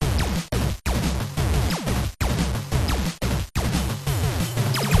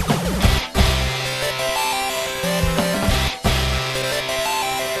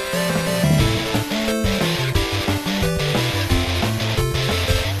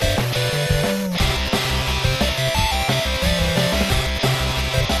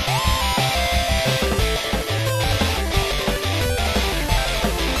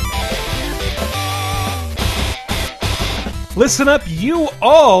Listen up, you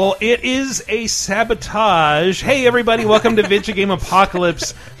all. It is a sabotage. Hey, everybody. Welcome to Vidjagame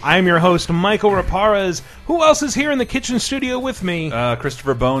Apocalypse. I'm your host, Michael Raparez. Who else is here in the kitchen studio with me?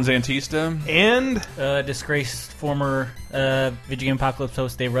 Christopher Bones Antista. And? Disgraced former Vidjagame Apocalypse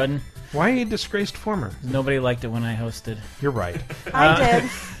host, Dave Rudden. Why are you disgraced former? Nobody liked it when I hosted. You're right. I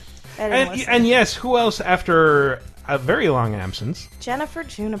did. And yes, who else after a very long absence? Jennifer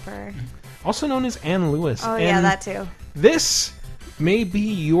Juniper. Also known as Ann Lewis. Oh, and yeah, that too. This may be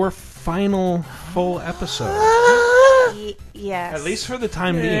your final full episode. Yes. At least for the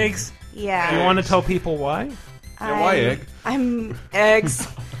time being. Eggs. Yeah. Do you want to tell people why? Yeah, why egg? I'm eggs.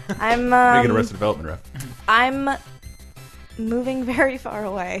 I'm Make it Arrested Development ref. I'm moving very far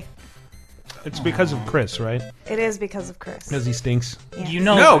away. It's because of Chris, right? It is because of Chris. Because he stinks. Yeah. You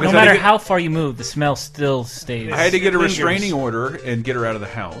know, No, no 'cause matter I get- how far you move, the smell still stays. I had to get a Lingers. restraining order and get her out of the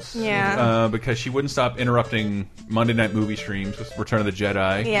house. Yeah. Because she wouldn't stop interrupting Monday night movie streams with Return of the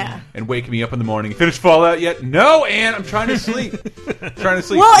Jedi. Yeah. And wake me up in the morning. Finished Fallout yet? No, Ann, I'm trying to sleep. trying to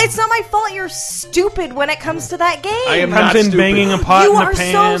sleep. Well, it's not my fault you're stupid when it comes to that game. I am Comes not in stupid. banging a pot You in a are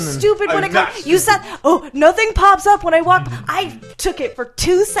pan. so and- stupid when I'm it not comes. You said, "Oh, nothing pops up when I walk." I took it for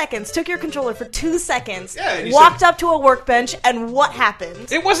 2 seconds. Took your controller for 2 seconds. Yeah, and you walked up to a workbench, and what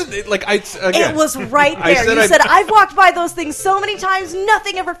happened? It wasn't like I. Again, It was right I there. said You I- said, "I've walked by those things so many times,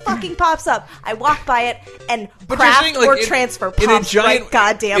 nothing ever fucking pops up." I walked by it, and But you're craft saying, like, or in- transfer in a pops giant right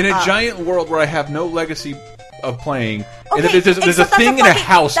goddamn in a up. giant world where I have no legacy of playing, and Okay, there's a except that's thing a in a fucking-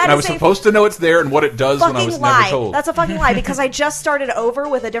 house, that and I is was a supposed to know it's there and what it does when I was fucking never lie. told. That's a fucking lie because I just started over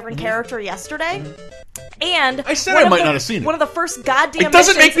with a different character yesterday. And I said one I of might the- not have seen it. One of the first goddamn It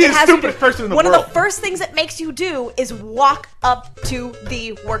doesn't make missions, me it the has stupidest to- person in the One world. of the first things it makes you do is walk up to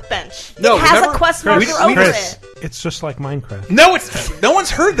the workbench. No, it has remember- a quest Chris, marker over Chris, it. it's just like Minecraft. No, it's no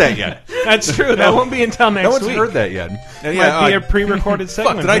one's heard that yet. That's true. That won't be until next No one's week. heard that yet. And Might be I- a pre-recorded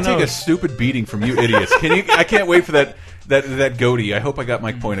segment. Fuck! Did I Who take a knows? stupid beating from you idiots? I can't wait for that goatee. I hope I got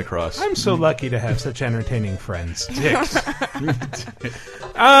my point across. I'm so lucky to have such entertaining friends. Dicks.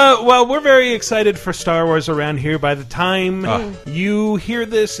 Well, we're very excited for Star Wars around here. By the time you hear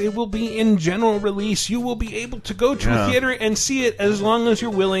this, it will be in general release. You will be able to go to a theater and see it as long as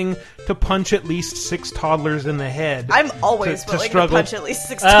you're willing to punch at least 6 toddlers in the head. I'm always to willing to struggle. punch at least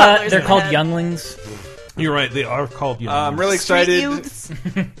 6 toddlers. They're in the called head. younglings. You're right. They are called young. I'm really Street excited. youths.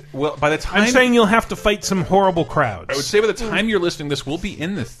 Well, by the time I'm saying you'll have to fight some horrible crowds. I would say by the time you're listening, this will be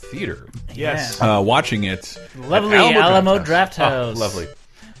in the theater. yes. Watching it. Lovely at Alamo Draft House. Oh, lovely.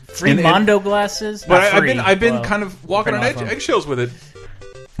 Free And- Mondo glasses. But Not free. I've been Well, kind of walking on depending on eggshells with it.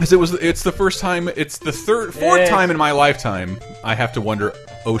 Because it's the first time, it's the fourth time in my lifetime I have to wonder,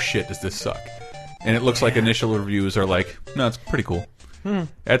 oh shit, does this suck? And it looks like initial reviews are like, no, it's pretty cool.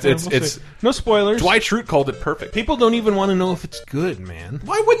 It's We'll see. no spoilers. Dwight Schrute called it perfect. People don't even want to know if it's good, man.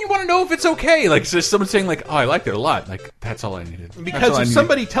 Why wouldn't you want to know if it's okay? Like, it's just someone saying like, oh, I liked it a lot. Like, that's all I needed. That's Because all I if needed.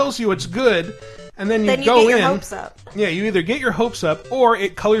 somebody tells you it's good, and then you Then you go get your in, hopes up. yeah, you either get your hopes up, or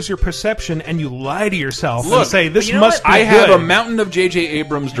it colors your perception, and you lie to yourself Look, and say this you know must what? be I have good. a mountain of J.J.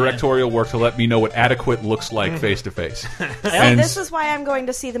 Abrams directorial work to let me know what adequate looks like face to face. And this is why I'm going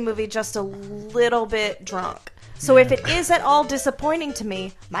to see the movie just a little bit drunk. So if it is at all disappointing to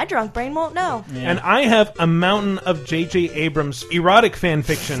me, my drunk brain won't know. And I have a mountain of J.J. Abrams erotic fan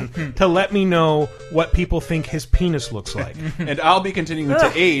fiction to let me know what people think his penis looks like. And I'll be continuing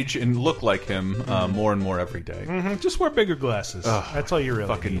to age and look like him more and more every day. Just wear bigger glasses. That's all you really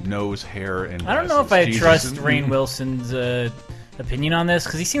Fucking need. nose, hair, and I don't know if glasses. I Jesus. trust Rainn Wilson's opinion on this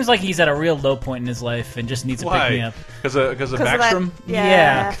because he seems like he's at a real low point in his life and just needs to pick me Why? up. Because of Because of that, Backstrom?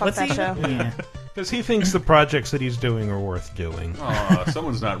 yeah, fuck What's that he? show. Yeah. Because he thinks the projects that he's doing are worth doing. Aw,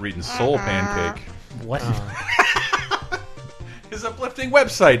 someone's not reading Soul Pancake. What? His uplifting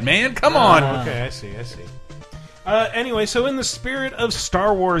website, man. Come on. Okay, I see. Anyway, so in the spirit of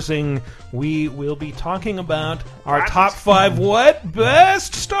Star Warsing, we will be talking about our top 5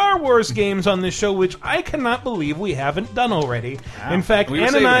 best Star Wars games on this show, which I cannot believe we haven't done already. In fact, We were Ann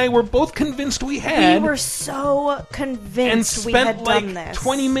and saving I it. were both convinced we We had. were so and convinced we spent had like done this.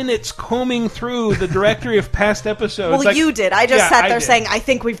 20 minutes combing through the directory of past episodes. Well, Like, you did. I just yeah, sat I there did. saying, I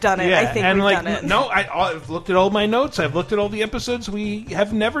think we've done it. Yeah, I think and we've like, done it. no, I've looked at all my notes. I've looked at all the episodes. We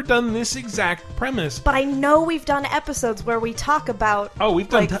have never done this exact premise. But I know we've done episodes where we talk about Oh, we've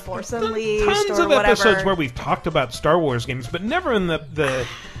done, like Force done Unleashed tons or of whatever. episodes where we've talked about Star Wars games, but never in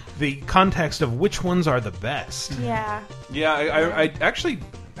the context of which ones are the best. Yeah. Yeah, I actually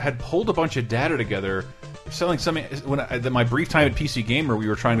had pulled a bunch of data together, selling some. My brief time at PC Gamer, we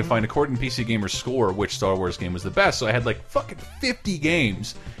were trying to find, according to PC Gamer's score, which Star Wars game was the best. So I had like fucking 50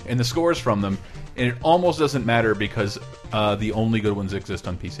 games and the scores from them, and it almost doesn't matter because the only good ones exist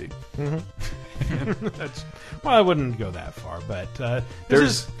on PC. Well, I wouldn't go that far, but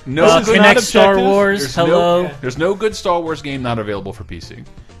There's no this is not Connect Star objective. Wars. Hello. There's no good Star Wars game not available for PC.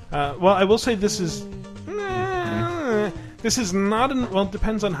 Well, I will say this is. This is not an. Well, it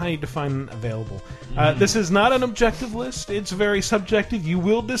depends on how you define available. This is not an objective list. It's very subjective. You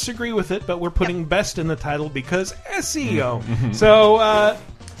will disagree with it, but we're putting best in the title because SEO. So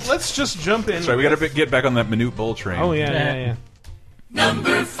let's just jump in. Sorry, we got to get back on that Minute Bull train. Oh yeah.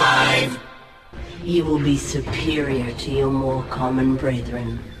 Number 5. You will be superior to your more common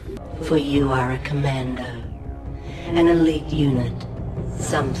brethren, for you are a commando, an elite unit,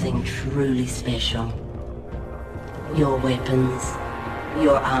 something truly special. Your weapons,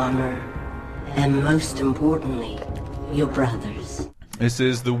 your armor, and most importantly, your brothers. This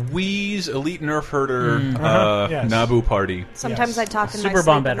is the Wheeze Elite Nerf Herder Yes. Naboo party. Sometimes I talk in Super my bomb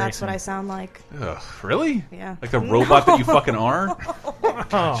sleep, and battery that's what I sound like. Ugh, really? Yeah. Like the robot that you fucking are?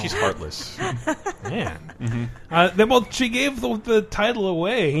 God, she's heartless. Man. Well, she gave the title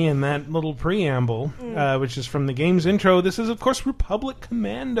away in that little preamble, which is from the game's intro. This is, of course, Republic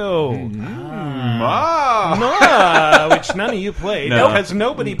Commando. Which none of you played, No. because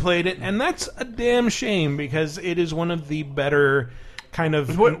nobody played it, and that's a damn shame, because it is one of the better kind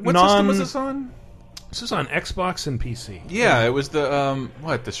of What system was this on? This is on Xbox and PC. Yeah, it was the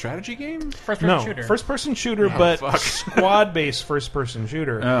the strategy game? First-person shooter. First-person shooter, but fuck. squad-based first-person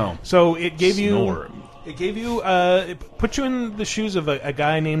shooter. Oh. So it gave Snore. it put you in the shoes of a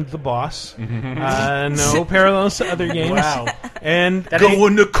guy named the Boss. No parallels to other games. Wow. And That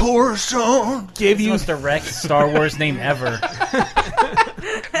Going to Coruscant! gave is the you most direct Star Wars name ever.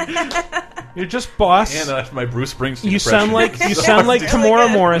 you're just Boss. And that's my Bruce Springsteen You sound like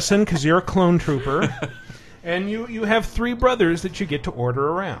Tamora Morrison because you're a clone trooper, and you have 3 brothers that you get to order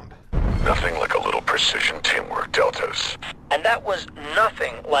around. Nothing like a little precision teamwork, Deltas. And that was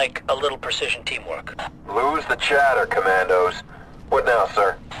nothing like a little precision teamwork. Lose the chatter, commandos. What now,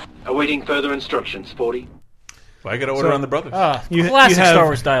 sir? Awaiting further instructions, 40. I got to order on the brothers. You Classic have Star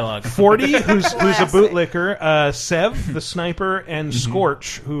Wars dialogue. 40, who's a bootlicker, Sev, the sniper, and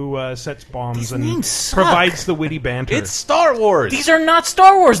Scorch, who sets bombs These and names suck. provides the witty banter. It's Star Wars! These are not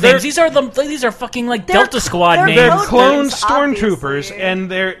Star Wars names. These are fucking like They're- Delta Squad they're names. They're Code clone names, stormtroopers, obviously.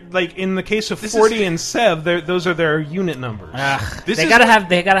 and they're like in the case of 40 and Sev, those are their unit numbers. This They is gotta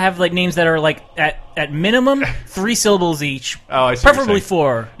like- have like names that are like at minimum 3 syllables each. Oh, I see what you're Preferably saying.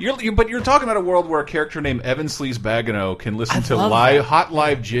 4. But you're talking about a world where a character named Evan Sleaze Bagano can listen to love live, that. hot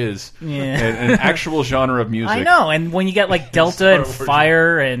live jizz, Yeah. an actual genre of music. I know, and when you get like Delta and Star Wars.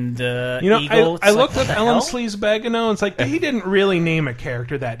 Fire and Eagle, I it's looked like, up what the Ellen hell? Sleaze Bagano, and it's like he didn't really name a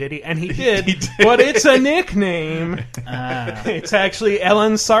character that, did he? And he did, He did. but it's a nickname. It's actually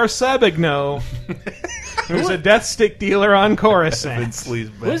Ellen Sarsabagno, who's a death stick dealer on Evan Coruscant. Sleaze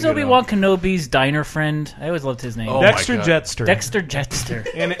Bagano. Who's Obi-Wan Kenobi's diner friend? I always loved his name. Oh, Dexter my God. Jetster. Dexter Jetster.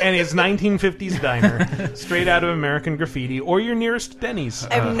 And his 1950s diner, straight out of American Graffiti, or your nearest Denny's.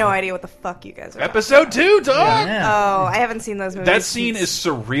 I have no idea what the fuck you guys are Episode 2, dog! Yeah. Oh, I haven't seen those movies. That scene is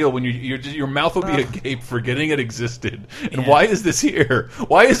surreal when your mouth will be agape forgetting it existed. And why is this here?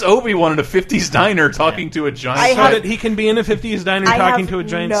 Why is Obi-Wan in a 50s diner talking to a giant... I So have- that he can be in a 50s diner I talking have to a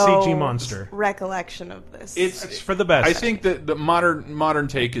giant no CG monster. recollection of this. It's for the best. I think that the modern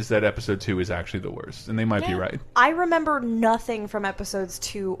take is that episode 2 is actually the worst, and they might be right. I remember nothing from episodes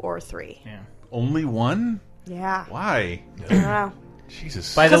 2 or 3. Only one? Yeah. Why? I don't know.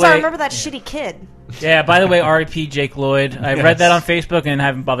 Jesus. By the Because way, I remember that shitty kid. yeah. By the way, R.I.P. Jake Lloyd. I read that on Facebook and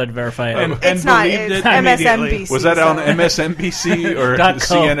haven't bothered to verify it. and It's not. believed It's it immediately. MSNBC. Was that on so- MSNBC or .co.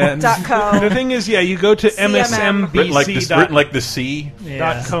 CNN? .co. The thing is, yeah, you go to CMM. Written like the C?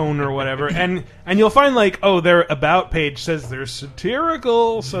 Yeah. .cone or whatever, and you'll find like, oh, their about page says they're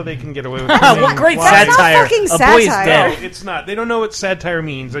satirical, so they can get away with What great That's not satire! fucking A boy is satire. dead. No, it's not. They don't know what satire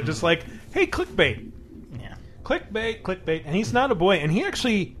means. They're just like, hey, clickbait. Yeah. Clickbait, and he's not a boy, and he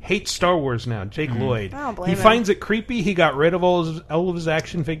actually hates Star Wars now. Jake Lloyd, I don't blame he him. finds it creepy. He got rid of all of his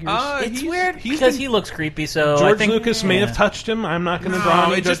action figures. It's weird he's because been- he looks creepy. So I George think, Lucas may yeah. have touched him. I'm not going to draw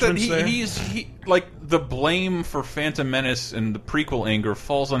any it's just that judgments there. he like the blame for Phantom Menace and the prequel anger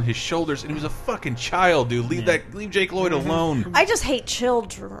falls on his shoulders, and he was a fucking child, dude. Leave Jake Lloyd alone. I just hate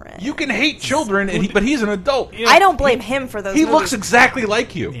children. You can hate children, but he's an adult. I don't blame him for those He movies. looks exactly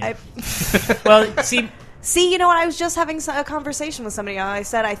like you. Well, see, See, you know what? I was just having a conversation with somebody, and I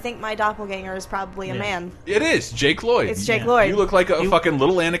said I think my doppelganger is probably a man. It is Jake Lloyd. It's Jake Lloyd. You look like a fucking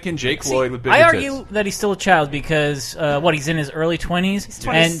little Anakin Jake Lloyd with big I tits. argue that he's still a child because he's in his early 20s. He's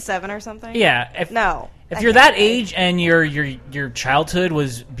 27 or something? Yeah. No. If you're that age and your childhood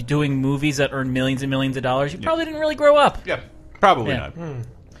was doing movies that earned millions and millions of dollars, you probably didn't really grow up. Yeah, probably Yeah. not.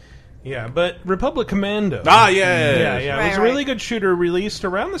 Yeah, but Republic Commando. Ah, yeah. Yeah, it Right, was a really good shooter, released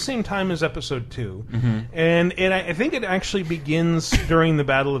around the same time as Episode 2. And I think it actually begins during the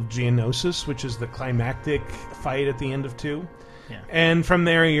Battle of Geonosis, which is the climactic fight at the end of 2. Yeah. And from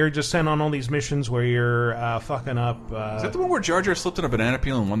there, you're just sent on all these missions where you're fucking up. Is that the one where Jar Jar slipped on a banana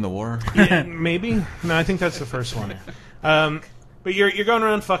peel and won the war? Yeah, maybe? No, I think that's the first one. But you're going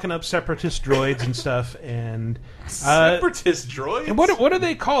around fucking up separatist droids and stuff, and Separatist droids? and what are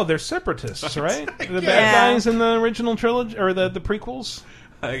they called? They're separatists, right? The bad Yeah. guys in the original trilogy or the prequels.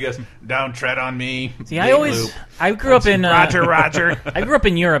 I guess. Don't tread on me. See, I grew up in Roger. I grew up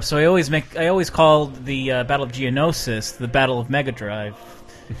in Europe, so I always called the Battle of Geonosis the Battle of Mega Drive.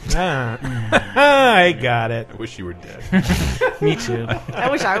 I got it. I wish you were dead. Me too. I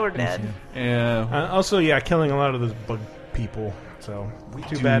wish I were dead. Yeah. Also, killing a lot of those bug people. So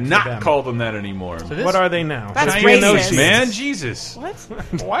too Do bad for not them. call them that anymore. So this, What are they now? That's Geonosis, racist. man. Jesus. What?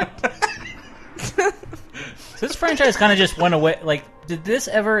 What? so this franchise kind of just went away. Like, did this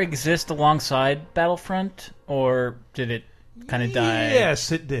ever exist alongside Battlefront, or did it kind of die?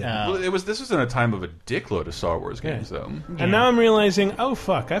 Yes, it did. Well, this was in a time of a dickload of Star Wars games, though. And now I'm realizing, oh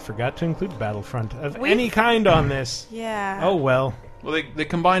fuck, I forgot to include Battlefront of any kind on this. Yeah. Oh well. Well, they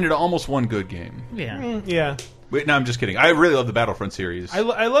combined it almost one good game. Yeah. Yeah. Wait, no, I'm just kidding. I really love the Battlefront series. I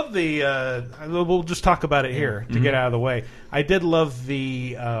love the. We'll just talk about it here to get out of the way. I did love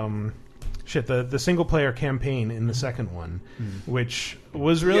the the single player campaign in the second one, which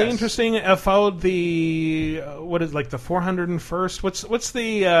was really interesting. Followed the what is like the 401st. What's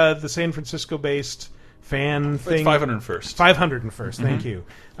the San Francisco based fan thing? 501st. 501st. Thank you.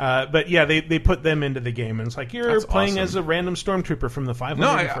 But yeah, they put them into the game, and it's like you're That's playing awesome. as a random stormtrooper from the 501st. No,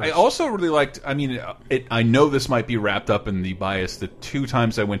 I also really liked. I mean, I know this might be wrapped up in the bias. The 2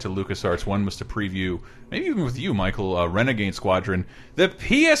 times I went to LucasArts, one was to preview, maybe even with you, Michael, Renegade Squadron, the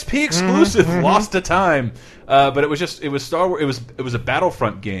PSP exclusive, Lost to Time. But it was Star Wars. It was a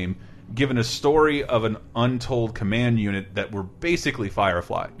Battlefront game, given a story of an untold command unit that were basically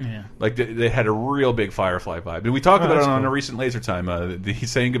Firefly. Yeah. Like they had a real big Firefly vibe. And we talked about it on a recent Laser Time.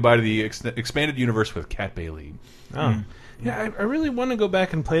 He's saying goodbye to the expanded universe with Cat Bailey. Oh. Yeah, I really want to go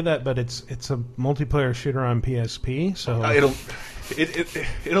back and play that, but it's a multiplayer shooter on PSP, so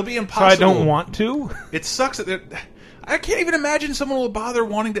It'll be so impossible. I don't want to. It sucks that I can't even imagine someone will bother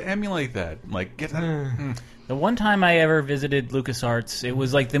wanting to emulate that. Like get that. The one time I ever visited LucasArts, it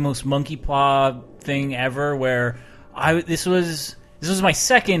was like the most monkey paw thing ever. Where this was my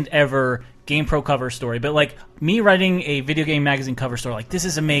second ever GamePro cover story, but like me writing a video game magazine cover story, like this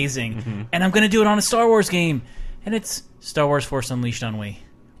is amazing, and I'm gonna do it on a Star Wars game, and it's Star Wars Force Unleashed on Wii.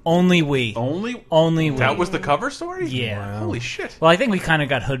 Only Wii. Only Wii. That was the cover story? Yeah. Wow. Holy shit. Well, I think we kind of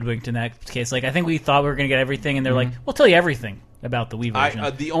got hoodwinked in that case. Like, I think we thought we were going to get everything, and they're like, we'll tell you everything about the Wii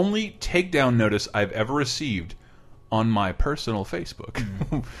version. The only takedown notice I've ever received on my personal Facebook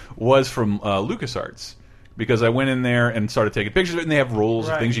was from LucasArts. Because I went in there and started taking pictures of it, and they have rules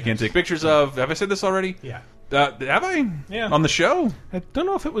of things you can't take pictures of. Have I said this already? Yeah. Have I? Yeah. On the show? I don't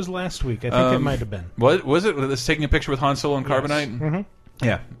know if it was last week. I think it might have been. Was it? Was taking a picture with Han Solo and Carbonite?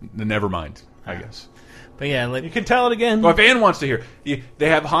 Yeah. Never mind, I guess. But yeah, like, You can tell it again. Well, if Ann wants to hear, they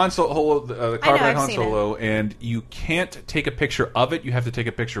have Han Solo, the I know, Carbonite I've Han seen Solo, and you can't take a picture of it. You have to take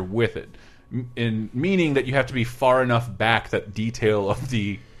a picture with it, meaning that you have to be far enough back that detail of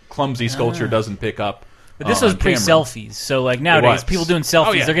the clumsy sculpture doesn't pick up. but this on was camera. pre-selfies, so like nowadays, was. people doing selfies,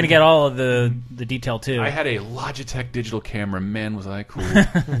 Oh, yeah. they're going to get all of the detail too. I had a Logitech digital camera. Man, was I cool!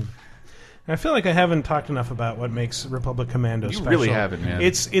 I feel like I haven't talked enough about what makes Republic Commando You special. really haven't, man.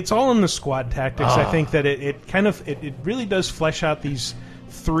 It's all in the squad tactics. I think that it kind of it really does flesh out these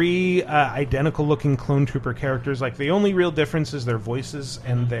 3 identical looking clone trooper characters. Like the only real difference is their voices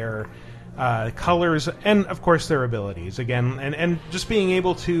and their colors, and of course their abilities. Again, and just being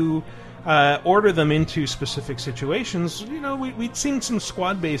able to order them into specific situations. You know, we'd seen some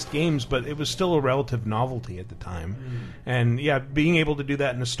squad-based games, but it was still a relative novelty at the time. And yeah, being able to do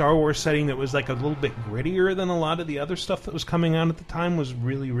that in a Star Wars setting that was like a little bit grittier than a lot of the other stuff that was coming out at the time was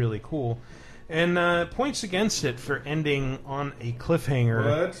really, really cool. And points against it for ending on a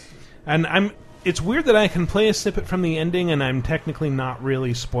cliffhanger. What? And it's weird that I can play a snippet from the ending, and I'm technically not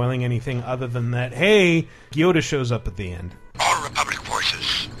really spoiling anything other than that, hey, Yoda shows up at the end. All Republic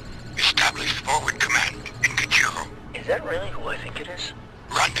forces, establish forward command in Kajiro. Is that really who I think it is?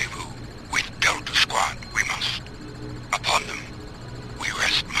 Rendezvous with Delta Squad, we must. Upon them, we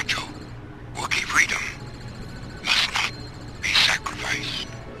rest Macho. Wookiee freedom must not be sacrificed.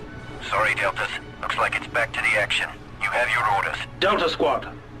 Sorry, Deltas. Looks like it's action. You have your orders. Delta Squad,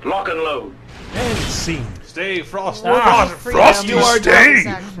 lock and load. And scene. Stay frosty. You are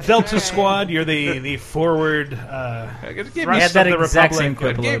stay. Delta Squad. You're the forward. Give I thrust had that of the exact Republic. same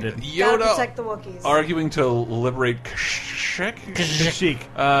clip Give loaded. Gotta Yoda protect the Wookiees. arguing to liberate Kashyyyk. Kashyyyk.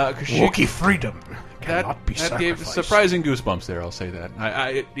 Kashyyyk. Wookiee freedom That, cannot be that gave sacrificed. surprising goosebumps there, I'll say that.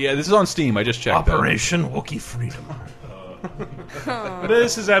 Yeah, this is on Steam. I just checked. Operation Wookiee Freedom. But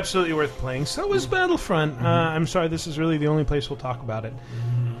this is absolutely worth playing. So is Battlefront. I'm sorry, this is really the only place we'll talk about it.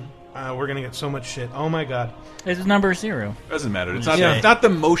 We're gonna get so much shit. Oh my god. It's number 0. Doesn't matter. It's not, Yeah. it's not the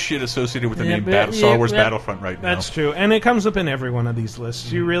most shit associated with the name but- Star Wars yeah. Battlefront right now. That's true, and it comes up in every one of these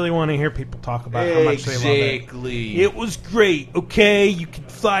lists. You really want to hear people talk about how much they love it. Exactly. It was great. Okay, you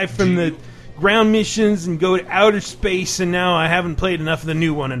could fly from the ground missions and go to outer space, and now I haven't played enough of the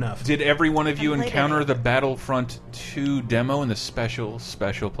new one enough. Did every one of you played encounter it. the Battlefront 2 demo in the special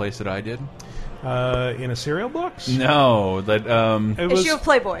place that I did? In a cereal box? No, that It Issue of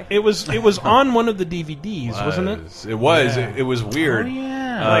Playboy. It was on one of the DVDs, wasn't it? It was. Yeah. It was weird. Oh,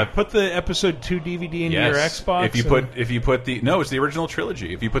 yeah. Like put the episode 2 DVD into your Xbox. If you put the it's the original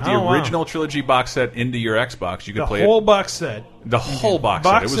trilogy. If you put the Oh, wow. original trilogy box set into your Xbox, you could the play whole box set, the whole box,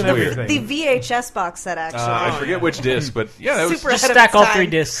 box set. It was and weird. everything. The VHS box set, actually. I forget which disc, but yeah, that was Super Just ahead of stack its all time. 3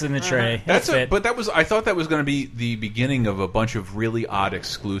 discs in the tray. That's That's it. but that was I thought that was going to be the beginning of a bunch of really odd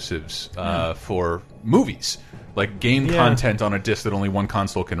exclusives for movies, like game content on a disc that only one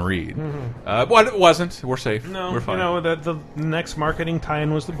console can read. But it wasn't. We're safe. No, we're fine. the next marketing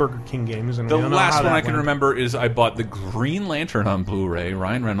tie-in was the Burger King games, and The we don't know last how one that I can went. remember is I bought the Green Lantern on Blu-ray.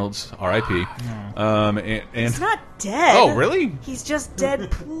 Ryan Reynolds, R.I.P. And He's not dead. oh, really? He's just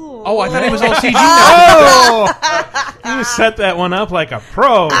Deadpool. Oh, I thought he was all CG. Oh, you set that one up like a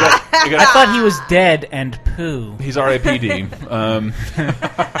pro. I thought he was dead and poo. He's R.I.P.D.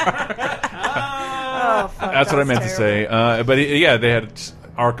 Oh, fuck, That's what I meant to terrible. say. But yeah, they had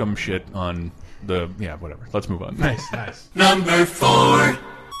Arkham shit on the whatever. Let's move on. Nice. Number 4.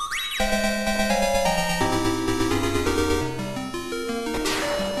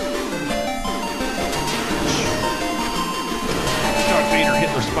 Darth Vader,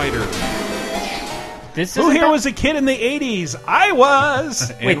 Hitler, Spider. This Who isn't here Ba- was a kid in the 80s? I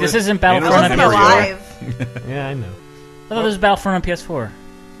was. Wait, this isn't I Battlefront on wasn't PS4. alive. Yeah, I know. I thought it was Battlefront on PS4.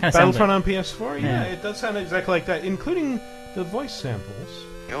 Kind of Battlefront on PS4? Yeah, Yeah. it does sound exactly like that, including the voice samples.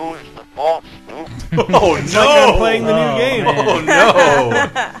 Oh Like I'm playing the new game. man. Oh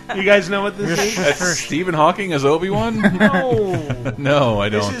no! You guys know what this is? That's Stephen Hawking as Obi-Wan? No. No, I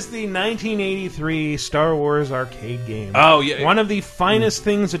This don't. is the 1983 Star Wars arcade game. Oh, yeah. One of the finest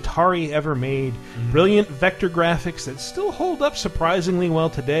things Atari ever made. Brilliant vector graphics that still hold up surprisingly well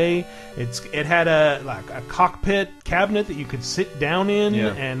today. It had a cockpit cabinet that you could sit down in Yeah.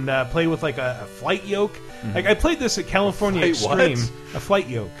 and play with like a flight yoke. Like I played this at California Flight Extreme. what? A flight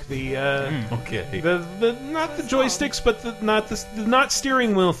yoke. The Okay. the not the joysticks, but the not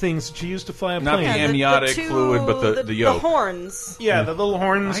steering wheel things that you use to fly a Not plane. the Yeah, amniotic two- fluid, but the yoke. The horns. Yeah, the little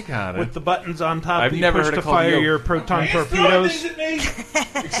horns I got it. with the buttons on top I've that you never push heard it to called fire yoke. your proton torpedoes.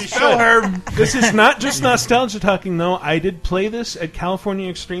 Show her. This is not just nostalgia talking, though. I did play this at California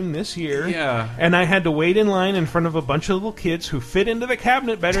Extreme this year. Yeah. And I had to wait in line in front of a bunch of little kids who fit into the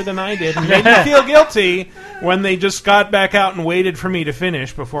cabinet better than I did and made me feel guilty when they just got back out and waited for me to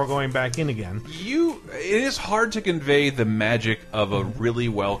finish before going back in again. It is hard to convey the magic of a really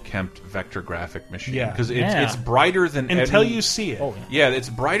well-kept vector graphic machine. Yeah. Because Yeah. it's brighter than Until any, you see it. Yeah, it's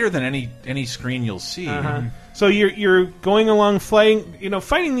brighter than any screen you'll see. So you're going along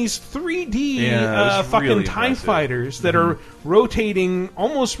fighting these 3D Yeah, it was fucking really TIE impressive. fighters that are rotating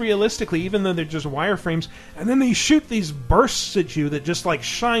almost realistically, even though they're just wireframes, and then they shoot these bursts at you that just like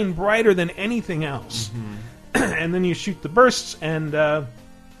shine brighter than anything else. And then you shoot the bursts, and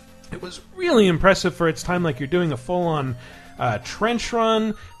it was really impressive for its time. Like you're doing a full-on trench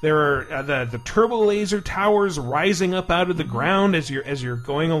run. There are the turbo laser towers rising up out of the ground as you're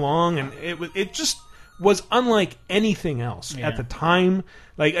going along, and it just was unlike anything else at the time.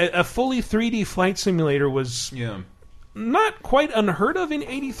 Like a fully 3D flight simulator was not quite unheard of in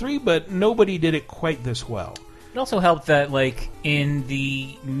 '83, but nobody did it quite this well. It also helped that, like, in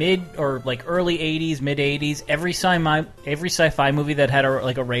the mid or like early '80s, mid '80s, every sci-fi movie that had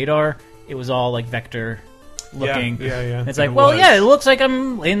a radar, it was all like vector looking. Yeah. It's like, It well, was. yeah, it looks like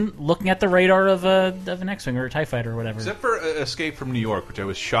I'm looking at the radar of an X-wing or a TIE fighter or whatever. Except for Escape from New York, which I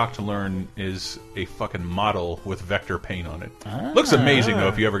was shocked to learn is a fucking model with vector paint on it. Looks amazing, though,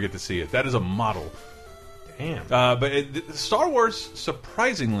 if you ever get to see it. That is a model. Damn. But Star Wars,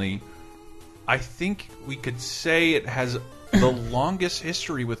 surprisingly, I think we could say it has the longest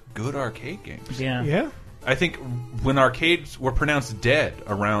history with good arcade games. Yeah. Yeah. I think when arcades were pronounced dead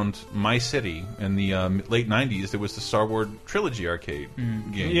around my city in the late '90s, there was the Star Wars trilogy arcade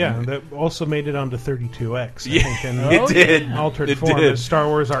game. Yeah, that also made it onto 32X. Yeah, I think, in it did. Altered It form did. as Star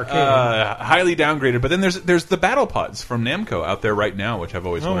Wars Arcade. Highly downgraded. But then there's the Battle Pods from Namco out there right now, which I've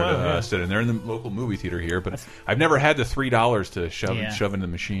always wanted to sit in. They're in the local movie theater here, but I've never had the $3 to shove into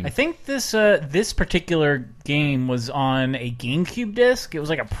the machine. I think this particular game was on a GameCube disc. It was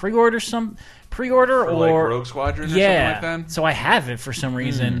like a pre-order Or or like Rogue Squadron or something like that? So I have it for some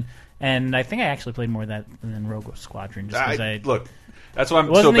reason, and I think I actually played more of that than Rogue Squadron. Just because look, that's why I'm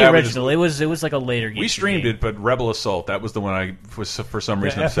it wasn't so bad the with original. this. It was like a later game. We streamed it, but Rebel Assault, that was the one I was for some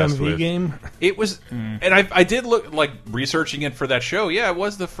reason obsessed FMV with. game? It was, and I did look, like, researching it for that show. Yeah, it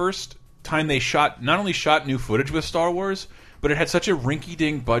was the first time they not only shot new footage with Star Wars, but it had such a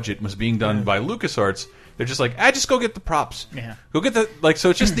rinky-dink budget and was being done by LucasArts. They're just like, just go get the props. Yeah. Go get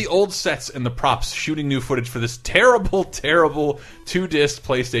so it's just the old sets and the props shooting new footage for this terrible, terrible 2-disc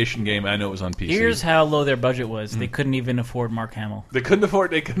PlayStation game. I know it was on PC. Here's how low their budget was. They couldn't even afford Mark Hamill. They couldn't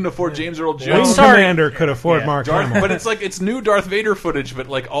afford James Earl Wing Jones. Commander could afford Mark Hamill. But it's new Darth Vader footage, but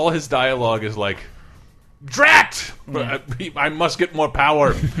like all his dialogue is like, Drat! I must get more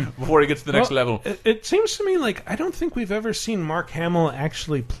power before he gets to the next level. It seems to me like I don't think we've ever seen Mark Hamill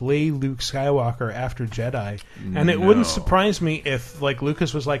actually play Luke Skywalker after Jedi, and it wouldn't surprise me if like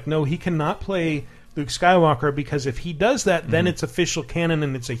Lucas was like, no, he cannot play Luke Skywalker because if he does that, then it's official canon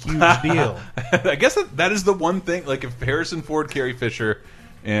and it's a huge deal. I guess that is the one thing. Like if Harrison Ford, Carrie Fisher,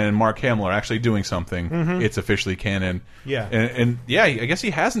 and Mark Hamill are actually doing something, it's officially canon. Yeah. And yeah, I guess he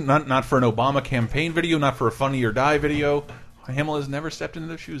hasn't, not for an Obama campaign video, not for a Funny or Die video. Hamill has never stepped into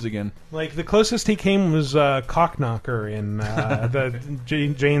their shoes again. Like the closest he came was Cockknocker in the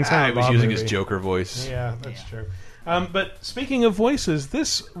Jane Silent He was Bob using movie. his Joker voice. Yeah, that's true. But speaking of voices,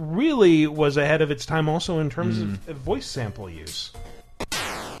 this really was ahead of its time also in terms of voice sample use.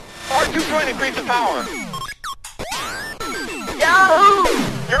 R2 trying to increase the power. Yahoo!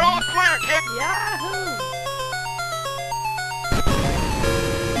 You're all clear, kid! Yahoo!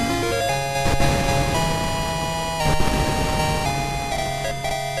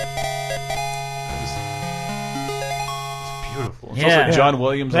 Beautiful. It's Yeah. also John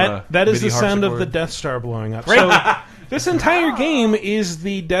Williams. That is the MIDI sound of the harpsichord. Death Star blowing up. So this entire game is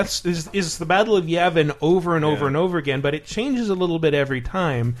the Battle of Yavin over and over and over again, but it changes a little bit every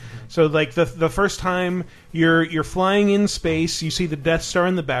time. So like the first time you're flying in space, you see the Death Star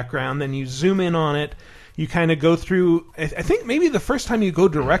in the background, then you zoom in on it. You kind of go through, I think maybe the first time you go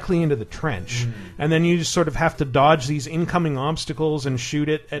directly into the trench, and then you just sort of have to dodge these incoming obstacles and shoot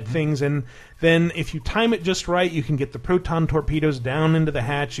it at things, and then if you time it just right, you can get the proton torpedoes down into the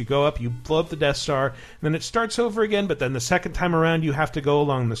hatch, you go up, you blow up the Death Star, and then it starts over again, but then the second time around you have to go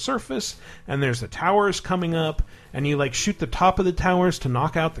along the surface, and there's the towers coming up, and you like shoot the top of the towers to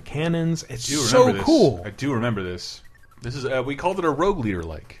knock out the cannons. It's so cool. I do remember this. This is we called it a rogue leader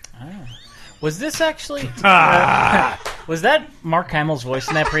like. Was this actually... was that Mark Hamill's voice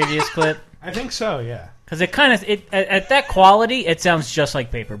in that previous clip? I think so, yeah. Because it kind of... at that quality, it sounds just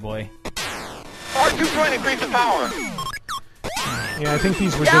like Paperboy. R2 trying to increase the power. Yeah, I think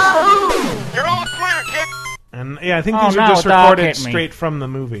these were just... Yahoo! You're all clear, kid! And yeah, I think Oh, these no, are just dog recorded hit me. straight from the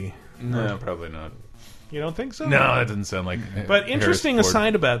movie. No, probably not. You don't think so? No, that doesn't sound like. But interesting Harrison Ford.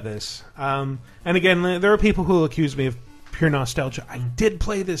 aside about this, and again, there are people who will accuse me of pure nostalgia. I did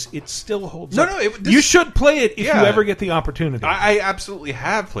play this; it still holds up. You should play it if you ever get the opportunity. I absolutely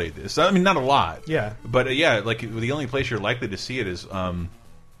have played this. I mean, not a lot. Yeah. But yeah, like the only place you're likely to see it is one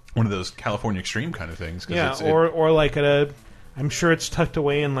of those California Extreme kind of things. 'Cause Yeah, it's, or like at a. I'm sure it's tucked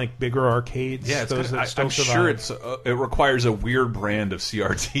away in like bigger arcades. Yeah, it's those kinda, that still I'm survive. sure it requires a weird brand of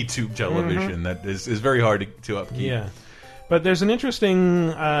CRT tube television that is very hard to upkeep. Yeah. But there's an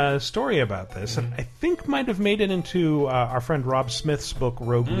interesting story about this, and I think might have made it into our friend Rob Smith's book,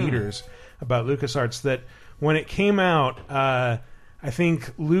 Rogue Leaders, about LucasArts, that when it came out, I think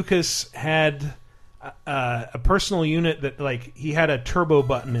Lucas had a personal unit that, like, he had a turbo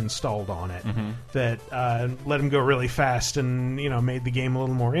button installed on it that let him go really fast and, you know, made the game a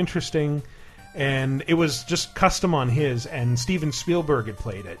little more interesting. And it was just custom on his, and Steven Spielberg had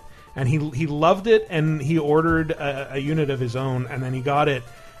played it. And he loved it, and he ordered a unit of his own, and then he got it,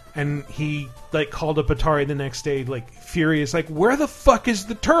 and he like called up Atari the next day, like furious, like, where the fuck is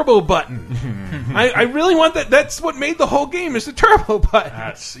the turbo button? I really want that. That's what made the whole game, is the turbo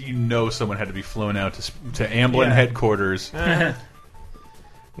button. Someone had to be flown out to Amblin headquarters. Yeah,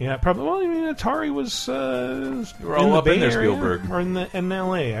 Yeah, probably. Well, I mean, Atari was We're all up in there, Area, Spielberg. or in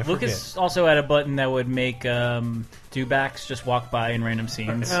L.A. I Lucas forget. also had a button that would make dewbacks just walk by in random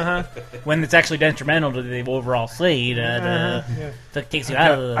scenes. When it's actually detrimental to the overall slate, that takes you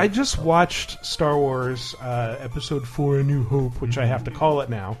out of the... I just watched Star Wars Episode 4: A New Hope, which I have to call it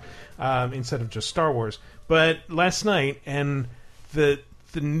now, instead of just Star Wars. But last night, and the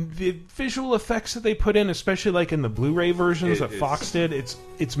visual effects that they put in, especially like in the Blu-ray versions that Fox did,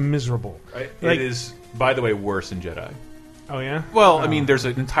 it's miserable. It is, by the way, worse than Jedi. Oh yeah. Well, I mean, there's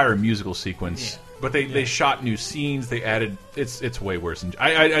an entire musical sequence, but they shot new scenes. They added. It's way worse than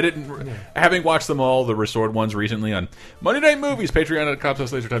I didn't. Having watched them all, the restored ones recently on Monday Night Movies,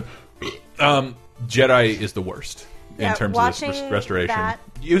 Patreon.com/LaserTime. Jedi is the worst in terms of this restoration.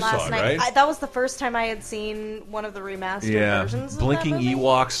 You saw it, right? That was the first time I had seen one of the remastered versions. Blinking of that movie.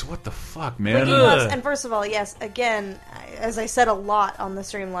 Ewoks. What the fuck, man? Blinking Ewoks. And first of all, yes, again, as I said a lot on the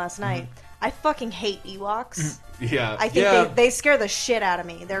stream last night, I fucking hate Ewoks. Yeah, I think they scare the shit out of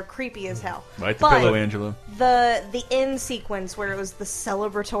me. They're creepy as hell. Right, the pillow, Angela. The end sequence where it was the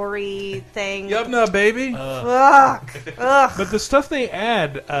celebratory thing. Yubna, baby. Fuck. Ugh. But the stuff they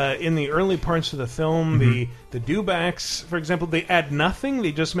add in the early parts of the film, the dewbacks, for example, they add nothing.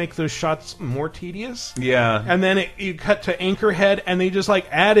 They just make those shots more tedious. Yeah. And then you cut to Anchorhead, and they just like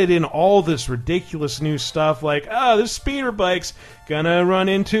added in all this ridiculous new stuff, like, this speeder bike's gonna run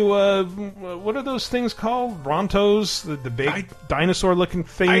into what are those things called? Rontos, the big dinosaur-looking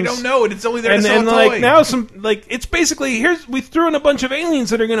things. I don't know, and it's only there to sell and a toy. like now it's basically we threw in a bunch of aliens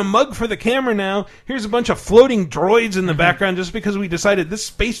that are gonna mug for the camera now. Here's a bunch of floating droids in the background just because we decided this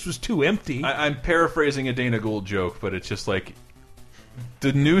space was too empty. I'm paraphrasing a Dana Gould joke, but it's just like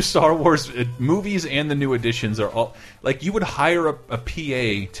the new Star Wars movies and the new editions are all like you would hire a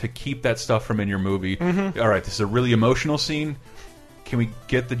PA to keep that stuff from in your movie. All right, this is a really emotional scene. Can we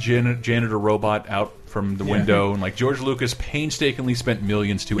get the janitor robot out from the window? And like George Lucas painstakingly spent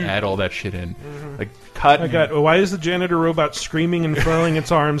millions to add all that shit in. Like cut. Why is the janitor robot screaming and flailing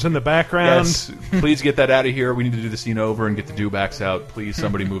its arms in the background? Yes, please get that out of here. We need to do the scene over and get the dewbacks out. Please,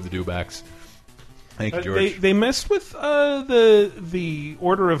 somebody move the dewbacks. Thank you, George. They messed with the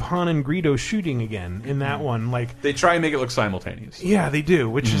order of Han and Greedo shooting again in that one. Like they try and make it look simultaneous. Yeah, they do.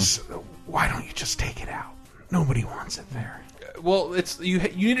 Which is why don't you just take it out? Nobody wants it there. Well, it's you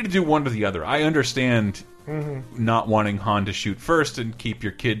needed to do one or the other. I understand not wanting Han to shoot first and keep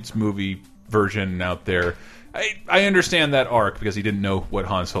your kids' movie version out there. I understand that arc because he didn't know what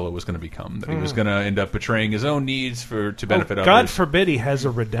Han Solo was going to become. That he was going to end up betraying his own needs to benefit others. God forbid he has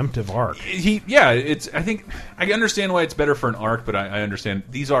a redemptive arc. I think I understand why it's better for an arc, but I understand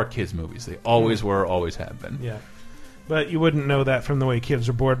these are kids' movies. They always were, always have been. Yeah. But you wouldn't know that from the way kids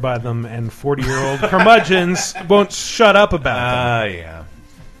are bored by them, and 40-year-old curmudgeons won't shut up about them. Yeah.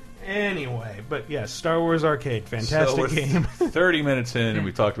 Anyway, but yes, Star Wars Arcade, fantastic game. 30 minutes in, and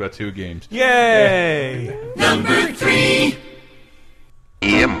we talked about 2 games. Yay! Number 3. The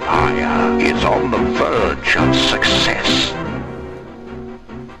Empire is on the verge of success.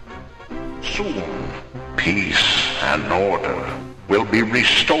 Soon, peace and order will be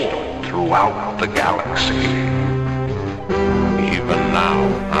restored throughout the galaxy. Even now,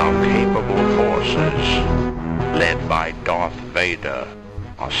 our capable forces, led by Darth Vader,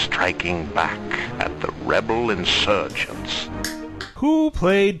 are striking back at the rebel insurgents. Who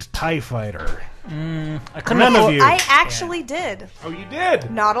played TIE Fighter? I couldn't None of you. I actually did. Oh, you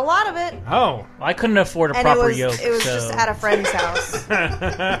did? Not a lot of it. Oh. I couldn't afford a And proper it was, yoke. it was so. just at a friend's house.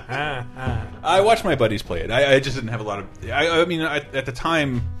 I watched my buddies play it. I just didn't have a lot of. I mean, at the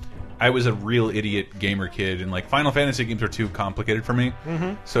time, I was a real idiot gamer kid, and like Final Fantasy games were too complicated for me.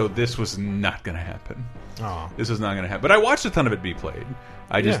 So this was not going to happen. Oh. This was not going to happen. But I watched a ton of it be played.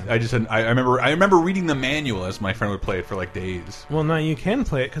 I remember reading the manual as my friend would play it for like days. Well, now you can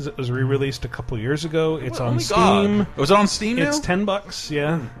play it because it was re-released a couple years ago. It's Oh on my Steam. God. Was it on Steam now? It's $10.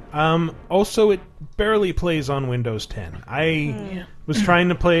 Yeah. Also, it barely plays on Windows 10. I was trying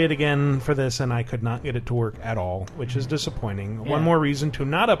to play it again for this, and I could not get it to work at all, which is disappointing. One more reason to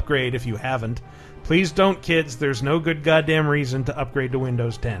not upgrade if you haven't. Please don't, kids. There's no good goddamn reason to upgrade to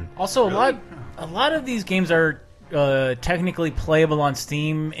Windows 10. Also, a lot of these games are technically playable on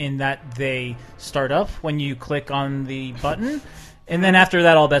Steam in that they start up when you click on the button, and then after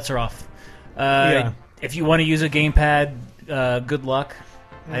that, all bets are off. If you want to use a gamepad, good luck.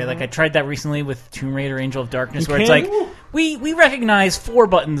 I tried that recently with Tomb Raider: Angel of Darkness, where it's like we recognize 4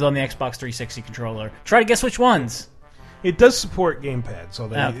 buttons on the Xbox 360 controller. Try to guess which ones. It does support gamepads,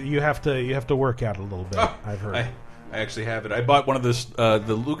 although you have to work out a little bit. I've heard. I actually have it. I bought one of the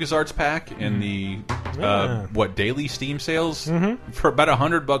LucasArts pack in the daily Steam sales for about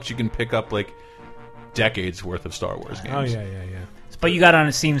 $100. You can pick up like decades worth of Star Wars games. Oh yeah. But you got it on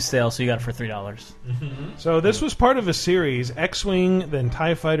a Steam sale, so you got it for $3. So this was part of a series: X-wing, then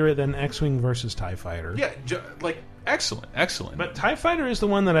TIE Fighter, then X-wing versus TIE Fighter. Yeah, excellent. But TIE Fighter is the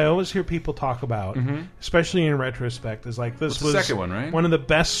one that I always hear people talk about, especially in retrospect. Is like this was the second one, right? One of the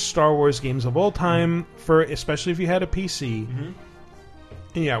best Star Wars games of all time, for especially if you had a PC.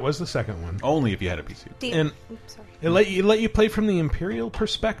 Yeah, it was the second one. Only if you had a PC. And it let you play from the Imperial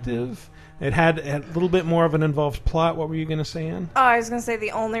perspective. It had a little bit more of an involved plot. What were you going to say, Ann? Oh, I was going to say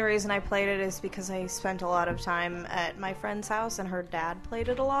the only reason I played it is because I spent a lot of time at my friend's house, and her dad played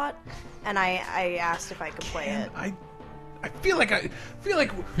it a lot, and I asked if I could play it. I feel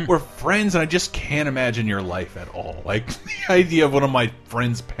like we're friends, and I just can't imagine your life at all. Like the idea of one of my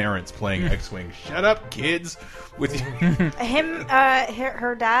friend's parents playing X-Wing. Shut up, kids. With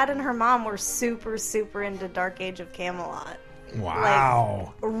her dad and her mom were super, super into Dark Age of Camelot.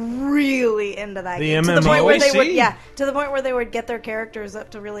 Wow. Like, really into that game. MMO? To the point where they would, to the point where they would get their characters up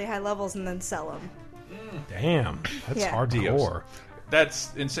to really high levels and then sell them. Damn, that's hardcore.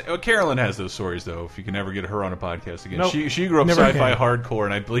 That's insane. Oh, Carolyn has those stories, though. If you can ever get her on a podcast again, Nope. she grew up Never sci-fi can. hardcore,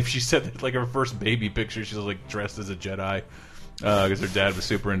 and I believe she said that like her first baby picture, she was like dressed as a Jedi because her dad was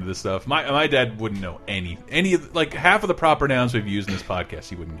super into this stuff. My dad wouldn't know any of like half of the proper nouns we've used in this podcast.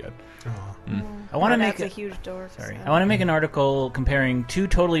 He wouldn't get. I want to make a huge door. Sorry, I want to make an article comparing two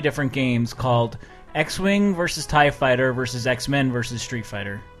totally different games called X-Wing versus TIE Fighter versus X-Men versus Street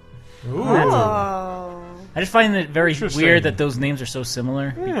Fighter. Ooh. Oh. I just find it very Interesting. weird that those names are so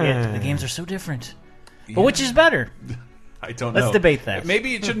similar. Yeah. The games are so different. But which is better? I don't know. Let's debate that.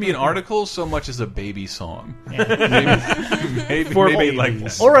 Maybe it shouldn't be an article so much as a baby song. Yeah. maybe For like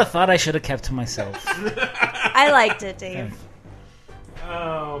babies. that. Or a thought I should have kept to myself. I liked it, Dave.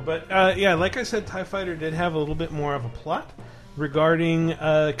 Oh, but yeah, like I said, TIE Fighter did have a little bit more of a plot regarding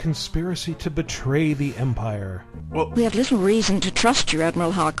a conspiracy to betray the Empire. We have little reason to trust you,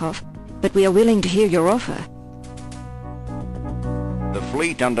 Admiral Harkov, but we are willing to hear your offer. The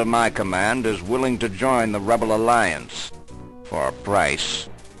fleet under my command is willing to join the Rebel Alliance for a price.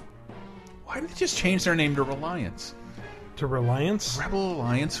 Why did they just change their name to Reliance? To Reliance? Rebel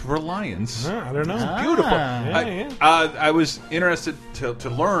Alliance, Reliance. I don't know. Beautiful. Yeah. I was interested to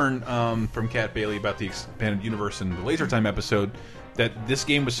learn from Kat Bailey about the expanded universe in the Laser Time episode that this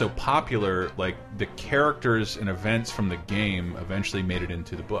game was so popular, like the characters and events from the game eventually made it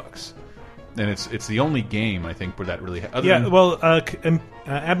into the books. And it's the only game I think where that really Well,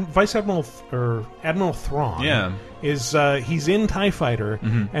 Vice Admiral Admiral Thrawn. Yeah. is he's in TIE Fighter,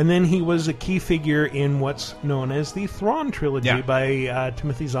 and then he was a key figure in what's known as the Thrawn trilogy by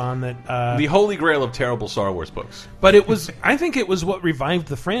Timothy Zahn. That the holy grail of terrible Star Wars books. But it was, I think it was what revived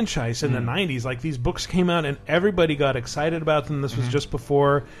the franchise in the 90s. Like, these books came out and everybody got excited about them. This was just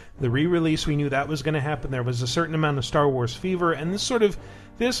before the re-release. We knew that was going to happen. There was a certain amount of Star Wars fever, and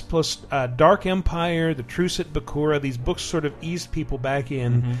this plus Dark Empire, The Truce at Bakura, these books sort of eased people back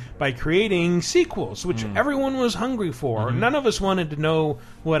in by creating sequels, which everyone was hungry for. None of us wanted to know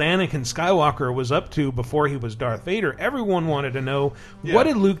what Anakin Skywalker was up to before he was Darth Vader. Everyone wanted to know, what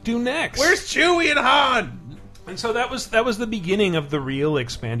did Luke do next? Where's Chewie and Han? And so that was the beginning of the real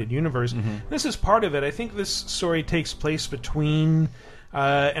expanded universe. This is part of it. I think this story takes place between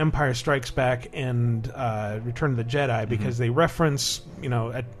Empire Strikes Back and Return of the Jedi because they reference,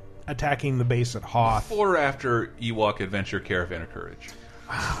 attacking the base at Hoth. Before or after Ewok Adventure Caravan of Courage?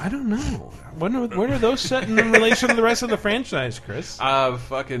 I don't know. When are those set in relation to the rest of the franchise, Chris?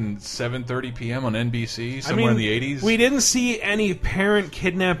 Fucking 7:30 p.m. on NBC somewhere in the 80s. We didn't see any parent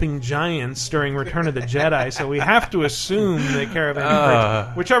kidnapping giants during Return of the Jedi, so we have to assume that Caravan of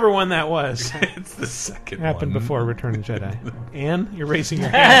Courage, whichever one that was, it's the second happened one. before Return of the Jedi. Anne, you're raising your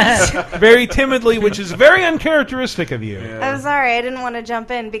hand very timidly, which is very uncharacteristic of you. I'm sorry, I didn't want to jump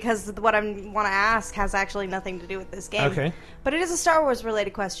in because what I want to ask has actually nothing to do with this game. Okay. But it is a Star Wars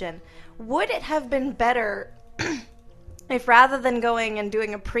related question. Would it have been better if rather than going and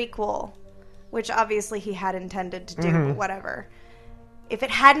doing a prequel, which obviously he had intended to do, whatever, if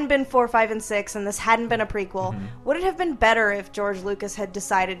it hadn't been 4, 5, and 6 and this hadn't been a prequel, would it have been better if George Lucas had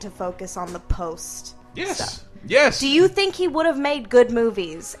decided to focus on the post stuff? Yes. Do you think he would have made good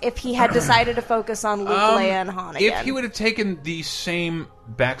movies if he had decided to focus on Luke, Leia, and Han again? If he would have taken the same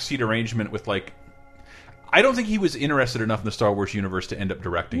backseat arrangement with, I don't think he was interested enough in the Star Wars universe to end up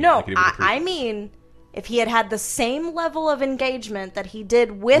directing it. No, like he did with the I mean, if he had the same level of engagement that he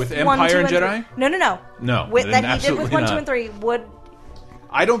did with 1, 2, Empire and and Jedi? 3, no, No, that he did absolutely with 1, 2, not. and 3, would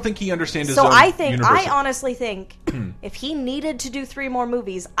I don't think he understands his So own I honestly think if he needed to do 3 more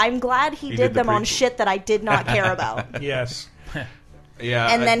movies, I'm glad he did them on shit that I did not care about. Yes.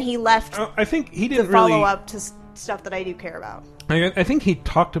 Yeah. And then he left I think he didn't to follow really... up to stuff that I do care about. I think he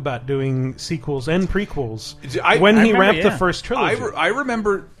talked about doing sequels and prequels I he remember, wrapped the first trilogy. I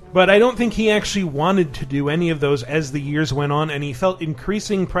remember... But I don't think he actually wanted to do any of those as the years went on, and he felt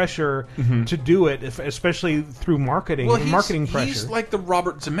increasing pressure to do it, especially through marketing pressure. He's like the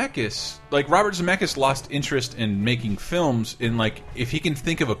Robert Zemeckis. Like, Robert Zemeckis lost interest in making films in, like, if he can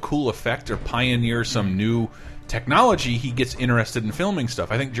think of a cool effect or pioneer some new technology, he gets interested in filming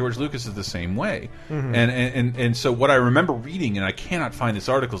stuff. I think George Lucas is the same way. And so what I remember reading, and I cannot find this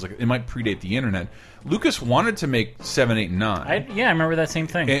article, is like, it might predate the internet, Lucas wanted to make 7, 8, and 9. I remember that same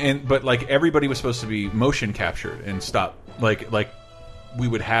thing. But like everybody was supposed to be motion captured and stop. Like we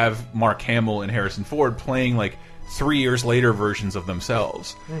would have Mark Hamill and Harrison Ford playing like 3 years later versions of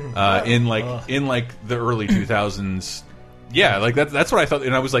themselves in the early 2000s. Yeah, like that's what I thought,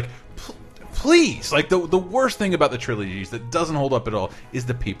 and I was like, please, like the worst thing about the trilogies that doesn't hold up at all is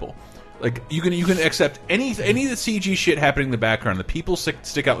the people. Like you can accept any of the CG shit happening in the background. The people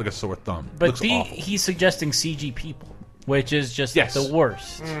stick out like a sore thumb. But he's suggesting CG people, which is just the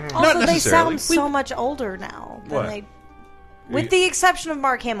worst. Also, they sound so much older now than they. With the exception of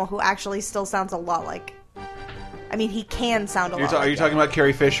Mark Hamill, who actually still sounds a lot like. I mean, he can sound a lot. Are you talking about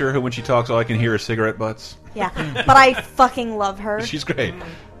Carrie Fisher, who when she talks, all I can hear is cigarette butts? Yeah, but I fucking love her. She's great.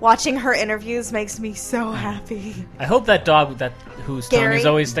 Watching her interviews makes me so happy. I hope that dog whose tongue Gary? is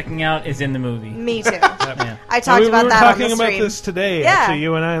always sticking out is in the movie. Me too. Yeah. I talked about that on the stream. We were talking about this today, actually,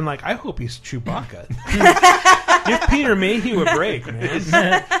 you and I. I'm like, I hope he's Chewbacca. Give Peter Mayhew a break,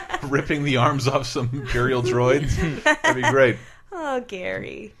 man. Ripping the arms off some Imperial droids. That'd be great. Oh,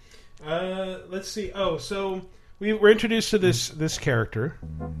 Gary. Let's see. Oh, so we were introduced to this character.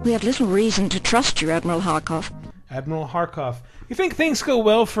 We have little reason to trust you, Admiral Harkov. Admiral Harkov. You think things go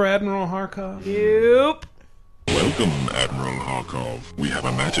well for Admiral Harkov? Yep. Welcome, Admiral Harkov. We have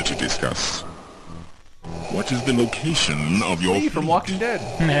a matter to discuss. What is the location of your fleet? From Walking Dead.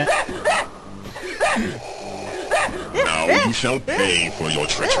 Now you shall pay for your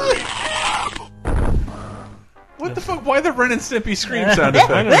treachery. What the fuck? Why the Ren and Stimpy scream sound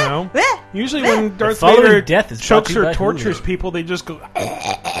effect? I don't know. Usually when Darth Vader chokes or tortures people, they just go...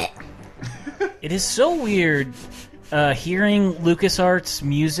 It is so weird hearing LucasArts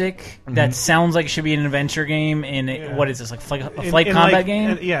music that sounds like it should be an adventure game, and what is this, like a flight combat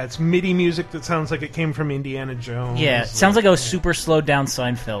game? Yeah, it's MIDI music that sounds like it came from Indiana Jones. Yeah, it sounds like a super slowed down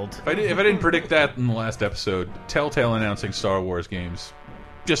Seinfeld. If I didn't predict that in the last episode, Telltale announcing Star Wars games,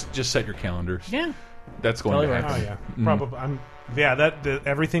 just set your calendars. Yeah. That's going to happen. Oh, yeah. Probably.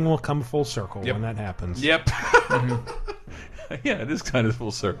 Everything will come full circle when that happens. Yep. Yeah, it is kind of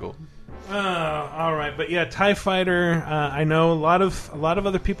full circle. All right, but yeah, TIE Fighter. I know a lot of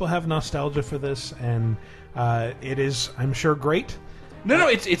other people have nostalgia for this, and it is, I'm sure, great. No,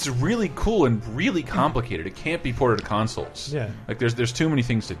 it's really cool and really complicated. It can't be ported to consoles. Yeah, like there's too many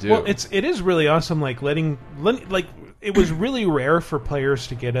things to do. Well, it is really awesome. Like it was really rare for players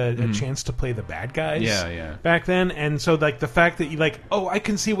to get a chance to play the bad guys. Yeah. Back then, and so like the fact that you I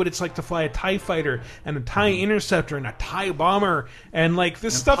can see what it's like to fly a TIE fighter and a TIE interceptor and a TIE bomber, and like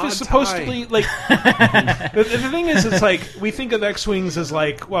this stuff is supposed to be like. the thing is, it's like we think of X-wings as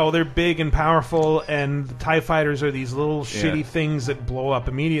like, well, they're big and powerful, and the TIE fighters are these little shitty things that blow up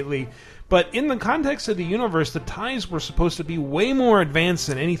immediately. But in the context of the universe, the TIEs were supposed to be way more advanced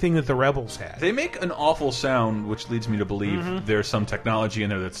than anything that the Rebels had. They make an awful sound, which leads me to believe there's some technology in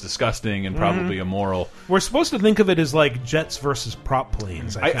there that's disgusting and probably immoral. We're supposed to think of it as like jets versus prop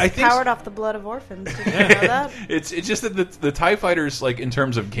planes. I think powered off the blood of orphans. Did you know that? It's just that the TIE fighters, like in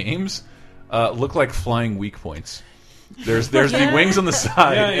terms of games, look like flying weak points. There's the wings on the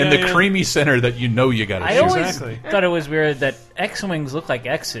side and the creamy center that you gotta shoot. I always thought it was weird that X-wings look like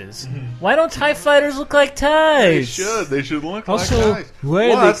X's. Why don't TIE fighters look like TIEs? They should look also, like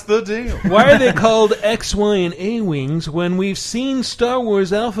TIEs. What's the deal? Why are they called X, Y, and A wings when we've seen Star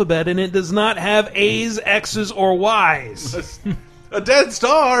Wars alphabet and it does not have A's, X's, or Y's? A dead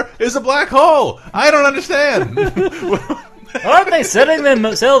star is a black hole. I don't understand. Aren't they setting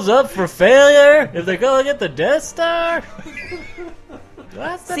themselves up for failure if they're going to get the Death Star?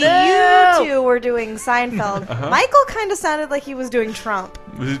 What's the deal? You two were doing Seinfeld. Michael kind of sounded like he was doing Trump.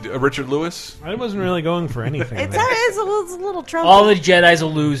 Was it Richard Lewis? I wasn't really going for anything. It's a little Trump. All the Jedi's are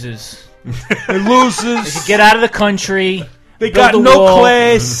losers. They're losers. They should get out of the country. They build got a no wall.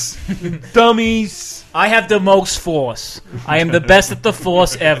 class, dummies. I have the most force. I am the best at the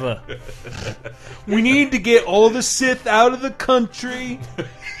force ever. We need to get all the Sith out of the country.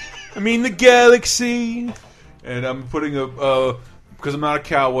 I mean, the galaxy. And I'm putting because I'm not a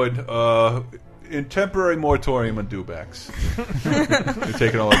coward, in temporary moratorium on dewbacks. They're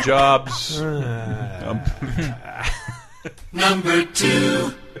taking all our jobs. Number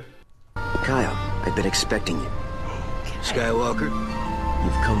 2. Kyle, I've been expecting you. Skywalker,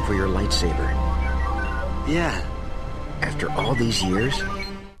 you've come for your lightsaber. Yeah. After all these years? See,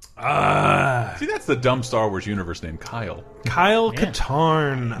 that's the dumb Star Wars universe name, Kyle. Kyle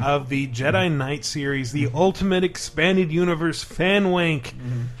Katarn of the Jedi Knight series, the ultimate expanded universe fan wank.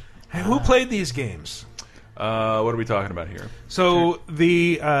 Who played these games? What are we talking about here? So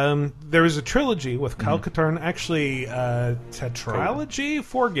there was a trilogy with Kyle Katarn. Actually, tetralogy,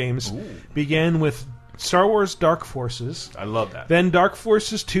 4 games. Began with Star Wars Dark Forces. I love that. Then Dark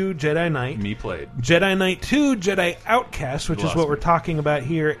Forces 2, Jedi Knight. Me played. Jedi Knight 2, Jedi Outcast, which is what we're talking about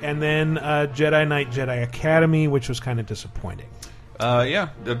here. And then Jedi Knight, Jedi Academy, which was kind of disappointing. Yeah,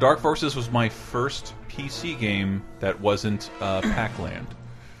 the Dark Forces was my first PC game that wasn't Pac-Land.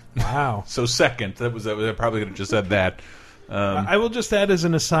 Wow. So second, I probably could have just said that. I will just add as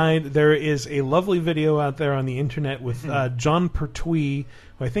an aside, there is a lovely video out there on the internet with John Pertwee,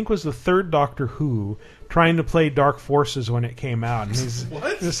 who I think was the 3rd Doctor Who, trying to play Dark Forces when it came out. And he's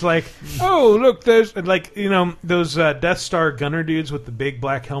just like, oh, look, there's, like, you know, those Death Star gunner dudes with the big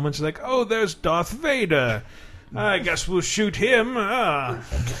black helmets. Like, oh, there's Darth Vader. I guess we'll shoot him.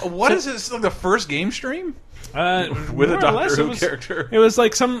 What is this, like the first game stream? With a Doctor Who character. It was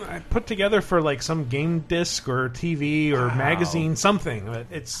like some put together for like some game disc or TV or magazine, something.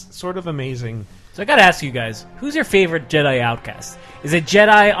 It's sort of amazing. So I gotta ask you guys, who's your favorite Jedi outcast? Is it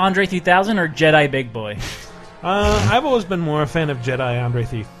Jedi Andre 3000 or Jedi Big Boy? I've always been more a fan of Jedi Andre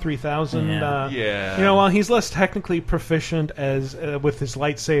 3000. Yeah. You know, while he's less technically proficient as with his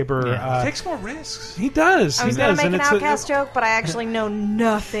lightsaber, he takes more risks. He does. I was going to make an Outcast joke, but I actually know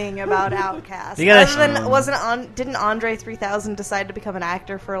nothing about Outcast. You gotta- Other than didn't Andre 3000 decide to become an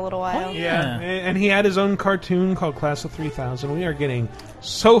actor for a little while? Yeah, and he had his own cartoon called Class of 3000. We are getting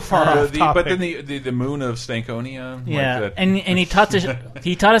so far off topic. But then the moon of Stankonia. Yeah, like and he taught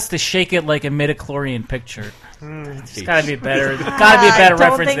us to shake it like a midichlorian picture. It's gotta be better. Gotta be a better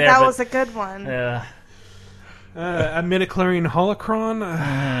reference there. I don't think that was a good one. Yeah. A midichlorian holocron?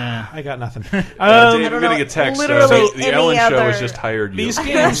 I got nothing. Dave, I'm going to get text. The Ellen show has just hired you. These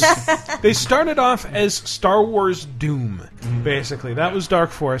games, they started off as Star Wars Doom, basically. That was Dark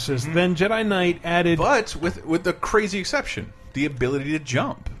Forces. Then Jedi Knight added... But with the crazy exception, the ability to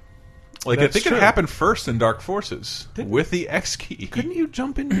jump. Like, That's I think true. it happened first in Dark Forces with the X key. Couldn't you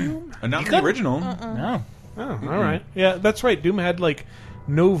jump in Doom? Not the original. No. Oh, all right. Yeah, that's right. Doom had, like,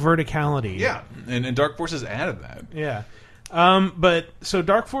 no verticality. Yeah, and Dark Forces added that. Yeah. But, so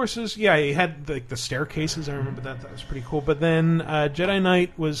Dark Forces, yeah, it had, like, the staircases. I remember that. That was pretty cool. But then Jedi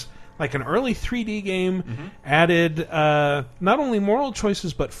Knight was, like, an early 3D game, added not only moral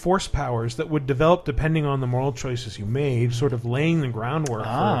choices, but force powers that would develop depending on the moral choices you made, sort of laying the groundwork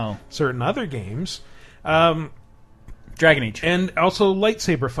for certain other games. Dragon Age. And also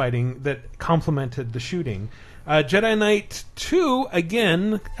lightsaber fighting that complemented the shooting. Jedi Knight 2,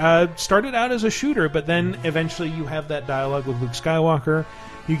 again, started out as a shooter, but then eventually you have that dialogue with Luke Skywalker.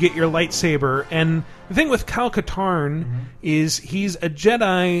 You get your lightsaber. And the thing with Kyle Katarn is he's a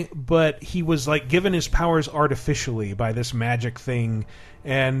Jedi, but he was like given his powers artificially by this magic thing.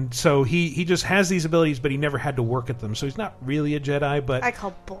 And so he just has these abilities, but he never had to work at them. So he's not really a Jedi, but... I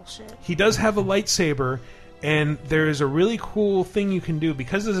call bullshit. He does have a lightsaber. And there is a really cool thing you can do,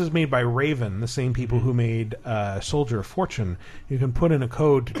 because this is made by Raven, the same people who made Soldier of Fortune. You can put in a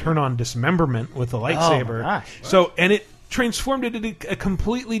code to turn on dismemberment with the lightsaber. Oh my gosh. So, and it transformed it into a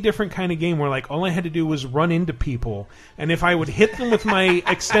completely different kind of game where, like, all I had to do was run into people, and if I would hit them with my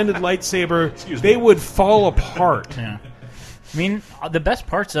extended lightsaber, they would fall apart. Yeah. I mean, the best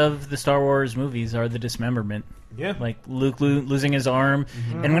parts of the Star Wars movies are the dismemberment. Yeah, like Luke losing his arm,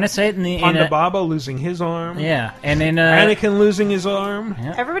 and I'm gonna say it in the Ponda Baba losing his arm. Yeah, and in Anakin losing his arm.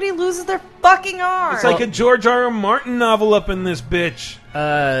 Yeah. Everybody loses their fucking arm. It's like a George R.R. Martin novel up in this bitch.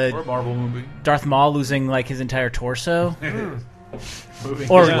 Or a Marvel movie. Darth Maul losing like his entire torso.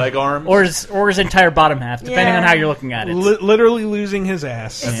 Moving or his leg arms, or his entire bottom half, depending on how you're looking at it. Literally losing his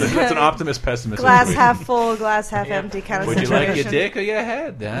ass. That's an optimist pessimist. Glass half full, glass half empty kind of Would situation. you like your dick or your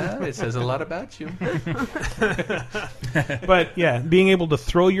head? It says a lot about you. But yeah, being able to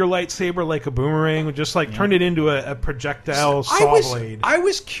throw your lightsaber like a boomerang, just like turn it into a projectile saw blade. I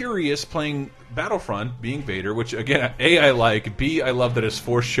was curious playing Battlefront, being Vader, which again, A, I like, B, I love that as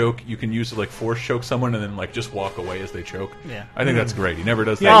force choke, you can use it like force choke someone and then like just walk away as they choke. Yeah. I think that's great. He never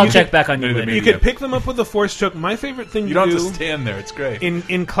does that. Yeah, I'll check back on you later. You could pick them up with a force choke. My favorite thing you to don't do have to stand there. It's great.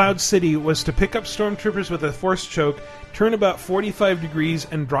 In Cloud City was to pick up stormtroopers with a force choke, turn about 45 degrees,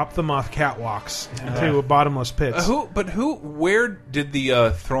 and drop them off catwalks into a bottomless pits. Where did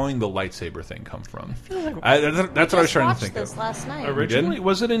the throwing the lightsaber thing come from? That's what I was trying to think this of. last night. Originally,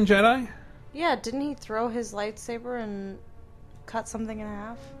 was it in Jedi? Yeah, didn't he throw his lightsaber and cut something in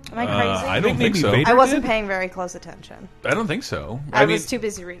half? Am I crazy? I don't think so. Vader I wasn't did? paying very close attention. I don't think so. I was too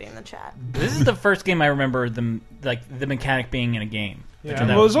busy reading the chat. This is the first game I remember the mechanic being in a game. Yeah,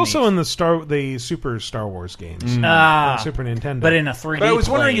 well, it was also in the Super Star Wars games, on Super Nintendo, but in a 3D. But I was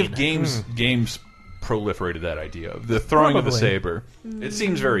wondering blade. if games proliferated that idea of the throwing of the saber. It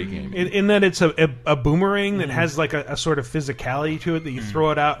seems very gamey. In that it's a boomerang that has like a sort of physicality to it that you throw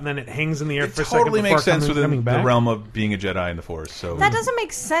it out and then it hangs in the air for a second. Totally before makes sense coming within the back. realm of being a Jedi in the Force. So That doesn't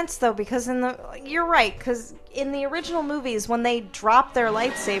make sense though, because you're right, because in the original movies, when they drop their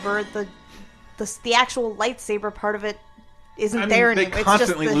lightsaber, the actual lightsaber part of it isn't there they anymore. It's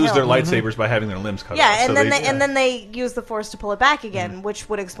constantly just the lose their hilt. lightsabers by having their limbs cut off. Yeah, and So then they use the force to pull it back again, which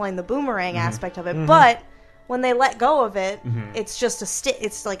would explain the boomerang aspect of it. But when they let go of it, it's just a stick.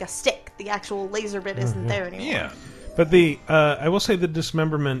 It's like a stick. The actual laser bit isn't there anymore. Yeah, but I will say the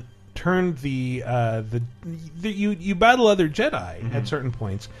dismemberment turned you battle other Jedi at certain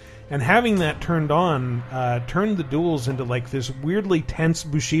points, and having that turned on turned the duels into like this weirdly tense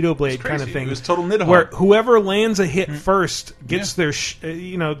Bushido blade kind of thing. It was total Nidhogg. Where whoever lands a hit first gets their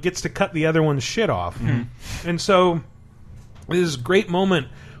gets to cut the other one's shit off, and so this great moment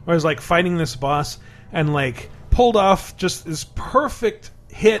where I was like fighting this boss and like pulled off just this perfect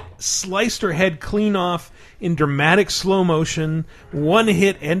hit, sliced her head clean off in dramatic slow motion. One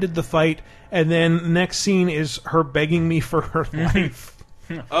hit ended the fight, and then next scene is her begging me for her life.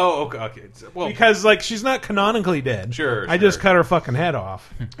 Oh, okay. Well, because like she's not canonically dead. Sure. I just cut her fucking head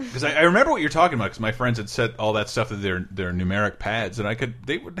off. Because I remember what you're talking about. Because my friends had set all that stuff to their numeric pads, and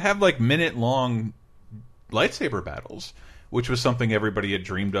they would have like minute-long lightsaber battles, which was something everybody had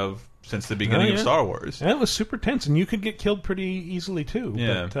dreamed of since the beginning of Star Wars. And it was super tense, and you could get killed pretty easily too.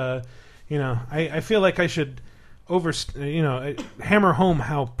 Yeah. But I feel like I should hammer home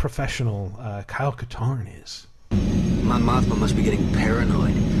how professional Kyle Katarn is. Mon Mothma must be getting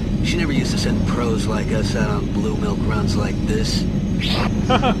paranoid. She never used to send pros like us out on blue milk runs like this.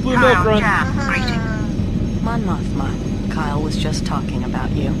 Blue milk run. Mon Mothma, Kyle was just talking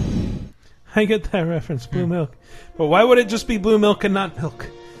about you. I get that reference, blue milk. But why would it just be blue milk and not milk?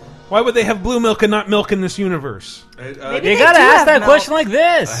 Why would they have blue milk and not milk in this universe? You gotta ask that question like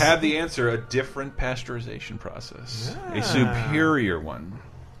this. I have the answer: a different pasteurization process, a superior one.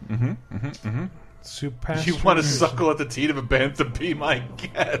 You want to suckle at the teat of a bantha? Be my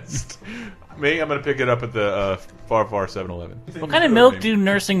guest. Me, I'm going to pick it up at the far 7-Eleven. What kind of milk do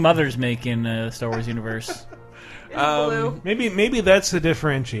nursing mothers make in the Star Wars universe? Maybe that's the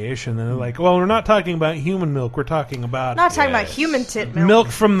differentiation. They're like, well, we're not talking about human milk. We're talking about Not talking about human tit milk. milk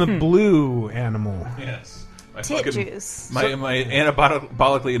from the blue animal. Yes. Tit juice. My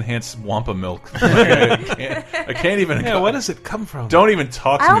anabolically enhanced Wampa milk. I can't even. Yeah, what does it come from? Don't even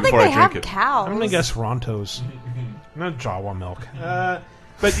talk to I me don't think before they I drink have it. cows. I'm gonna guess Rontos, not Jawa milk.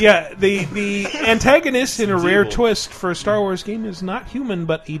 But yeah, the antagonist in a rare twist for a Star Wars game is not human,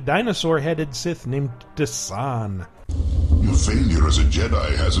 but a dinosaur-headed Sith named Dasan. Your failure as a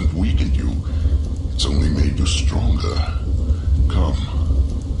Jedi hasn't weakened you. It's only made you stronger. Come,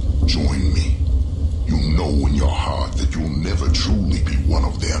 join me. You know in your heart that you'll never truly be one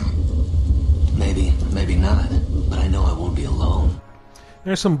of them. Maybe, maybe not. But I know I won't be alone.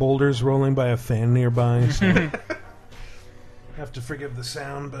 There's some boulders rolling by a fan nearby. So have to forgive the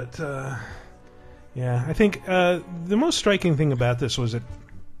sound, but yeah, I think the most striking thing about this was it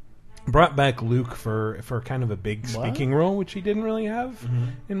brought back Luke for kind of a big speaking role, which he didn't really have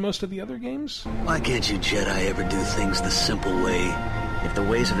in most of the other games. Why can't you Jedi ever do things the simple way? If the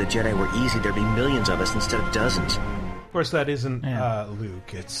ways of the Jedi were easy, there'd be millions of us instead of dozens. Of course, that isn't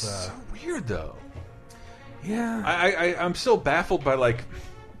Luke. It's so weird, though. Yeah, I'm still baffled by like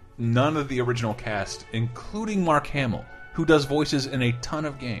none of the original cast, including Mark Hamill, who does voices in a ton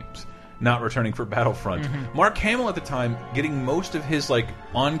of games. not returning for Battlefront. Mark Hamill at the time getting most of his like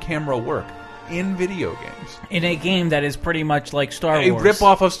on-camera work in video games, in a game that is pretty much like Star Wars, a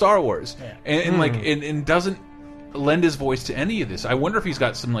rip-off of Star Wars, yeah. and doesn't lend his voice to any of this. I wonder if he's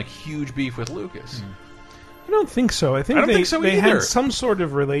got some like huge beef with Lucas. I don't think so. I think they had some sort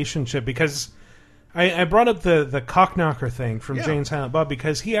of relationship, because I brought up the Cockknocker thing from Jane Silent Bob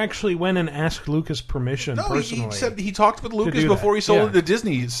because he actually went and asked Lucas permission personally. He said he talked with Lucas before he sold it to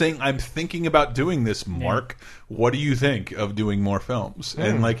Disney, saying, "I'm thinking about doing this, Mark. What do you think of doing more films?"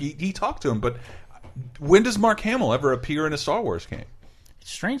 And like he talked to him, but when does Mark Hamill ever appear in a Star Wars game?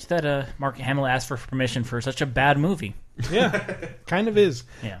 It's strange that Mark Hamill asked for permission for such a bad movie. Yeah, kind of is.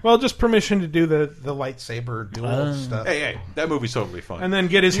 Yeah. Well, just permission to do the lightsaber duel stuff. Hey, that movie's totally fun. And then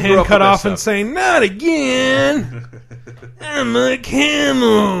get his hand cut off and say, "Not again! I'm Mark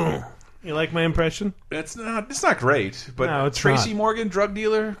Hamill." You like my impression? It's not great, but no, it's Tracy not. Morgan, drug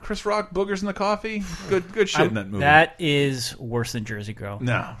dealer, Chris Rock, boogers in the coffee, good shit in that movie. That is worse than Jersey Girl.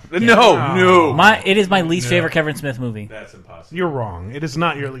 No. It is my least favorite Kevin Smith movie. That's impossible. You're wrong. It is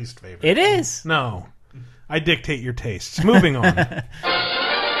not your least favorite. It is. No. I dictate your tastes. Moving on. Number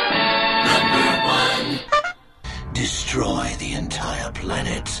 1. Destroy the entire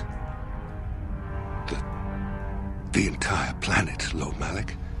planet. The entire planet, Lord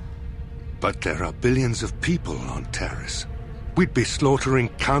Malik. But there are billions of people on Terrace. We'd be slaughtering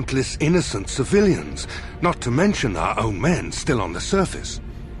countless innocent civilians, not to mention our own men still on the surface.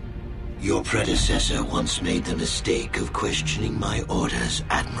 Your predecessor once made the mistake of questioning my orders,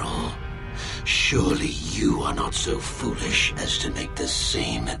 Admiral. Surely you are not so foolish as to make the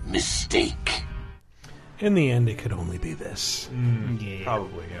same mistake. In the end, it could only be this.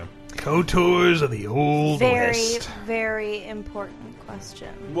 Probably, yeah. KOTORs of the Old West. Very important question.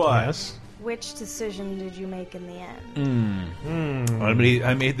 What? Yes. Which decision did you make in the end?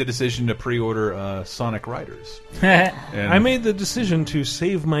 I made the decision to pre-order Sonic Riders. I made the decision to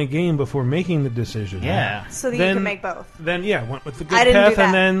save my game before making the decision. Yeah. So that you can make both. Then went with the I good didn't do path, and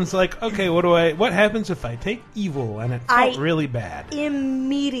that. then it's like, okay, what happens if I take evil? And it felt really bad.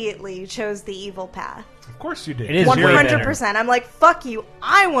 Immediately chose the evil path. Of course you did. It is 100%. I'm like, fuck you.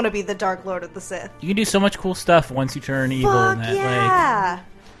 I want to be the Dark Lord of the Sith. You can do so much cool stuff once you turn evil. Fuck and that, yeah.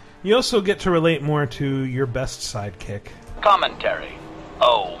 You also get to relate more to your best sidekick. Commentary.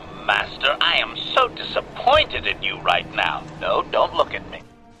 Oh, Master, I am so disappointed in you right now. No, don't look at me.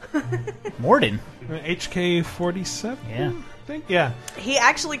 Morden. HK-47? Yeah. I think? Yeah. He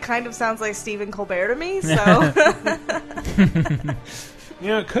actually kind of sounds like Stephen Colbert to me, so...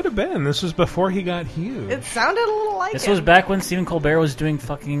 It could have been. This was before he got huge. It sounded a little like This him. was back when Stephen Colbert was doing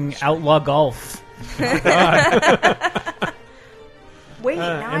fucking outlaw golf. Wait, now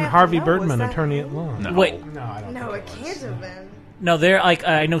I and have Harvey to know, Birdman, was that attorney him? at law. No. Wait. No, I don't No, think it can't have been. No, they're like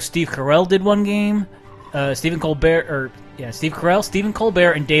I know Steve Carell did one game. Steve Carell, Stephen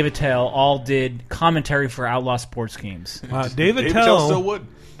Colbert, and David Tell all did commentary for outlaw sports games. David Tell Tell still would.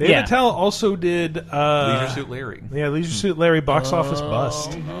 David Tell also did Leisure Suit Larry. Yeah, Leisure Suit Larry box office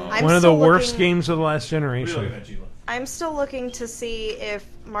bust. I'm One of the still worst looking- games of the last generation. I'm still looking to see if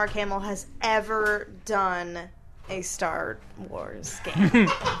Mark Hamill has ever done a Star Wars game.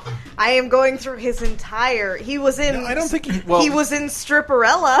 I am going through his entire... He was in... No, I don't think he... he was in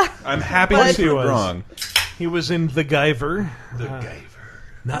Stripperella. I'm happy to be wrong. He was in The Guyver. The Guyver.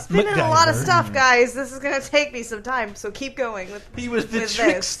 Not He's been in a lot of MacGyver. stuff, guys. This is going to take me some time, so keep going. He was the with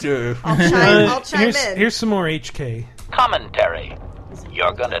trickster. I'll chime in. Here's some more HK. Commentary.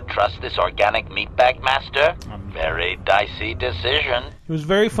 You're gonna trust this organic meatbag, Master? Very dicey decision. He was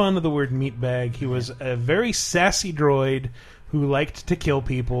very fond of the word meatbag. He was a very sassy droid who liked to kill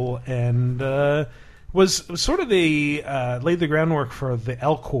people and was sort of laid the groundwork for the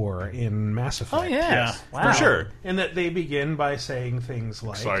Elcor in Mass Effect. Oh, yeah. Yes, Wow. for sure. And that they begin by saying things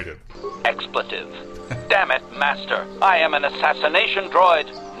like... Excited. Expletive. Damn it, Master. I am an assassination droid,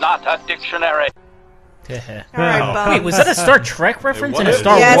 not a dictionary. Wait, was that a Star Trek reference and a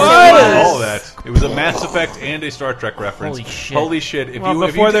Star Yes, Wars? it was. All that. It was a Mass Effect and a Star Trek reference. Holy shit. If Well, you,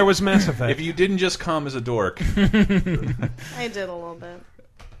 before if you there was Mass Effect. If you didn't just come as a dork. I did a little bit.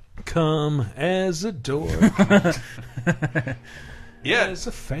 Come as a dork. Yeah, as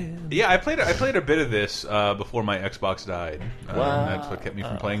a fan. Yeah, I played a bit of this before my Xbox died. That's what kept me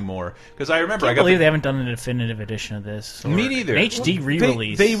from playing more. Because I remember I can't believe they haven't done a definitive edition of this. Me neither. An HD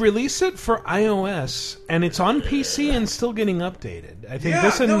re-release. They released it for iOS, and it's on PC and still getting updated. I think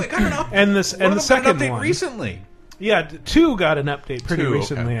this and, it got an update. and this and the second update one recently. Yeah, 2 got an update pretty 2,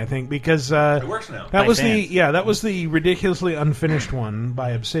 recently, okay. I think, because It works now. that By was fans. that was the ridiculously unfinished one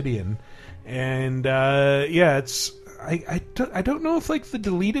by Obsidian, and it's. I don't know if like the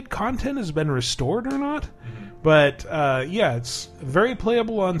deleted content has been restored or not, but yeah, it's very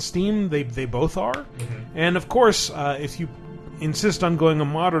playable on Steam. They both are, and of course, if you insist on going a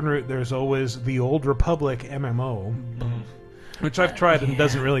modern route, there's always the Old Republic MMO, which I've tried and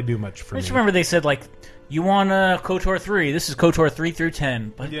doesn't really do much for me. I just remember they said like, you want KOTOR 3? This is KOTOR 3 through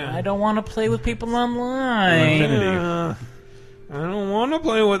 10, but I don't want to play with people online. I don't want to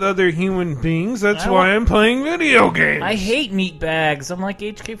play with other human beings. That's why I'm playing video games. I hate meat bags. I'm like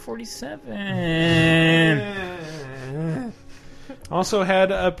HK-47. Also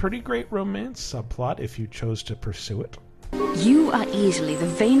had a pretty great romance subplot if you chose to pursue it. You are easily the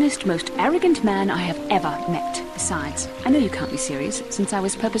vainest, most arrogant man I have ever met. Besides, I know you can't be serious, since I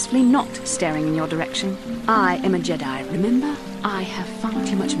was purposefully not staring in your direction. I am a Jedi, remember? I have far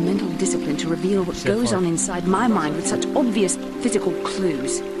too much mental discipline to reveal what goes on inside my mind with such obvious physical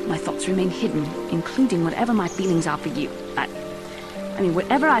clues. My thoughts remain hidden, including whatever my feelings are for you. I mean,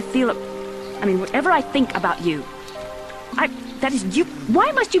 whatever I think about you. That is you.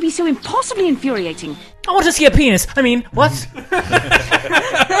 Why must you be so impossibly infuriating? I want to see a penis. I mean, what?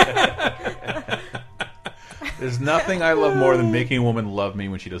 There's nothing I love more than making a woman love me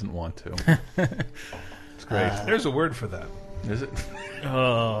when she doesn't want to. It's great. There's a word for that. Is it?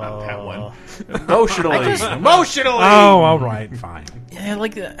 Not that one. Emotionally. Emotionally. Oh, all right, fine. Yeah,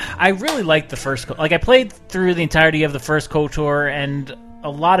 like I really liked the first. Like I played through the entirety of the first KOTOR and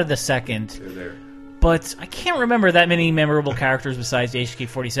a lot of the second. But I can't remember that many memorable characters besides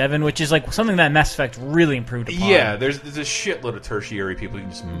HK-47, which is like something that Mass Effect really improved upon. Yeah, there's a shitload of tertiary people you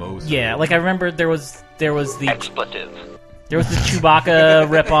can just mow through. Yeah, like I remember there was the expletive. There was the Chewbacca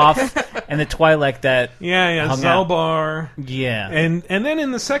ripoff and the Twi'lek that Zalbar. Yeah, and then in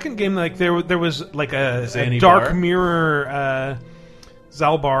the second game, like there was like a Bar? Dark Mirror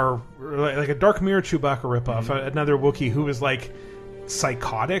Zalbar, like a Dark Mirror Chewbacca ripoff. Another Wookiee who was like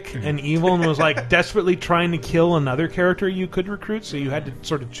psychotic and evil and was like desperately trying to kill another character you could recruit, so you had to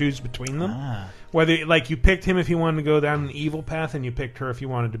sort of choose between them. Whether like you picked him if you wanted to go down an evil path, and you picked her if you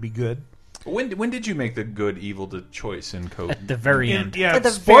wanted to be good. When did you make the good evil choice in Code? At the very end. Yeah, At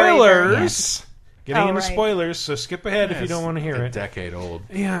the spoilers. very Getting into right. spoilers, so skip ahead if you don't want to hear it. A decade old.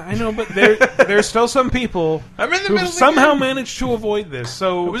 Yeah, I know, but there's still some people who somehow managed to avoid this.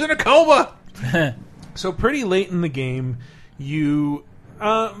 So it was in a coma. So pretty late in the game, you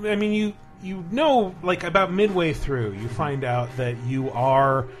know, like about midway through, you find out that you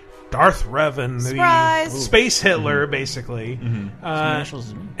are Darth Revan, the space Hitler, basically,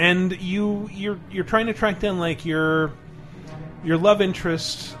 and you're trying to track down like your love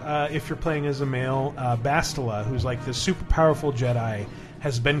interest, if you're playing as a male, Bastila, who's like this super powerful Jedi,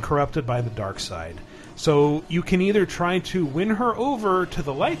 has been corrupted by the dark side. So you can either try to win her over to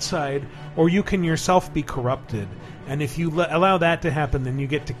the light side, or you can yourself be corrupted. And if you allow that to happen, then you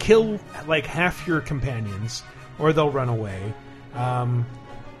get to kill like half your companions, or they'll run away.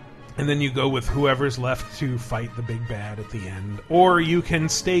 And then you go with whoever's left to fight the big bad at the end. Or you can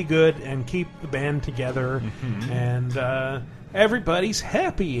stay good and keep the band together, and everybody's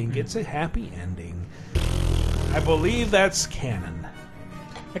happy and gets a happy ending. I believe that's canon.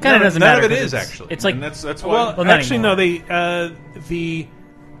 It kind of doesn't matter. None of it is, actually. It's like and that's why. Well, actually, no. The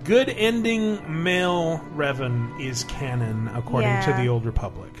good ending male Revan is canon according to the Old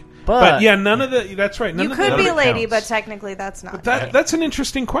Republic. But yeah, none of the. That's right. None You of could the be a lady, counts. but technically that's not. But that's an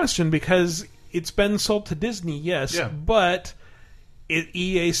interesting question because it's been sold to Disney, yes, but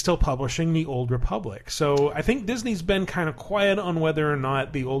EA is still publishing the Old Republic. So I think Disney's been kind of quiet on whether or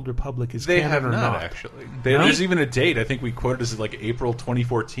not the Old Republic is canon or not. Actually. There's even a date. I think we quoted as like April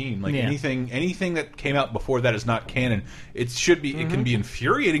 2014. Like anything that came out before that is not canon. It should be. It can be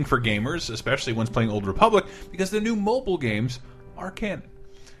infuriating for gamers, especially ones playing Old Republic, because the new mobile games are canon.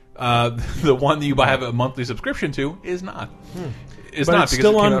 The one that you have a monthly subscription to is not. Is but not it's because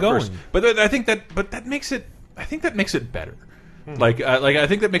still it came out ongoing. first. But I think that makes it. I think that makes it better. Like I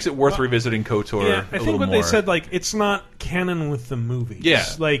think that makes it worth revisiting KOTOR. Yeah, I think what they said, like, it's not canon with the movies. Yeah,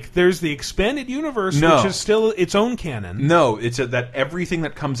 like there's the expanded universe, which is still its own canon. No, it's that everything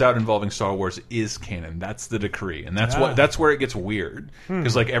that comes out involving Star Wars is canon. That's the decree, and that's where it gets weird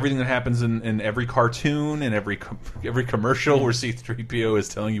because like everything that happens in every cartoon and every commercial where C-3PO is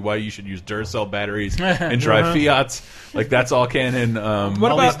telling you why you should use Duracell batteries and drive Fiats, like that's all canon.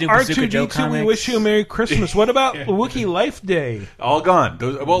 What about R2-D2? We wish you a Merry Christmas. What about Wookiee Life Day? All gone.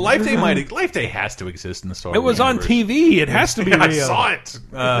 Life Day has to exist in the Star Wars. It was universe. on TV. It has to be real. I saw it.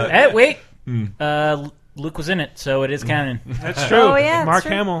 Wait. Luke was in it, so it is canon. That's true. Oh, yeah, Mark that's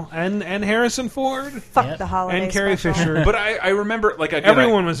true. Hamill and Harrison Ford. Fuck the holiday And Carrie special. Fisher. But I remember, like, again,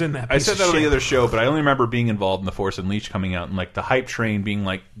 Everyone was in that I piece said of that on the shit. other show, but I only remember being involved in the Force Unleashed coming out and like the hype train being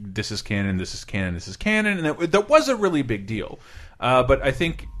like, "This is canon, this is canon, this is canon," and that was a really big deal. But I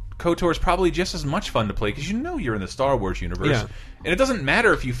think KOTOR is probably just as much fun to play because you know you're in the Star Wars universe, Yeah. and it doesn't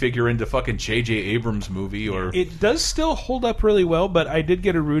matter if you figure into fucking J.J. Abrams movie or It does still hold up really well, but I did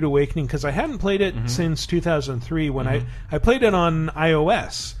get a rude awakening because I hadn't played it since 2003 when I played it on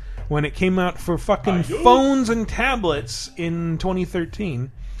iOS when it came out for fucking phones and tablets in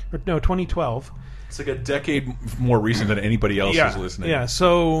 2013 or no 2012. It's like a decade more recent than anybody else is listening. Yeah,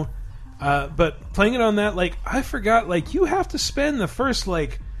 so but playing it on that, like, I forgot, like, you have to spend the first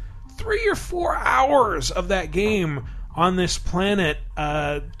like 3 or 4 hours of that game on this planet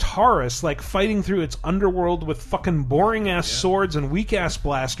Taurus, like fighting through its underworld with fucking boring ass swords and weak ass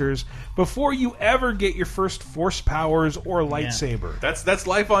blasters before you ever get your first force powers or lightsaber. That's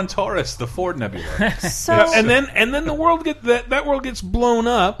life on Taurus, the Ford Nebula. So Yeah, and then the world that world gets blown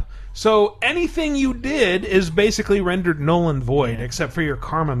up. So anything you did is basically rendered null and void, except for your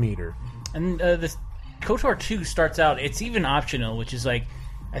karma meter. And this KOTOR 2 starts out, it's even optional, which is like,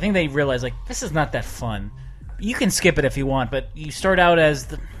 I think they realize, like, this is not that fun. You can skip it if you want, but you start out as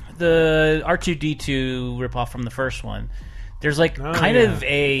the R2-D2 ripoff from the first one. There's like kind of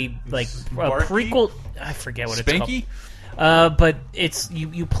a prequel. I forget what Spanky? it's called. But it's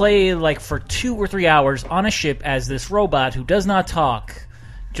you play like for 2 or 3 hours on a ship as this robot who does not talk,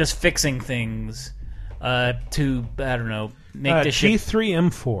 just fixing things to, I don't know, make the ship.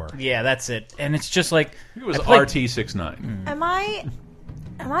 T3M4. Yeah, that's it. And it's just like It was RT-69. Am I?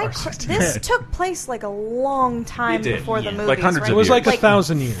 This took place like a long time It did, before the movies. like hundreds right? of It was years. like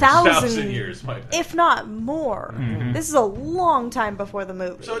 1,000 years. Thousand years, if not more. This is a long time before the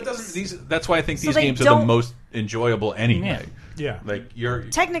movies. So it doesn't. That's why I think So these they games are the don't- most enjoyable anyway. Yeah. Like you're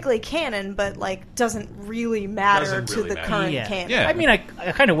technically canon, but like doesn't really matter Doesn't to really the matter. current Yeah. canon. Yeah. I mean, I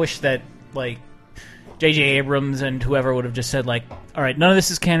kind of wish that like J.J. Abrams and whoever would have just said like, all right, none of this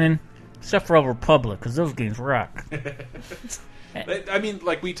is canon except for Old Republic because those games rock. I mean,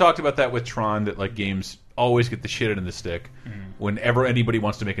 like we talked about that with Tron, that like games always get the shit in the stick whenever anybody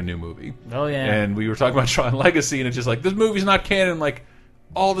wants to make a new movie. Oh yeah, and we were talking about Tron Legacy, and it's just like this movie's not canon. Like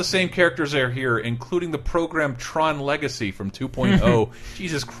all the same characters are here, including the program Tron Legacy from 2.0.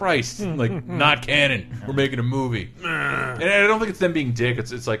 Jesus Christ, like not canon. We're making a movie, and I don't think it's them being dick.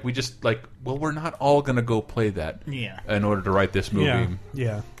 It's like we just like, well, we're not all gonna go play that in order to write this movie.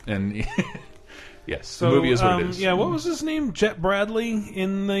 Yeah. And yes, So, the movie is what it is. Yeah, what was his name? Jet Bradley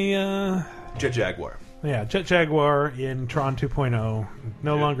in the Jet Jaguar. Yeah, Jet Jaguar in Tron 2.0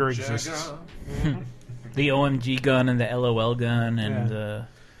 no longer exists. the OMG gun and the LOL gun and.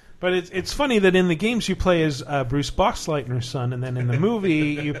 But it's funny that in the games you play as Bruce Boxleitner's son, and then in the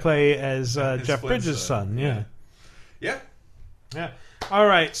movie you play as Jeff Bridges' son. Yeah. Yeah. All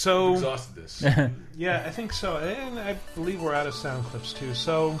right, so I've exhausted this. Yeah, I think so, and I believe we're out of sound clips too.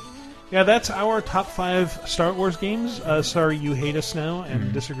 So, yeah, that's our top 5 Star Wars games. Sorry, you hate us now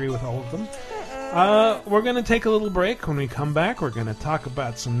and disagree with all of them. We're going to take a little break. When we come back, we're going to talk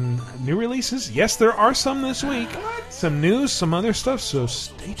about some new releases. Yes, there are some this week. Some news, some other stuff, so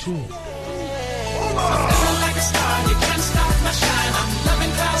stay tuned.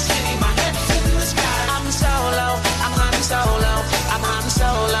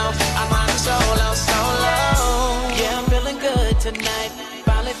 Tonight,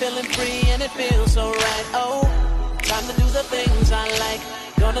 finally feeling free and it feels so right. Oh, time to do the things I like.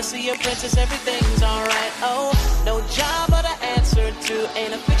 Gonna see a princess, everything's alright. Oh, no job but an answer to.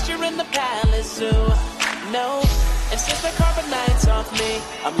 Ain't a fixture in the palace zoo. No, and since the carbon nights off me,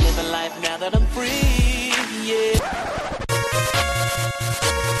 I'm living life now that I'm free. Yeah.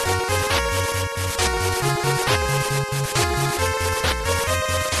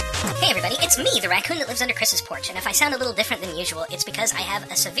 Hey everybody, it's me, the raccoon that lives under Chris's porch, and if I sound a little different than usual, it's because I have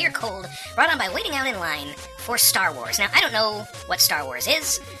a severe cold brought on by waiting out in line for Star Wars. Now, I don't know what Star Wars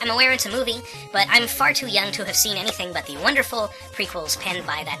is. I'm aware it's a movie, but I'm far too young to have seen anything but the wonderful prequels penned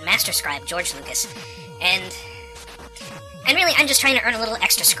by that master scribe, George Lucas. And really, I'm just trying to earn a little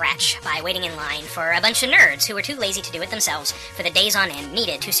extra scratch by waiting in line for a bunch of nerds who were too lazy to do it themselves for the days on end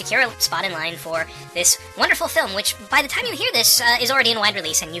needed to secure a spot in line for this wonderful film, which by the time you hear this is already in wide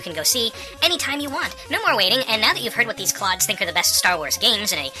release and you can go see anytime you want. No more waiting, and now that you've heard what these clods think are the best Star Wars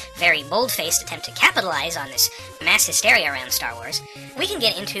games in a very bold-faced attempt to capitalize on this mass hysteria around Star Wars, we can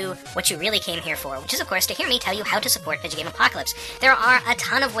get into what you really came here for, which is, of course, to hear me tell you how to support Vidjagame Apocalypse. There are a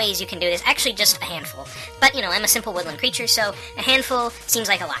ton of ways you can do this, actually just a handful. But, you know, I'm a simple woodland creature, so a handful seems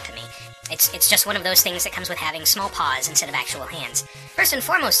like a lot to me. It's just one of those things that comes with having small paws instead of actual hands. First and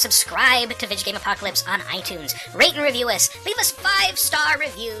foremost, subscribe to Vidjagame Apocalypse on iTunes. Rate and review us. Leave us 5-star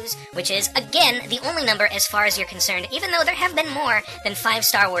reviews, which is, again, the only number as far as you're concerned, even though there have been more than 5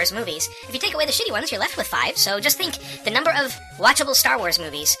 Star Wars movies. If you take away the shitty ones, you're left with 5, so just think the number of watchable Star Wars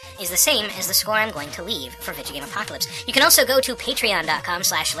movies is the same as the score I'm going to leave for Vidjagame Apocalypse. You can also go to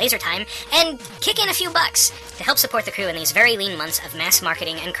patreon.com/lasertime and kick in a few bucks to help support the crew in these very lean months of mass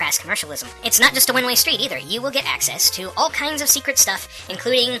marketing and crass commercialism. It's not just a one-way street either. You will get access to all kinds of secret stuff,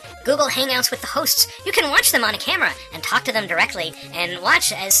 including Google Hangouts with the hosts. You can watch them on a camera and talk to them directly, and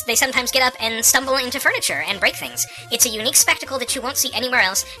watch as they sometimes get up and stumble into furniture and break things. It's a unique spectacle that you won't see anywhere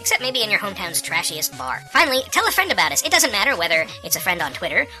else, except maybe in your hometown's trashiest bar. Finally, tell a friend about us. It doesn't matter whether it's a friend on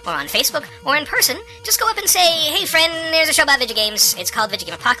Twitter, or on Facebook, or in person. Just go up and say, hey friend, there's a show about video games. It's called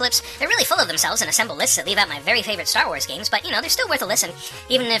Vidjagame Apocalypse. They're really full of themselves and assemble lists that leave out my very favorite Star Wars games, but, they're still worth a listen,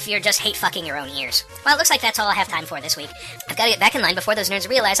 even if you're just hate-fucking your own ears. Well, it looks like that's all I have time for this week. I've got to get back in line before those nerds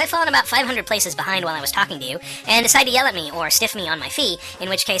realize I've fallen about 500 places behind while I was talking to you, and decide to yell at me or stiff me on my fee, in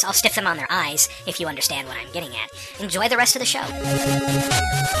which case I'll stiff them on their eyes, if you understand what I'm getting at. Enjoy the rest of the show.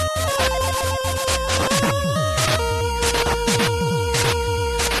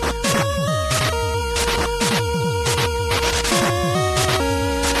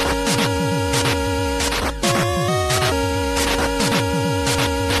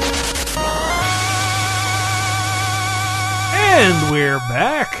 And we're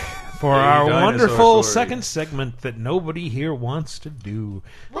back for our wonderful second segment that nobody here wants to do.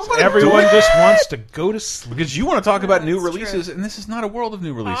 Everyone just wants to go to sleep. Because you want to talk about new releases, and this is not a world of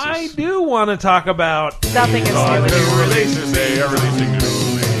new releases. I do want to talk about... Nothing is new releases. They are releasing new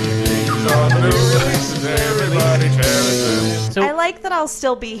releases. All the new releases, everybody cherishes them. I like that I'll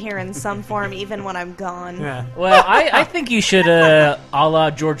still be here in some form even when I'm gone. Yeah. Well, I think you should, a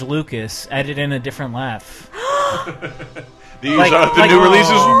la George Lucas, edit in a different laugh. These are the new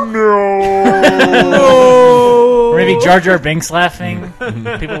releases. No. Or maybe Jar Jar Binks laughing.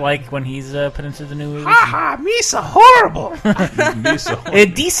 People like when he's put into the new release. Ha ha, Misa horrible.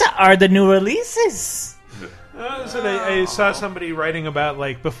 These are the new releases. So I saw somebody writing about,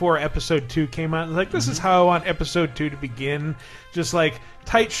 before episode 2 came out, this is how I want episode 2 to begin. Just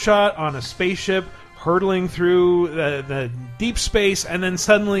tight shot on a spaceship hurtling through the deep space, and then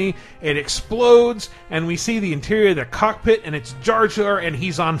suddenly it explodes, and we see the interior of the cockpit, and it's Jar Jar, and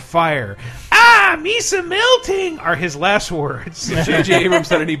he's on fire. Ah, Misa melting are his last words. If J.J. Abrams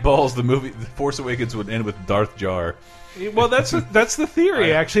had any balls, the movie The Force Awakens would end with Darth Jar. Well, that's the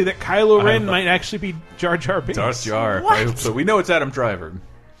theory, actually, that Kylo Ren might actually be Jar Jar Binks. Darth Jar. What? So we know it's Adam Driver.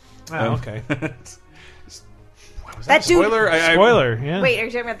 Oh, okay. That dude, spoiler? Spoiler, yeah. Wait, are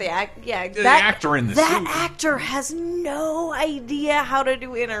you talking about the act? Yeah, the actor in the that suit. actor has no idea how to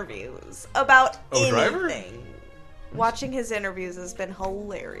do interviews about anything. Driver? Watching his interviews has been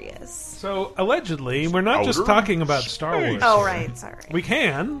hilarious. So, allegedly, we're not just talking about Star Wars. Oh, right, sorry. We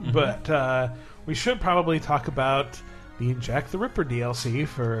can, but we should probably talk about the Jack the Ripper DLC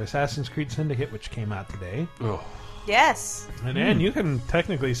for Assassin's Creed Syndicate, which came out today. Oh. Yes. And you can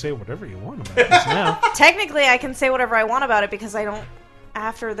technically say whatever you want about this now. Technically, I can say whatever I want about it because I don't,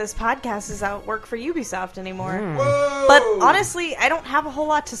 after this podcast is out, work for Ubisoft anymore. But honestly, I don't have a whole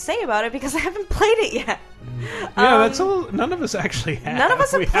lot to say about it because I haven't played it yet. Yeah, that's all. None of us actually have. None of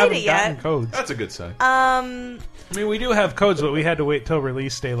us have played it yet. Codes. That's a good sign. I mean, we do have codes, but we had to wait till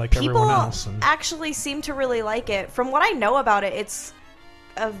release day like everyone else. People actually seem to really like it. From what I know about it, it's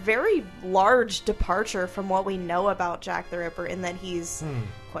a very large departure from what we know about Jack the Ripper in that he's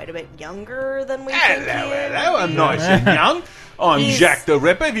quite a bit younger than we think he is. Hello, I'm nice and young. I'm Jack the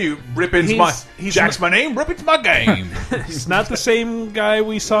Ripper. If you Rippin's Jack's my name, Rippin's my game. He's not the same guy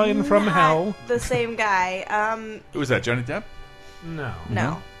we saw in From Hell. The same guy. Who was that, Johnny Depp?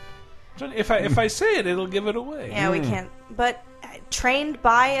 No. If I say it, it'll give it away. Yeah, we can't. But trained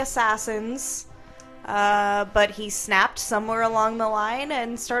by assassins. But he snapped somewhere along the line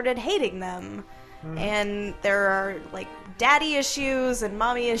and started hating them. And there are daddy issues and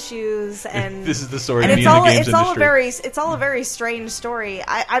mommy issues, and this is the story. And of it's me all in the games it's all industry. it's all a very strange story.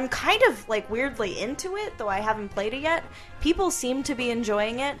 I'm kind of weirdly into it, though I haven't played it yet. People seem to be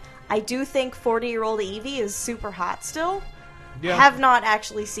enjoying it. I do think 40-year-old Evie is super hot still. Yeah. Have not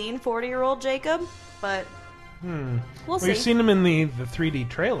actually seen 40-year-old Jacob, but. We'll see. We've seen him in the 3D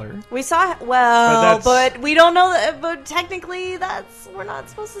trailer. We saw but we don't know that. But technically, we're not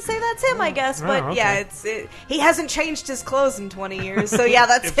supposed to say that's him, I guess. But okay. yeah, he hasn't changed his clothes in 20 years, so yeah,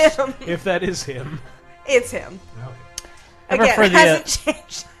 that's him. If that is him, it's him. Okay. Again, hasn't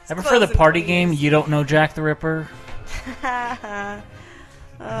changed. Ever for the party game, you don't know Jack the Ripper?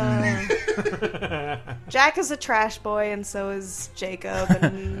 Jack is a trash boy, and so is Jacob.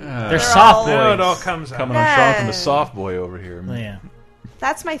 And they're soft boys. Now it all comes out. Coming on strong from the soft boy over here. Yeah.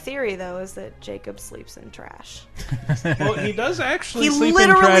 That's my theory, though, is that Jacob sleeps in trash. Well, he does actually He sleep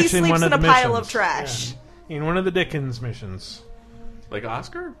literally in trash sleeps in one in of the a pile missions. of trash. Yeah. In one of the Dickens missions. Like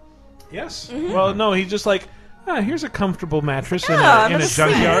Oscar? Yes. Mhm. Well, no, he's just like, here's a comfortable mattress Yeah, in I'm a gonna sleep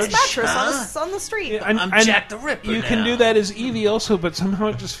in junkyard. this mattress on the street. And Jack the Ripper You can now. do that as Evie also, but somehow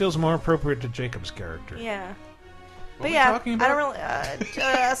it just feels more appropriate to Jacob's character. Yeah. What But we yeah, talking I about? don't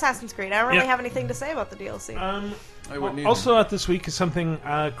really... Assassin's Creed. I don't really Yep. have anything to say about the DLC. Also out this week is something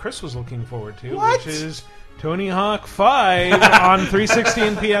Chris was looking forward to, What? which is Tony Hawk 5 on 360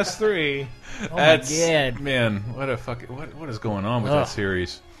 and PS3. Oh That's, my God. man, what is going on with Ugh. that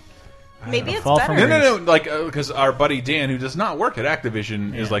series? Maybe it's Fall better. from No, like because our buddy Dan, who does not work at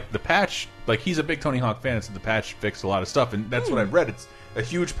Activision, is Yeah. like the patch. Like he's a big Tony Hawk fan, and so the patch fixed a lot of stuff, and that's what Hmm. I've read. It's a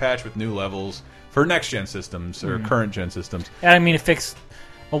huge patch with new levels for next gen systems or Hmm. current gen systems. I mean, it fixed.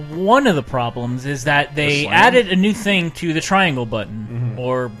 Well, one of the problems is that they slam? added a new thing to the triangle button, Mm-hmm.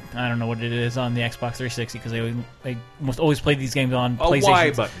 or I don't know what it is on the Xbox 360 because they almost always played these games on A PlayStation.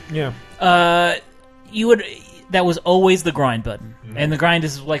 Y button. Yeah. You would. That was always the grind button, and the grind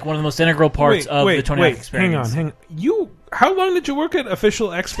is like one of the most integral parts of the Tony Hawk experience. Hang on. How long did you work at official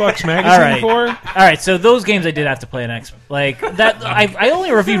Xbox magazine All right. for? All right, so those games I did have to play an Xbox. Like that, I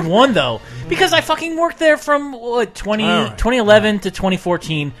only reviewed one though because I fucking worked there from what 2011 to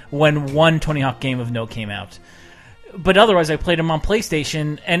 2014 when one Tony Hawk game of note came out. But otherwise, I played them on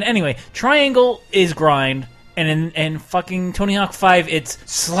PlayStation. And anyway, Triangle is grind, and in fucking Tony Hawk 5, it's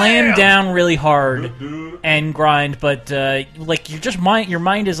slam down really hard and grind. But like your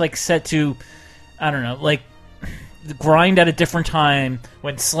mind is like set to, I don't know, like. The grind at a different time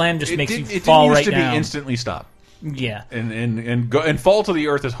when slam just makes you fall right It down. used to be instantly stop. Yeah, and go and fall to the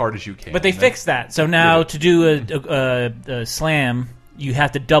earth as hard as you can. but they fixed that. So now to do a slam, you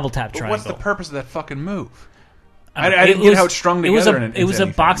have to double tap But triangle. what's the purpose of that fucking move? I I didn't get how it's strung together. It was a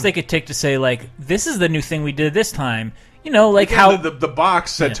box they could tick to say like, "This is the new thing we did this time." You know, like how the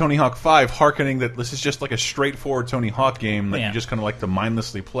box said Tony Hawk 5, hearkening that this is just like a straightforward Tony Hawk game that you just kind of like to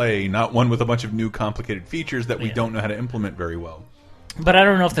mindlessly play, not one with a bunch of new complicated features that we don't know how to implement very well. But I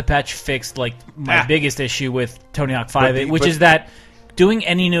don't know if the patch fixed like my biggest issue with Tony Hawk 5, which but- is that doing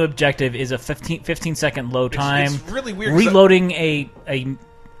any new objective is a 15-second load time. It's really weird 'cause Reloading a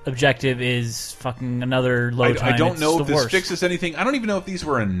objective is fucking another load time. I don't It's know the if this worst. fixes anything. I don't even know if these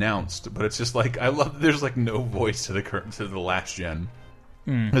were announced, but it's just like I love. There's like no voice to the last gen,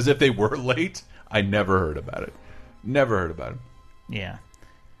 as if they were late. I never heard about it. Never heard about it. Yeah.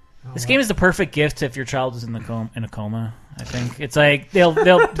 This game is the perfect gift if your child is in a coma. I think it's like they'll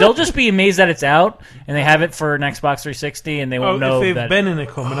just be amazed that it's out and they have it for an Xbox 360 and they won't know if they've that been in a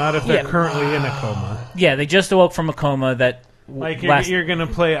coma, not if they're currently in a coma. Yeah, they just awoke from a coma that Like last. you're gonna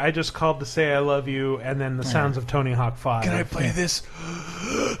play I Just Called to Say I Love You and then the sounds of Tony Hawk 5. Can I play this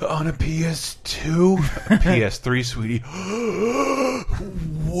on a PS2? A PS3, sweetie.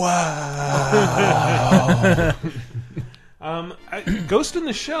 Wow. Ghost in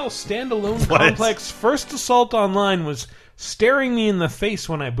the Shell standalone complex first assault online was staring me in the face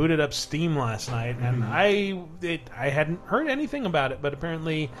when I booted up Steam last night, and I hadn't heard anything about it, but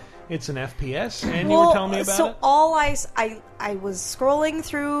apparently it's an FPS, and you were telling me about so it. all I was scrolling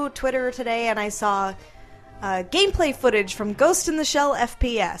through Twitter today, and I saw gameplay footage from Ghost in the Shell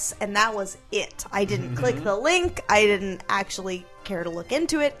FPS, and that was it. I didn't click the link. I didn't actually care to look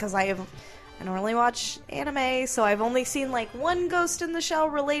into it because I don't really watch anime, so I've only seen like one Ghost in the Shell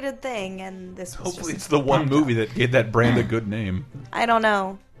related thing, and this was Hopefully, just it's the one movie that gave that brand a good name. I don't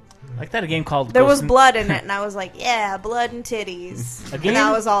know. Like that a game called There Ghost was in- blood in it, and I was like, yeah, blood and titties. And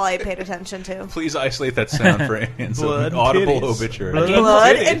that was all I paid attention to. Please isolate that sound for Anne's Blood and audible titties. obituary.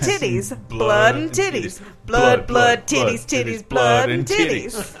 Blood and titties. Blood and titties. Blood, titties, titties, blood and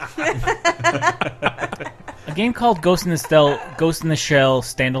titties. A game called Ghost in the Shell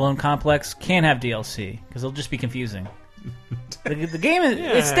standalone complex can't have DLC because it'll just be confusing. The game is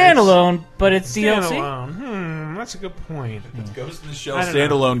it's standalone, but it's DLC. Standalone. That's a good point. It's Ghost in the Shell I don't know.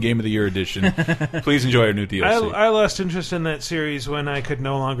 standalone Game of the Year edition. Please enjoy our new DLC. I lost interest in that series when I could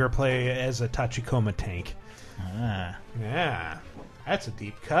no longer play as a Tachikoma tank. Yeah, that's a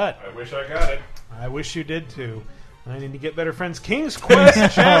deep cut. I wish I got it. I wish you did too. I need to get better friends. King's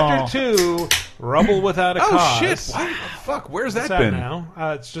Quest Chapter 2, Rubble Without a Cause. Oh shit! What? Fuck, where's that It's out been? now.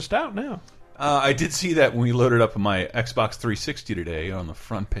 It's just out now. I did see that when we loaded up my Xbox 360 today on the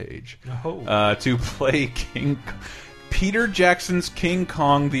front page to play Peter Jackson's King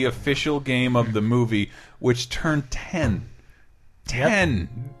Kong, the official game of the movie, which turned 10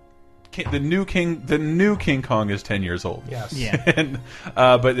 10. The new King Kong is 10 years old. Yes. Yeah. And,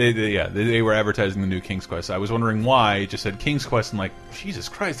 but they were advertising the new King's Quest. I was wondering why it just said King's Quest, and like, Jesus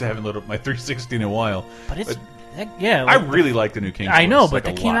Christ, I haven't loaded up my 360 in a while. But it's I really like the new King's Quest. I know, but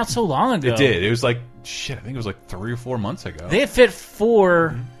like, that came out so long ago. It did. It was like shit. I think it was like 3 or 4 months ago. They fit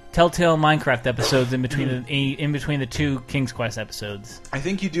 4 Telltale Minecraft episodes in between the 2 King's Quest episodes. I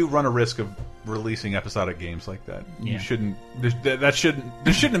think you do run a risk of releasing episodic games like that. Yeah. You shouldn't. There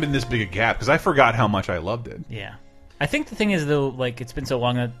shouldn't have been this big a gap because I forgot how much I loved it. Yeah, I think the thing is though, like it's been so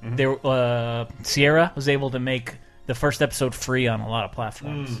long that Sierra was able to make the first episode free on a lot of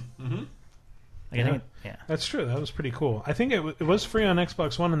platforms. That's true. That was pretty cool. I think it was free on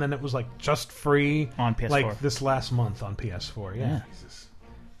Xbox One, and then it was like just free on PS4 like this last month on PS4. Yeah. Jesus.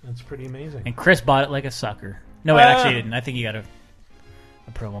 That's pretty amazing. And Chris bought it like a sucker. No, wait, actually he didn't. I think he got a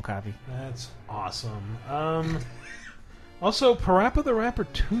promo copy. That's awesome. Also, Parappa the Rapper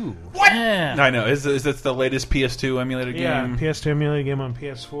 2. What? Yeah. I know. Is this the latest PS2 emulated game? Yeah, PS2 emulated game on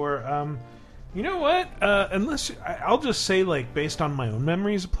PS4. You know what? I'll just say, like, based on my own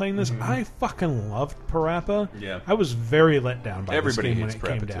memories of playing this, I fucking loved Parappa. Yeah. I was very let down by Everybody this game when hates it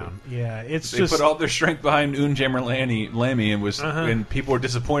came Parappa down. too. Yeah, They put all their strength behind Unjammer Lammy and people were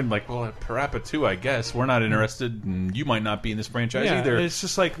disappointed. Like, well, Parappa 2, I guess we're not interested, and you might not be in this franchise either. It's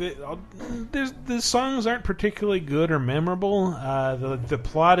just like the songs aren't particularly good or memorable. The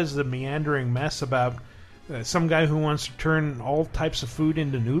plot is the meandering mess about some guy who wants to turn all types of food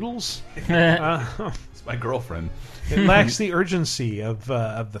into noodles. It's my girlfriend. It lacks the urgency of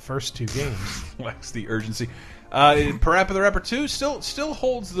the first 2 games. Lacks the urgency. Parappa the Rapper 2 still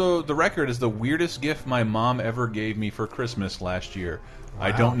holds the record as the weirdest gift my mom ever gave me for Christmas last year. Wow.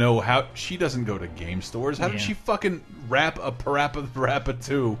 I don't know how she doesn't go to game stores. How did she fucking wrap a Parappa the Rapper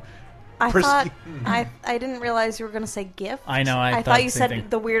 2? I didn't realize you were going to say GIF. I know. I thought you said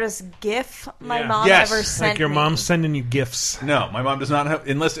the weirdest GIF my mom yes, ever sent like your me. mom's sending you gifts. No, my mom does not have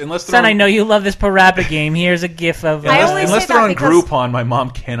unless Son, I know you love this Parappa game. Here's a GIF of. Unless they're on Groupon, my mom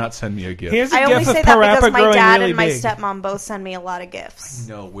cannot send me a gift. Here's a I GIF only of say that Parappa because my growing dad really and my big. stepmom both send me a lot of gifts.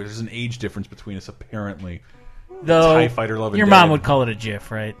 No, there's an age difference between us apparently. Though TIE Fighter loving your mom would call it a GIF,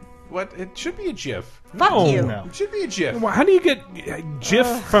 right? What? It should be a GIF. Fuck you. No. It should be a GIF. Well, how do you get GIF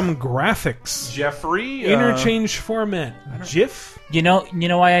from graphics? Jeffrey? Interchange format. GIF? You know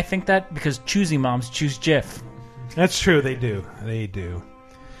why I think that? Because choosy moms choose GIF. That's true. They do. They do.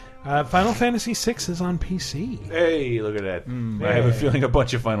 Final Fantasy VI is on PC. Hey, look at that. I have a feeling a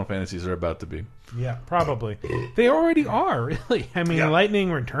bunch of Final Fantasies are about to be. Yeah, probably. They already are, really. I mean,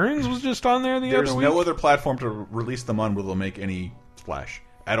 Lightning Returns was just on there the other week. There's no other platform to release them on where they'll make any splash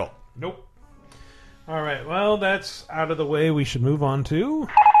at all. Nope. All right, well, that's out of the way. We should move on to...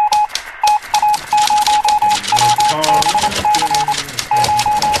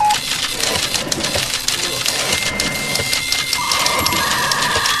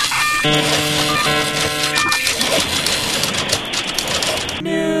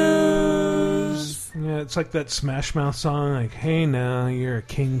 News. Yeah, it's like that Smash Mouth song, like, hey now, you're a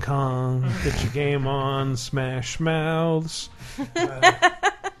King Kong, get your game on, Smash Mouths.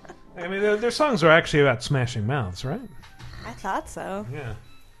 I mean, their songs are actually about smashing mouths, right? I thought so. Yeah.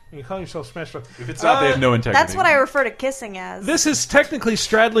 You call yourself Smash Mouth. If it's not, they have no integrity. That's what I refer to kissing as. This is technically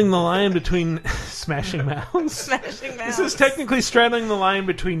straddling the line between smashing mouths. Smashing mouths. This is technically straddling the line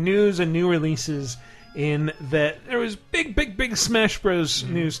between news and new releases. In that there was big Smash Bros.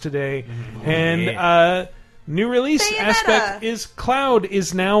 News today, and new release Bayonetta. aspect is Cloud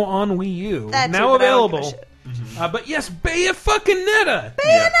is now on Wii U, That now too, but I don't available. give a shit. But yes, Bayonetta.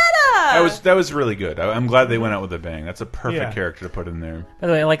 Bayonetta. That was really good. I'm glad they went out with a bang. That's a perfect character to put in there. By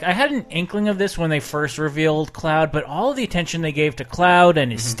the way, like I had an inkling of this when they first revealed Cloud, but all of the attention they gave to Cloud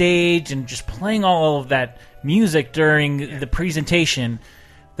and his stage and just playing all of that music during the presentation,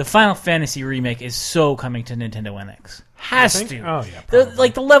 the Final Fantasy remake is so coming to Nintendo NX. Has to. Oh yeah.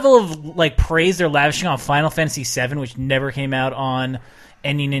 The level of like praise they're lavishing on Final Fantasy VII, which never came out on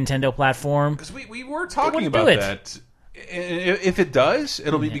any Nintendo platform. Because we were talking about that. If it does,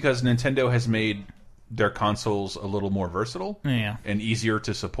 it'll be because Nintendo has made their consoles a little more versatile and easier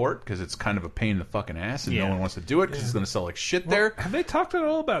to support because it's kind of a pain in the fucking ass and no one wants to do it because it's going to sell like shit there. Have they talked at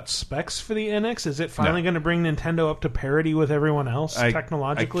all about specs for the NX? Is it finally going to bring Nintendo up to parity with everyone else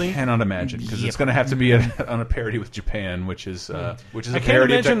technologically? I cannot imagine because it's going to have to be on a parity with Japan, which is a I can't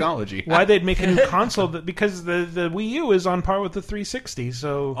parity of imagine technology. why they'd make a new console because the Wii U is on par with the 360.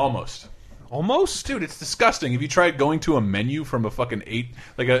 So almost. Almost, dude. It's disgusting. Have you tried going to a menu from a fucking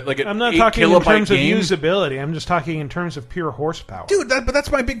I'm not 8 talking in kilobyte terms game? of usability. I'm just talking in terms of pure horsepower. Dude, but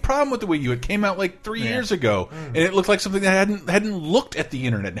that's my big problem with the Wii U. It came out like 3 years ago, and it looked like something that hadn't looked at the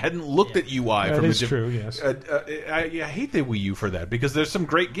internet, hadn't looked at UI. That from is true. Yes, I hate the Wii U for that because there's some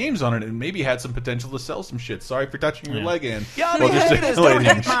great games on it, and maybe had some potential to sell some shit. Sorry for touching your leg, Ann. Y'all haters, don't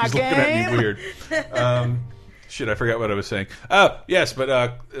hit my She's looking at game. me weird. Shit, I forgot what I was saying. Oh, yes, but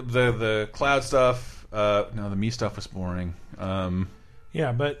the cloud stuff. No, the Mii stuff was boring.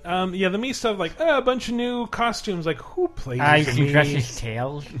 Yeah, but the Mii stuff, like a bunch of new costumes. Like, who plays? I the can Mii? dress as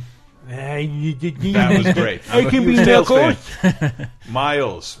Tails. That was great. I can be Knuckles.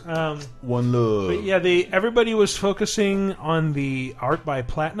 Miles, one love. But yeah, everybody was focusing on the art by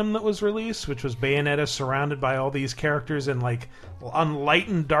Platinum that was released, which was Bayonetta surrounded by all these characters and like on light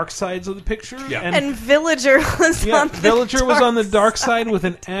and dark sides of the picture. Yeah. And Villager was on the Villager was on the dark side with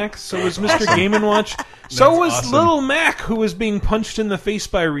an axe. So was Mr. Game & Watch. So was awesome. Little Mac, who was being punched in the face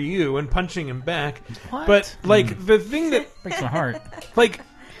by Ryu and punching him back. What? But like the thing that breaks my heart, like.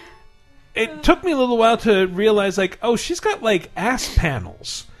 It took me a little while to realize, like, oh, she's got, like, ass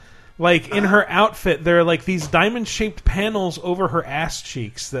panels. Like, in her outfit, there are, like, these diamond-shaped panels over her ass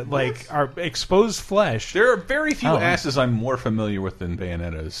cheeks that, like, are exposed flesh. There are very few asses I'm more familiar with than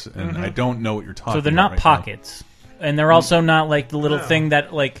Bayonetta's, and I don't know what you're talking about. So they're not right pockets, and they're also not like the little thing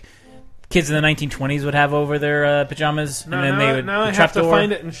that like kids in the 1920s would have over their pajamas, and then they would now I have trap to door.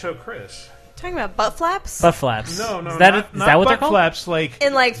 find it and show Chris. Talking about butt flaps? Butt flaps. No, is that not what they're butt called? flaps, like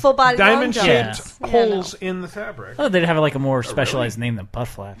In like full body long diamond-shaped johns. holes in the fabric. Oh, they'd have like a more specialized name than butt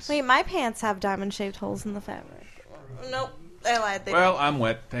flaps. Wait, my pants have diamond-shaped holes in the fabric. Nope, I lied. They Well, I'm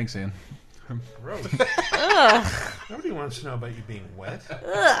wet. Thanks, Ann. Gross. Ugh. Nobody wants to know about you being wet.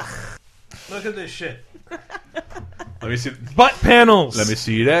 Ugh. Look at this shit. Let me see. Butt panels. Let me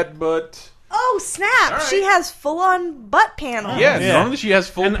see that butt. Oh, snap! right. She has full-on butt panels. Yeah, normally she has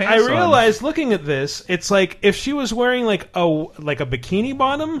full And pants I realized looking at this, it's like if she was wearing like a bikini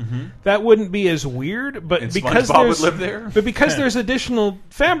bottom, that wouldn't be as weird. But And because SpongeBob there's would live there? but because there's additional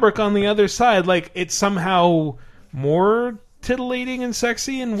fabric on the other side, like it's somehow more titillating and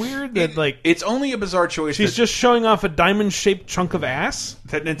sexy and weird. That like it's only a bizarre choice. She's just showing off a diamond-shaped chunk of ass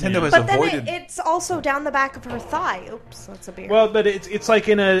that Nintendo has But then avoided. it's also down the back of her thigh. Oops, that's a beer. Well, but it's like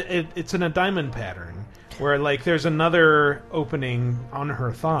it's in a diamond pattern where like there's another opening on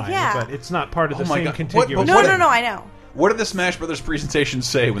her thigh, Yeah. but it's not part of the Oh my same God. contiguous. no, I know. What did the Smash Brothers presentation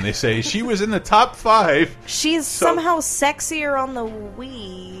say when they say she was in the top 5? She's somehow sexier on the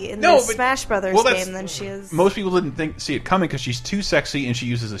Wii in No, this but- Smash Brothers well, that's- game than she is. Most people didn't see it coming because she's too sexy and she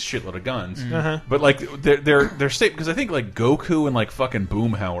uses a shitload of guns. Uh-huh. But like they're safe because I think like Goku and like fucking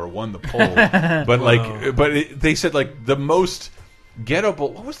Boomhauer won the poll. But like they said like the most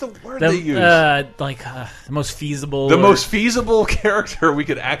gettable. What was the word they used? The most feasible. The most feasible character we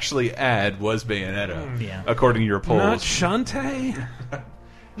could actually add was Bayonetta, Yeah. according to your polls. Not Shantae.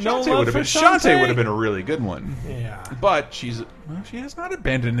 No Shantae love would have for been Shantae Shantae? would have been a really good one. Yeah. But she has not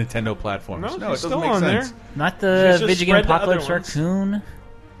abandoned Nintendo platforms. No, No, she's it doesn't still make on sense. there. Not the She's just Vidjagame spread to other Apocalypse ones. Raccoon.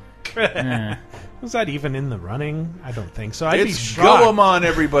 Yeah. Was that even in the running? I don't think so. I'd be It's shocked. go 'em on,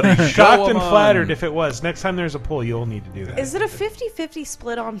 everybody. Shocked Go 'em and on. flattered if it was. Next time there's a poll, you'll need to do that. Is it a 50-50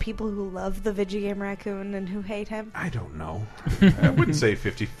 split on people who love the Vidjagame Raccoon and who hate him? I don't know. I wouldn't say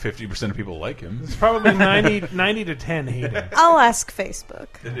 50% of people like him. It's probably 90 to 10 hate him. I'll ask Facebook.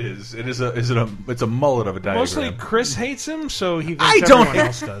 It is. It's a mullet of a diagram. Mostly Chris hates him, so he thinks I don't. everyone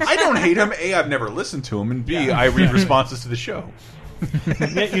else does. I don't hate him. A, I've never listened to him, and B, I read responses to the show.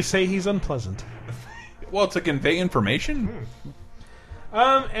 Yet you say he's unpleasant. Well, to convey information.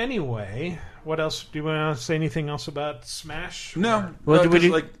 Anyway, what else? Do you want to say anything else about Smash? No. What No, did we 'cause,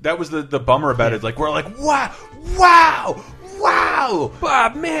 do? like that was the bummer about it. Like we're like, wow,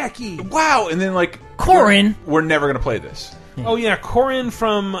 Bob Mackey. wow, and then like Corrin. we're never gonna play this. Oh yeah, Corrin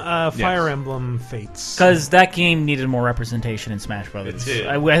from Fire Emblem Fates. Because that game needed more representation in Smash Brothers. It did.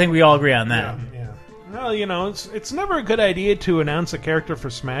 I think we all agree on that. Yeah. Well, you know, it's never a good idea to announce a character for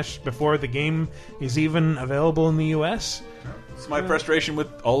Smash before the game is even available in the U.S. It's my frustration with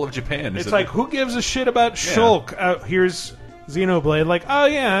all of Japan. It's like, who gives a shit about Shulk? Here's Xenoblade. Like, oh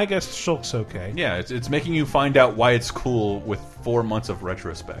yeah, I guess Shulk's okay. yeah, it's making you find out why it's cool with 4 months of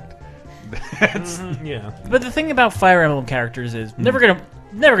retrospect. Yeah. But the thing about Fire Emblem characters is never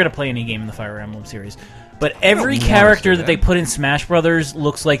gonna play any game in the Fire Emblem series. But every want character to that do they that. put in Smash Brothers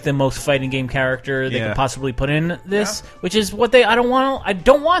looks like the most fighting game character they Yeah. could possibly put in this, which is what they. I don't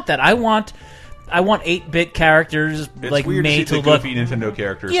want that. I want 8-bit characters It's like weird made to see to the look. goofy Nintendo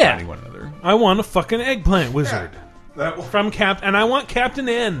characters Yeah. fighting one another. I want a fucking eggplant wizard. from and I want Captain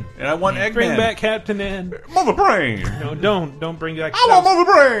N. And I want Eggman. Bring back Captain N. Mother Brain. No, don't bring back. I want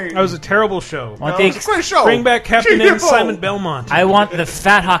Mother Brain. That was a terrible show. No, it was a great show. Bring back Captain N. Simon Belmont. I want the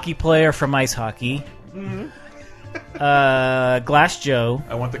fat hockey player from ice hockey. Glass Joe.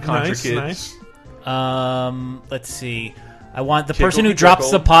 I want the Contra Kids. Let's see. I want the Tickle person who Me drops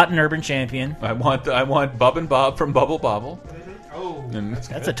Tickle. the pot in Urban Champion. I want Bub and Bob from Bubble Bobble. Oh, and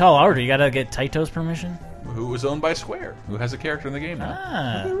that's a tall order. You gotta get Taito's permission. Who was owned by Square? Who has a character in the game now?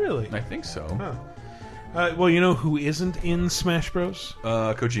 Ah, really? I think so. Huh. Well, you know who isn't in Smash Bros?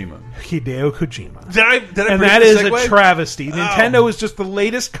 Kojima. Hideo Kojima. Did I and predict that the is segue? a travesty. Nintendo is just the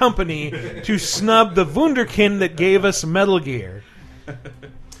latest company to snub the Wunderkind that gave us Metal Gear.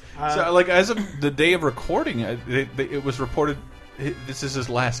 So, like, as of the day of recording, it was reported this is his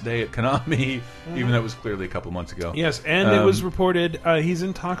last day at Konami, even though it was clearly a couple months ago. Yes, and it was reported he's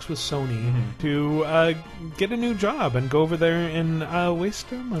in talks with Sony to get a new job and go over there and waste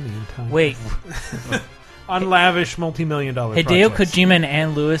their money and time. Wait. On lavish multi-million-dollar Hideo projects. Kojima and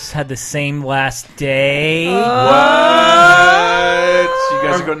Ann Lewis had the same last day. You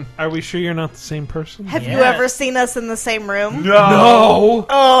guys are going. Are we sure you're not the same person? Have you ever seen us in the same room? No.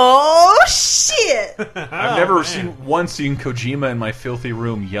 Oh, shit. I've never seen Kojima in my filthy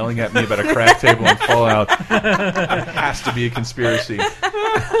room yelling at me about a craft table in Fallout. It has to be a conspiracy. To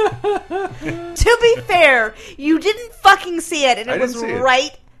be fair, you didn't fucking see it, and I it was didn't see it.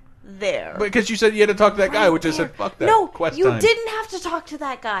 right there. Because you said you had to talk to that guy, which I said, fuck that. No, Quest you time. didn't have to talk to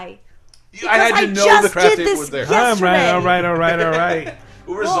that guy. I had to know just the craft did table this was there. yesterday. All right.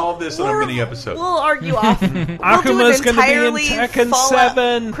 We'll resolve this on a mini episode. We'll argue off. Akuma's going gonna be in Tekken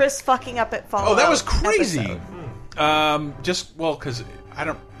 7. Chris fucking up at Fallout. Oh, that was crazy. episode. Because I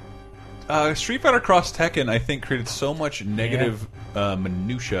don't. Street Fighter Cross Tekken, I think, created so much negative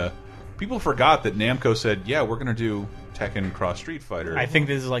minutia. People forgot that Namco said, "Yeah, we're going to do Tekken Cross Street Fighter." I think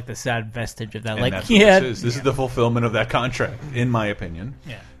this is like the sad vestige of that. And Like, that's what this is. This is the fulfillment of that contract, in my opinion.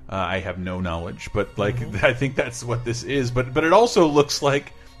 Yeah. I have no knowledge, but like I think that's what this is. But it also looks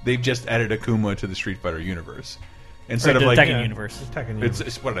like they've just added Akuma to the Street Fighter universe instead of the like Tekken universe.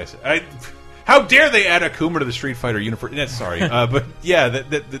 It's what did I say? How dare they add Akuma to the Street Fighter universe? Sorry, but yeah,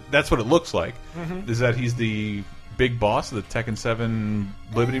 that's what it looks like. Is that he's the big boss of the Tekken 7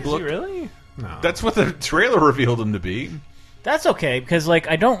 Blibbity Is Blook? he really? No. That's what the trailer revealed him to be. That's okay, because like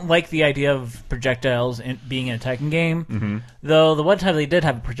I don't like the idea of projectiles being in a Tekken game. Though the one time they did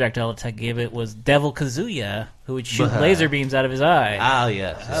have a projectile Tekken game, it was Devil Kazuya, who would shoot laser beams out of his eye. Oh,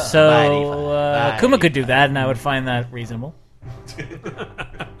 yes. So Kuma could do that, and I would find that reasonable.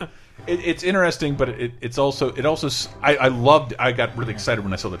 It's interesting, but it's also I got really excited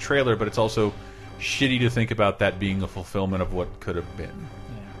when I saw the trailer, but it's also shitty to think about that being a fulfillment of what could have been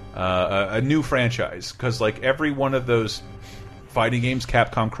a new franchise, because like every one of those fighting games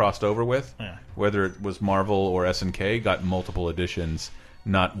Capcom crossed over with, whether it was Marvel or SNK, got multiple editions,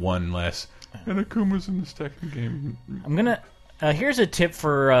 not one less. And Akuma's in this Tekken game. I'm gonna. Here's a tip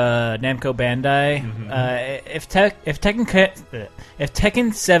for Namco Bandai. If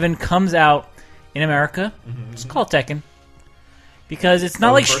Tekken 7 comes out in America, just call it Tekken, because it's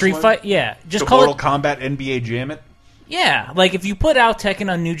not like Street Fighter. Yeah, just call Mortal Kombat NBA Jam it. Yeah, like if you put out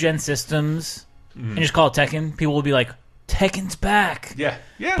Tekken on new gen systems and just call it Tekken, people will be like, Tekken's back. Yeah.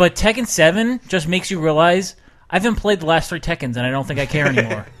 But Tekken 7 just makes you realize I haven't played the last 3 Tekkens and I don't think I care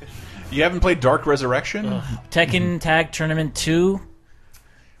anymore. You haven't played Dark Resurrection? Tekken Tag Tournament 2,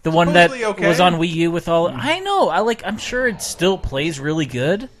 the one that was on Wii U with all. I know. I'm sure it still plays really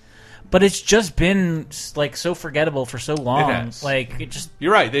good, but it's just been like so forgettable for so long. It has. Like it just.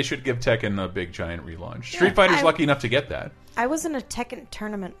 You're right. They should give Tekken a big giant relaunch. Street Fighter's lucky enough to get that. I was in a Tekken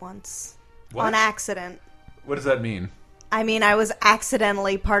tournament once. What? On accident. What does that mean? I mean, I was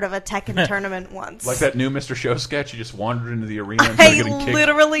accidentally part of a Tekken tournament once. Like that new Mr. Show sketch, you just wandered into the arena and started getting kicked. I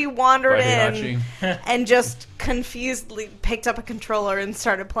literally wandered by in Heihachi. and just confusedly picked up a controller and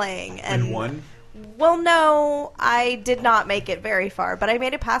started playing. And won? Well, no, I did not make it very far, but I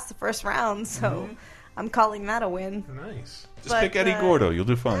made it past the first round, so I'm calling that a win. Nice. Just pick Eddie Gordo, you'll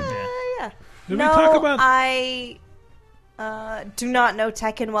do fine. Yeah. Did we talk about... I do not know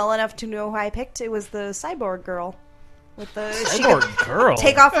Tekken well enough to know who I picked. It was the cyborg girl. With the Cyborg girl?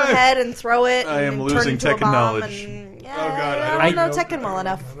 Take off her head and throw it. I am and losing turn into a Tekken bomb knowledge. And, Oh, God, I don't know Tekken well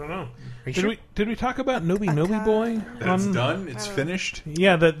enough. I don't know. Sure? Did we talk about Nobi Boy? That's done? It's finished?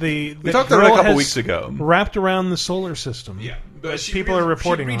 Yeah, we talked about it a couple weeks ago. Wrapped around the solar system. Yeah. But people are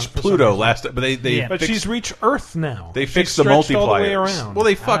reporting she on reached it for Pluto some reason. last, but they But fixed, she's reached Earth now. They fixed the stretched all the way multipliers. around.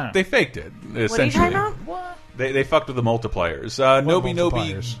 Well, they faked it essentially. What are you talking about? They fucked with the multipliers. Nobi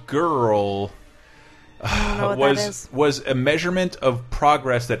multipliers? Girl. I don't know what that is. Was a measurement of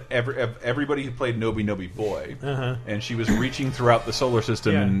progress that everybody who played Nobi Nobi Boy, and she was reaching throughout the solar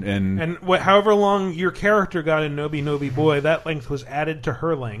system, and however long your character got in Nobi Nobi Boy, that length was added to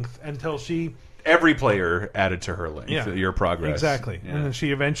her length until she. Every player added to her length, your progress. Exactly. Yeah. And then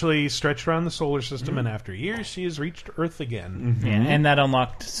she eventually stretched around the solar system, and after years, she has reached Earth again. Yeah, and that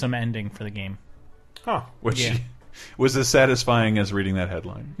unlocked some ending for the game. Huh. Which was as satisfying as reading that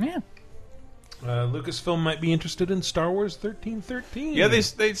headline. Yeah. Lucasfilm might be interested in Star Wars 1313. Yeah,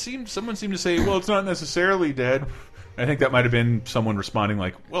 someone seemed to say, well, it's not necessarily dead. I think that might have been someone responding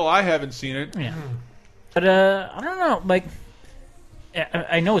like, well, I haven't seen it. Yeah. But, I don't know, like...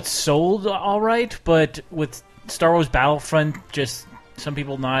 I know it's sold all right, but with Star Wars Battlefront, just some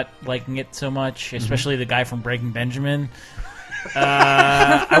people not liking it so much, especially the guy from Breaking Benjamin.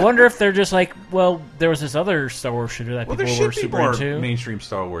 I wonder if they're just like, well, there was this other Star Wars shooter that people were super into. Mainstream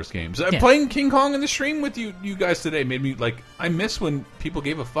Star Wars games. Playing King Kong in the stream with you guys today made me like. I miss when people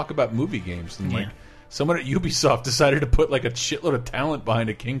gave a fuck about movie games and like. Someone at Ubisoft decided to put like a shitload of talent behind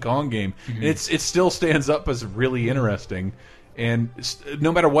a King Kong game. And it still stands up as really interesting. And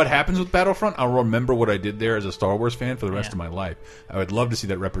no matter what happens with Battlefront, I'll remember what I did there as a Star Wars fan for the rest of my life. I would love to see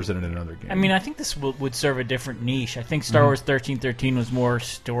that represented in another game. I mean, I think this would serve a different niche. I think Star Wars 1313 was more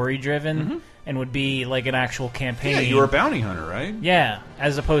story-driven and would be like an actual campaign. Yeah, you were a bounty hunter, right? Yeah,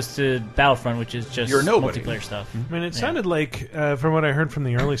 as opposed to Battlefront, which is just multiplayer stuff. I mean, it sounded like, from what I heard from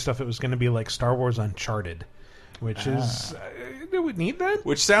the early stuff, it was going to be like Star Wars Uncharted. Which is, do we need that?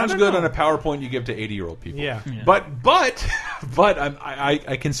 Which sounds good on a PowerPoint you give to 80-year-old people. Yeah. But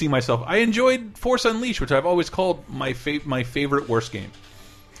I can see myself. I enjoyed Force Unleashed, which I've always called my favorite worst game.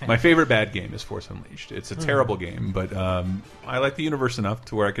 My favorite bad game is Force Unleashed. It's a terrible game, but I like the universe enough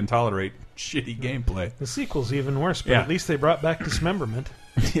to where I can tolerate shitty gameplay. The sequel's even worse, but at least they brought back Dismemberment.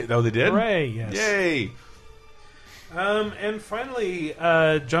 Oh, they did? Hooray! Yes. Yay! And finally,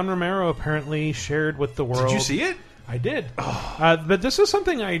 John Romero apparently shared with the world... Did you see it? I did. But this is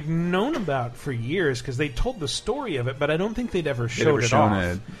something I'd known about for years because they told the story of it, but I don't think they'd ever showed it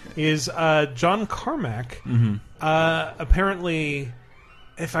off. Is John Carmack apparently,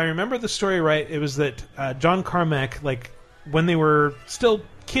 if I remember the story right, it was that John Carmack, like when they were still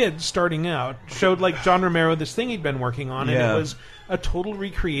kids starting out, showed like John Romero this thing he'd been working on, and it was a total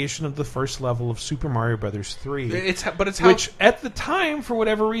recreation of the first level of Super Mario Brothers 3. Which at the time, for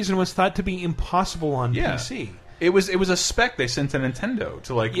whatever reason, was thought to be impossible on PC. It was a spec they sent to Nintendo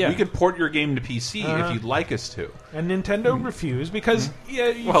to like we could port your game to PC if you'd like us to, and Nintendo refused because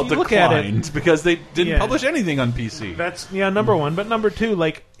if you look at it, because they didn't publish anything on PC. That's number one, but number two,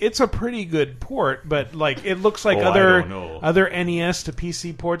 like it's a pretty good port, but like it looks like other NES to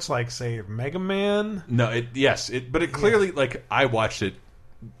PC ports, like say Mega Man. No, but it clearly like I watched it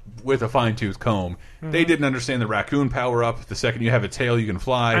with a fine-tooth comb. They didn't understand the raccoon power-up. The second you have a tail, you can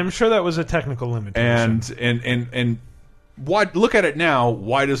fly. I'm sure that was a technical limitation. And why, look at it now.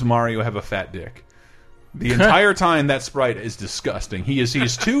 Why does Mario have a fat dick? The entire time that sprite is disgusting.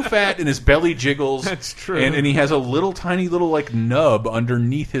 He's too fat and his belly jiggles. That's true. And he has a tiny little like nub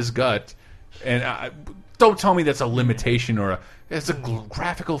underneath his gut. And don't tell me that's a limitation or it's a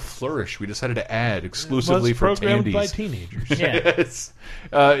graphical flourish we decided to add exclusively for Tandies. By teenagers. Yes.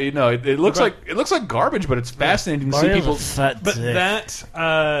 It looks like garbage, but it's fascinating to see people. But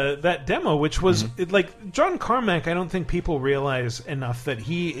that demo, which was like John Carmack, I don't think people realize enough that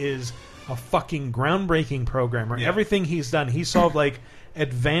he is a fucking groundbreaking programmer. Yeah. Everything he's done, he solved like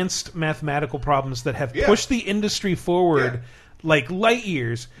advanced mathematical problems that have pushed the industry forward like light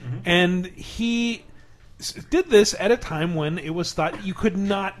years, and he did this at a time when it was thought you could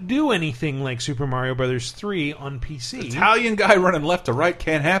not do anything like Super Mario Brothers 3 on PC. Italian guy running left to right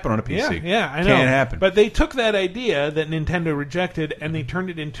can't happen on a PC. Yeah, I know. Can't happen. But they took that idea that Nintendo rejected and they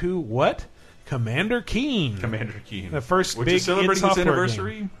turned it into what? Commander Keen. The first which big is celebrating its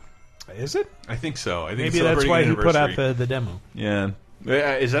anniversary. Game. Is it? I think so. I think maybe that's why he put out the demo. Yeah.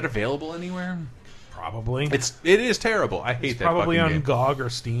 Is that available anywhere? Probably. It is terrible. I hate that. Probably fucking on game. GOG or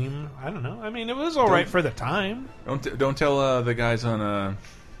Steam. I don't know. I mean, it was all right for the time. Don't tell the guys on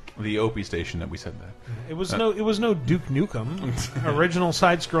the Opie station that we said that. It was no Duke Nukem, original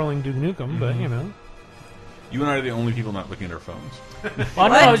side-scrolling Duke Nukem, but you know. You and I are the only people not looking at our phones. Well,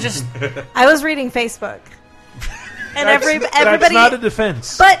 no, I was just. I was reading Facebook, and everybody. That's not a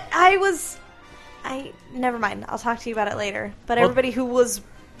defense. But never mind. I'll talk to you about it later. But everybody who was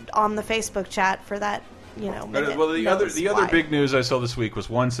on the Facebook chat for that Well, the other big news I saw this week was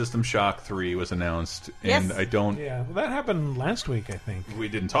One System Shock 3 was announced, and Yes. I don't. Yeah, well, that happened last week, I think. We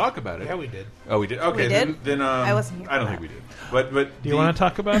didn't talk about it. Yeah, we did. Oh, we did. Okay, We did? then I wasn't here I don't for think we did. But Do you want to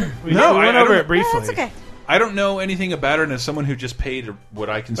talk about it? We No, went I over don't- it briefly. That's okay. I don't know anything about it, and as someone who just paid what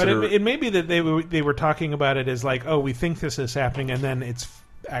I But consider it may be that they were talking about it as like, oh, we think this is happening, and then it's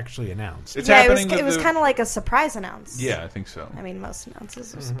actually announced. It's Yeah, happening. it was kind of like a surprise announce. Yeah, I think so. I mean, most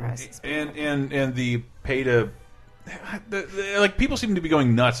announces are surprises. And the pay to like people seem to be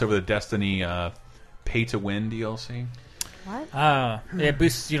going nuts over the Destiny pay to win DLC. What? It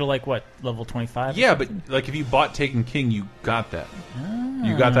boosts you to like what, level 25? Yeah, but like if you bought Taken King, you got that.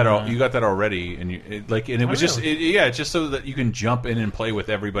 You got that. You got that already, and it was just it's just so that you can jump in and play with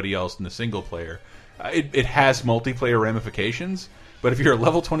everybody else in the single player. It has multiplayer ramifications, but if you're at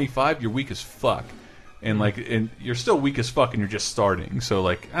level 25, you're weak as fuck, and you're still weak as fuck, and you're just starting. So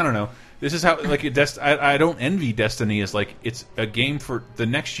like I don't know. This is how like I don't envy Destiny as like it's a game for the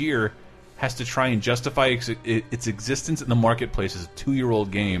next year has to try and justify its existence in the marketplace as a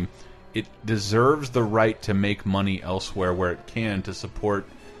 2-year-old game. It deserves the right to make money elsewhere where it can to support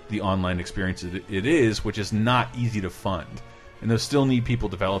the online experience it is, which is not easy to fund, and they'll still need people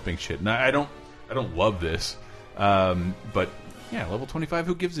developing shit. And I don't love this, but yeah, level 25.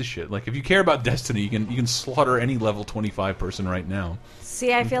 Who gives a shit? Like if you care about Destiny, you can slaughter any level 25 person right now.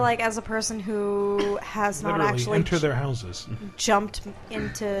 See, I feel like as a person who has not Literally actually enter their houses, jumped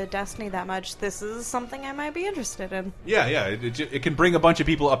into Destiny that much, this is something I might be interested in. Yeah, it can bring a bunch of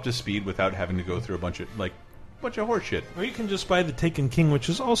people up to speed without having to go through a bunch of horse shit. or you can just buy the Taken King, which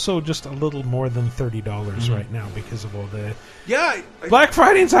is also just a little more than $30 right now because of all the Black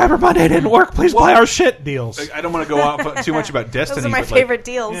Friday and Cyber Monday didn't work. Please buy our shit deals. I don't want to go off too much about Destiny. Those are my favorite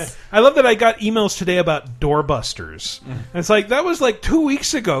deals. Yeah. I love that I got emails today about doorbusters. It's like that was like 2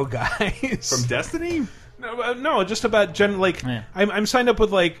 weeks ago, guys. From Destiny? No, just about I'm signed up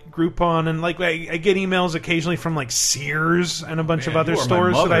with like Groupon, and like I get emails occasionally from like Sears and a bunch of other you are my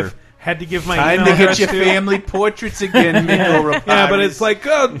stores that mother. I've had to give my Time email to get address your to. family portraits again, Miko. Yeah, but it's like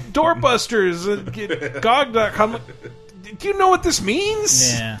doorbusters, GOG.com. Do you know what this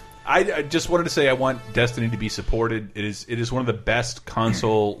means? Yeah. I just wanted to say I want Destiny to be supported. It is one of the best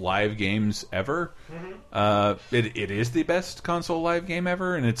console live games ever. It is the best console live game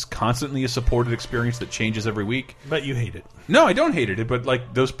ever, and it's constantly a supported experience that changes every week. But you hate it. No, I don't hate it. But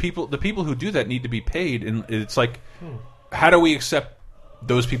like the people who do that need to be paid, and it's like, how do we accept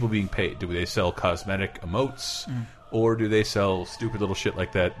those people being paid? Do they sell cosmetic emotes? Or do they sell stupid little shit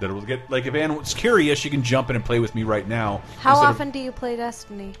like that that will get like if Anne's curious, she can jump in and play with me right now. How often do you play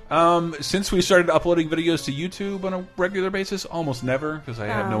Destiny? Since we started uploading videos to YouTube on a regular basis, almost never because I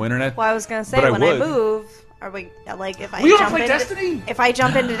have no internet. Well, I was gonna say but when I I would. move, are we like if I We don't jump play into Destiny? If I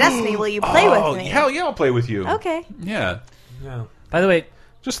jump into Destiny, will you play with me? Hell yeah, I'll play with you. Okay. Yeah. By the way,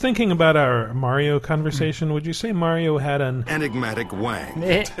 just thinking about our Mario conversation, would you say Mario had an enigmatic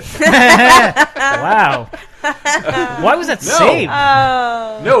wang? Wow. Why was that saved?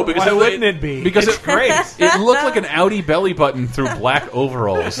 No, because Why wouldn't it be? Because It's great. It looked like an Audi belly button through black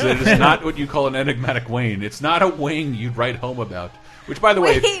overalls. It is not what you call an enigmatic wing. It's not a wing you'd write home about. Which, by the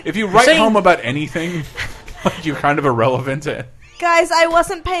way, Wait. if you write home about anything, like you're kind of irrelevant. Guys, I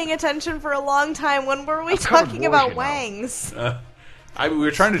wasn't paying attention for a long time. When were we talking about wangs? We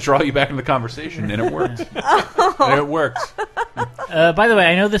were trying to draw you back into the conversation, and it worked. And it worked. By the way,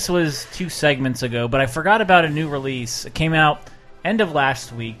 I know this was 2 segments ago, but I forgot about a new release. It came out end of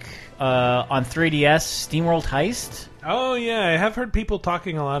last week on 3DS, SteamWorld Heist. Oh yeah, I have heard people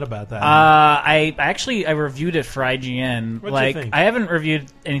talking a lot about that. I reviewed it for IGN. What'd you think? I haven't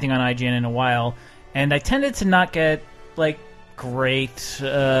reviewed anything on IGN in a while, and I tended to not get like great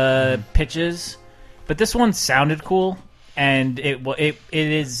pitches, but this one sounded cool. And it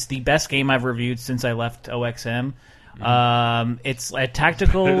is the best game I've reviewed since I left OXM. It's a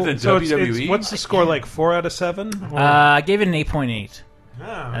tactical. So it's, what's the score like? 4 out of 7? I gave it an 8.8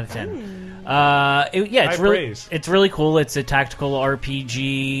 out of 10. It's really cool. It's a tactical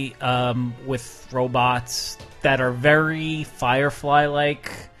RPG with robots that are very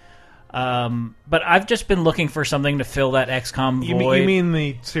Firefly-like. But I've just been looking for something to fill that XCOM void. You mean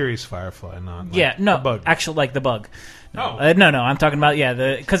the series Firefly, not the bug? Actually, like the bug. No. No, I'm talking about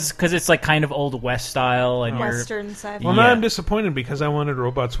because it's like kind of old West style and Western sci-fi. Well, now I'm disappointed because I wanted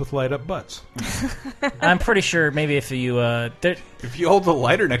robots with light up butts. I'm pretty sure maybe if you hold the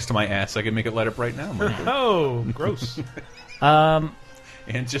lighter next to my ass, I can make it light up right now. Oh, gross.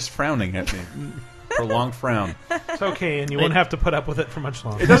 And just frowning at me. Prolonged frown. It's okay, and you won't have to put up with it for much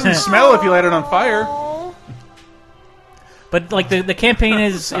longer. It doesn't smell if you light it on fire. But like the campaign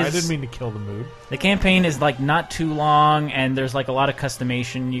is I didn't mean to kill the mood. The campaign is like not too long, and there's like a lot of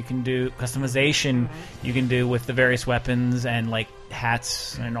customization you can do with the various weapons and like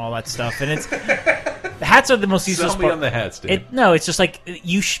hats and all that stuff. And it's the hats are the most useless Sell me part. on the hats, dude. No, it's just like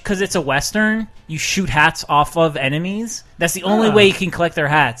because it's a Western. You shoot hats off of enemies. That's the only way you can collect their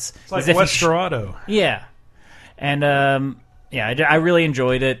hats. It's like Westerado. Yeah, and I really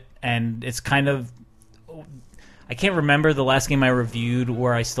enjoyed it, and it's kind of. I can't remember the last game I reviewed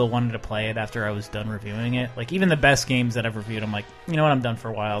where I still wanted to play it after I was done reviewing it. Like, even the best games that I've reviewed, I'm like, you know what, I'm done for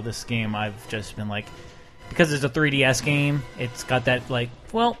a while. This game, I've just been like, because it's a 3DS game, it's got that, like,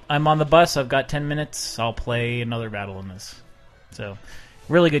 well, I'm on the bus, I've got 10 minutes, I'll play another battle in this. So,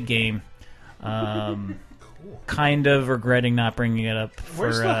 really good game. Kind of regretting not bringing it up for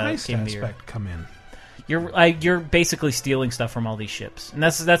Where's the heist Game of the Year. aspect come in? You're basically stealing stuff from all these ships, and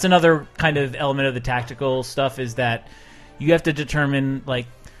that's another kind of element of the tactical stuff is that you have to determine like,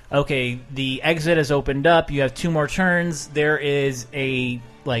 okay, the exit has opened up. You have 2 more turns. There is a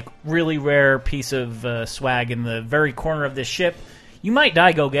like really rare piece of swag in the very corner of this ship. You might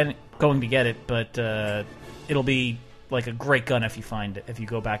die going to get it, but it'll be like a great gun if you find it if you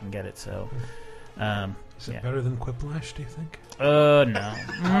go back and get it. So. Is it better than Quiplash, do you think?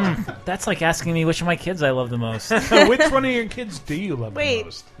 No. That's like asking me which of my kids I love the most. Which one of your kids do you love the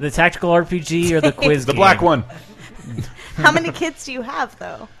most? The tactical RPG or the quiz The game? black one. How many kids do you have,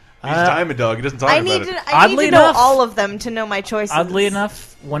 though? He's Diamond Dog. He doesn't talk I about need it. I need to know all of them to know my choices. Oddly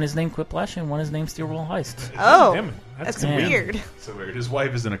enough, one is named Quiplash and one is named Steel Roll Heist. Oh, Damn it. that's weird. So weird. His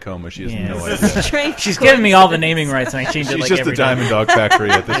wife is in a coma. She has no Yeah. idea. Strange She's giving me all the naming rights, and I change it She's like just every a Diamond time. Dog factory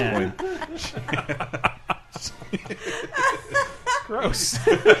at this Yeah. point. Gross.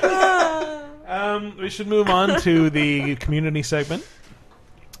 We should move on to the community segment.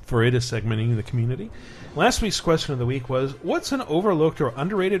 For it is segmenting the community. Last week's question of the week was, what's an overlooked or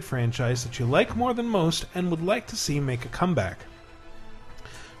underrated franchise that you like more than most and would like to see make a comeback?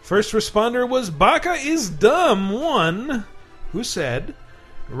 First responder was Baka is Dumb 1, who said,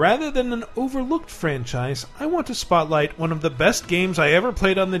 rather than an overlooked franchise, I want to spotlight one of the best games I ever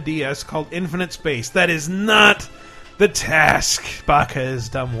played on the DS called Infinite Space. That is not the task. Baka is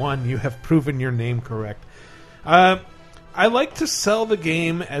Dumb 1, you have proven your name correct. I like to sell the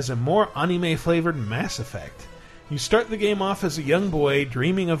game as a more anime-flavored Mass Effect. You start the game off as a young boy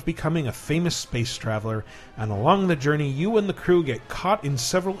dreaming of becoming a famous space traveler, and along the journey you and the crew get caught in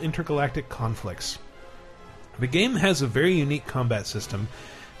several intergalactic conflicts. The game has a very unique combat system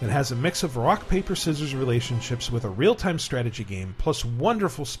that has a mix of rock, paper, scissors relationships with a real-time strategy game, plus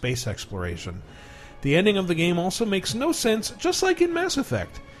wonderful space exploration. The ending of the game also makes no sense, just like in Mass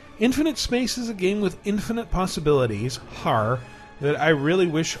Effect. Infinite Space is a game with infinite possibilities, that I really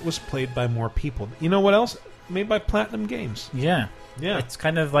wish was played by more people. You know what else? Made by Platinum Games. Yeah. It's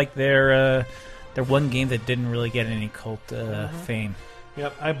kind of like their one game that didn't really get any cult fame.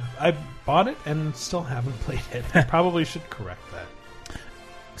 Yep, I bought it and still haven't played it. I probably should correct that.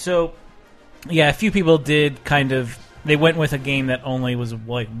 So, yeah, a few people did kind of. They went with a game that only was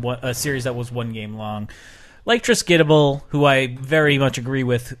like a series that was one game long. Like Triskidable, who I very much agree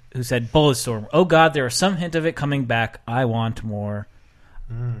with, who said Bulletstorm. Oh God, there is some hint of it coming back. I want more.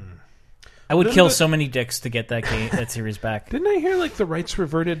 I would kill so many dicks to get that series back. Didn't I hear like the rights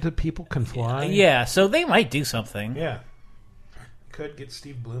reverted to People Can Fly? Yeah, so they might do something. Yeah. Could get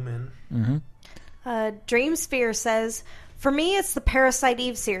Steve Bloom in. Mm-hmm. Dreamsphere says, for me, it's the Parasite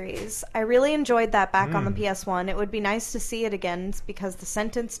Eve series. I really enjoyed that back on the PS1. It would be nice to see it again because the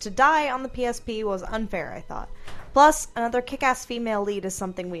sentence to die on the PSP was unfair, I thought. Plus, another kick-ass female lead is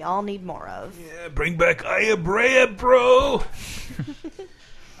something we all need more of. Yeah, bring back Aya Brea, bro!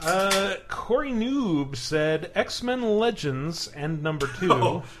 Corey Noob said X-Men Legends and number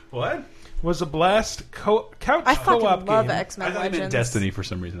 2 what? was a blast couch I fucking co-op love game. X-Men I thought you meant Legends. Destiny for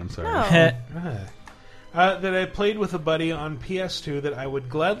some reason. I'm sorry. That I played with a buddy on PS2 that I would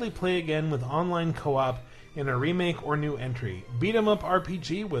gladly play again with online co-op in a remake or new entry. Beat 'em up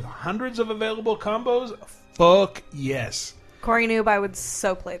RPG with hundreds of available combos? Fuck yes. Corey Noob, I would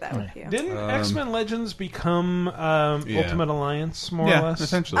so play that with you. Didn't X-Men Legends become Ultimate Alliance, more or less?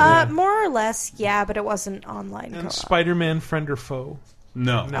 Essentially. More or less, yeah, but it wasn't online And co-op. Spider-Man Friend or Foe?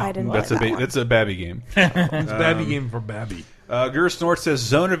 No. I didn't That's play a that one. that's a Babby game. It's a Babby game for Babby. Gur Snort says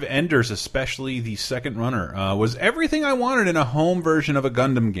Zone of Enders, especially the second runner, was everything I wanted in a home version of a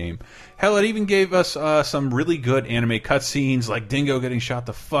Gundam game. Hell, it even gave us some really good anime cutscenes, like Dingo getting shot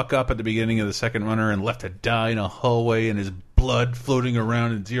the fuck up at the beginning of the second runner and left to die in a hallway and his blood floating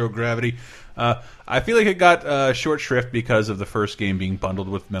around in zero gravity. I feel like it got short shrift because of the first game being bundled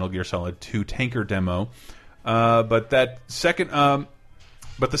with Metal Gear Solid 2 Tanker Demo. But the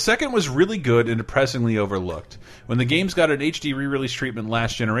second was really good and depressingly overlooked. When the games got an HD re-release treatment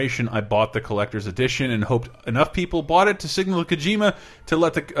last generation, I bought the collector's edition and hoped enough people bought it to signal Kojima to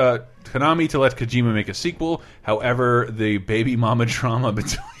let Konami to let Kojima make a sequel. However, the baby mama drama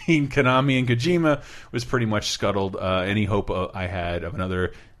between Konami and Kojima was pretty much scuttled any hope I had of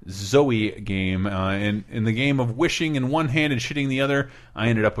another Zoe game. In the game of wishing in one hand and shitting the other, I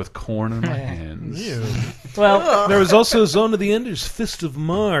ended up with corn in my hands. Well, there was also Zone of the Enders Fist of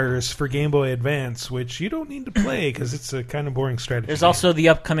Mars for Game Boy Advance, which you don't need to play because it's a kind of boring strategy. There's also the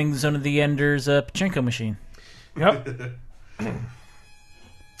upcoming Zone of the Enders pachinko machine. Yep.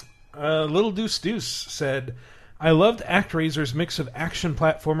 Little Deuce Deuce said, I loved ActRaiser's mix of action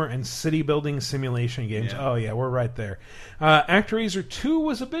platformer and city building simulation games. Yeah. Oh yeah, we're right there. ActRaiser 2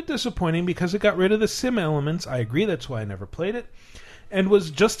 was a bit disappointing because it got rid of the sim elements. I agree, that's why I never played it. And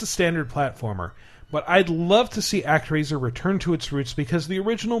was just a standard platformer. But I'd love to see ActRaiser return to its roots because the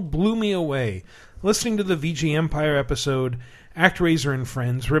original blew me away. Listening to the VG Empire episode, ActRaiser and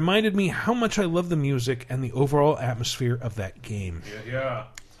Friends, reminded me how much I love the music and the overall atmosphere of that game. Yeah.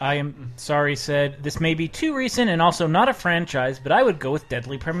 I am sorry, said, this may be too recent and also not a franchise, but I would go with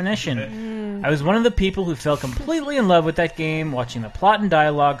Deadly Premonition. I was one of the people who fell completely in love with that game, watching the plot and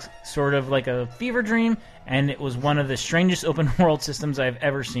dialogue sort of like a fever dream, and it was one of the strangest open-world systems I've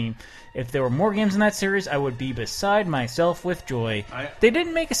ever seen. If there were more games in that series, I would be beside myself with joy. They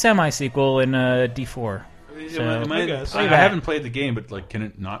didn't make a semi-sequel in D4. So, I haven't played the game, but like, can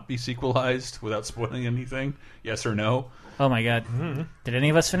it not be sequelized without spoiling anything? Yes or no? Oh my god! Did any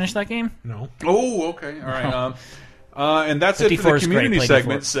of us finish that game? No. Oh, okay, all right. And that's it for the community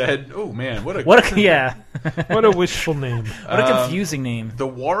segment. Said, oh man, what a what a wishful name. What a confusing name. The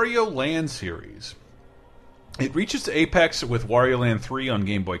Wario Land series. It reached its apex with Wario Land 3 on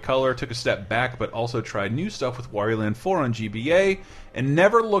Game Boy Color, took a step back, but also tried new stuff with Wario Land 4 on GBA, and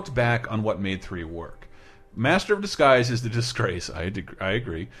never looked back on what made 3 work. Master of Disguise is the disgrace. I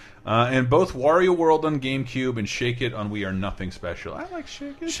agree. And both Wario World on GameCube and Shake It on We Are Nothing Special. I like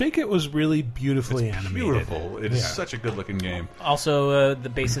Shake It. Shake It was really beautifully animated. Beautiful. It is such a good-looking game. Also, the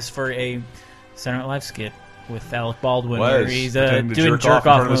basis for a Saturday Night Live skit with Alec Baldwin, where he's doing jerk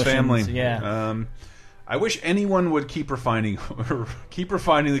off in his family. Yeah. I wish anyone would keep refining the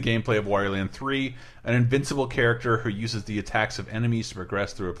gameplay of Wario Land 3, an invincible character who uses the attacks of enemies to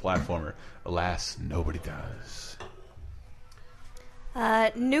progress through a platformer. Alas, nobody does.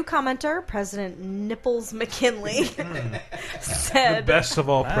 New commenter, President Nipples McKinley, said... The best of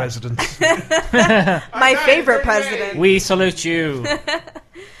all presidents. My favorite president. We salute you.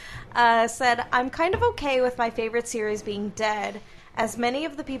 Said, I'm kind of okay with my favorite series being dead, as many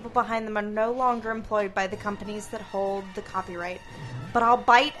of the people behind them are no longer employed by the companies that hold the copyright. But I'll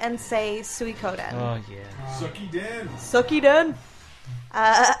bite and say Suikoden. Oh, yeah. Sucky Den. Sucky Den.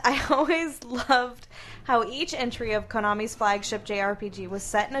 I always loved how each entry of Konami's flagship JRPG was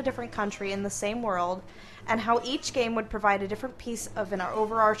set in a different country in the same world, and how each game would provide a different piece of an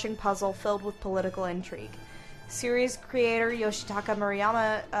overarching puzzle filled with political intrigue. Series creator Yoshitaka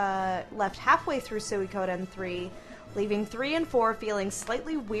Murayama left halfway through Suikoden 3, leaving 3 and 4 feeling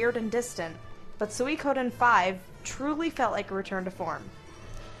slightly weird and distant, but Suikoden 5 truly felt like a return to form.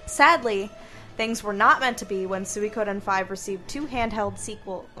 Sadly, things were not meant to be when Suikoden 5 received two handheld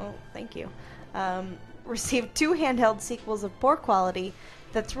sequels of poor quality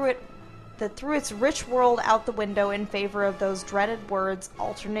that threw its rich world out the window in favor of those dreaded words,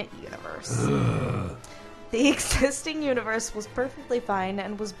 alternate universe. The existing universe was perfectly fine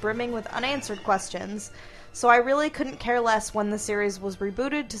and was brimming with unanswered questions, so I really couldn't care less when the series was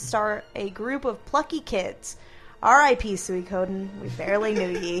rebooted to star a group of plucky kids. R.I.P. Suikoden, we barely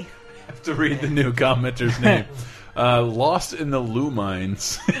knew ye. I have to read the new commenter's name. Lost in the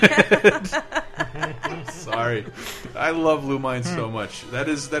Lumines. Sorry. I love Lumines so much.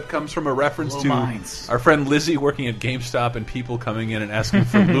 That comes from a reference to our friend Lizzie working at GameStop and people coming in and asking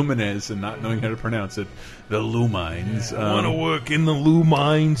for Lumines and not knowing how to pronounce it. The Lumines. I want to work in the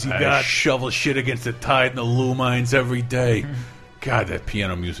Lumines. You got shovel shit against the tide in the Lumines every day. God, that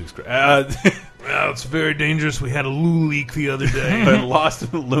piano music's great. Well, it's very dangerous. We had a Lou leak the other day. But Lost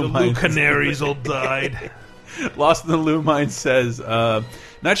in the Lumines. The Lou Canaries all died. Lost in the Lumines says,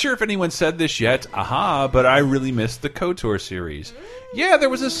 not sure if anyone said this yet, but I really missed the KOTOR series. Yeah, there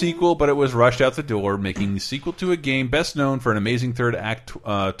was a sequel, but it was rushed out the door, making the sequel to a game best known for an amazing third act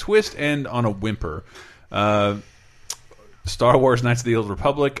twist and on a whimper. Star Wars Knights of the Old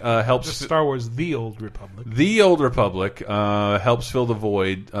Republic helps... Just Star Wars The Old Republic. The Old Republic helps fill the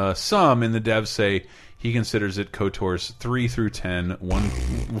void. Some in the devs say he considers it KOTOR's 3 through 10,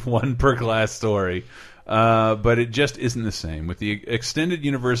 one per glass story. but it just isn't the same. With the extended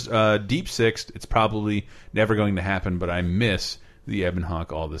universe, Deep Sixth, it's probably never going to happen, but I miss the Ebon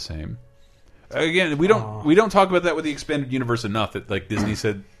Hawk all the same. Again, we don't talk about that with the expanded universe enough. That like Disney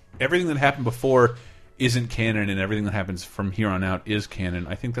said, everything that happened before isn't canon, and everything that happens from here on out is canon.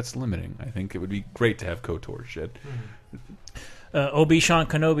 I think that's limiting. I think it would be great to have KOTOR shit. Obi-Sean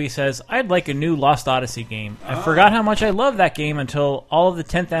Kenobi says, I'd like a new Lost Odyssey game. I forgot how much I love that game until all of the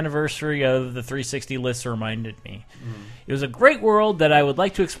 10th anniversary of the 360 lists reminded me. It was a great world that I would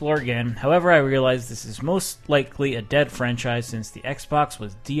like to explore again. However, I realize this is most likely a dead franchise since the Xbox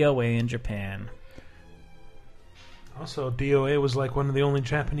was DOA in Japan. Also, DOA was like one of the only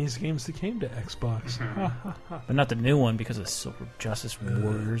Japanese games that came to Xbox. But not the new one because of Silver Justice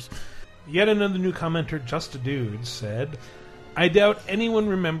Warriors. Yet another new commenter, Just a Dude, said, I doubt anyone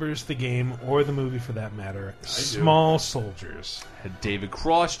remembers the game, or the movie for that matter, Small Soldiers. Had David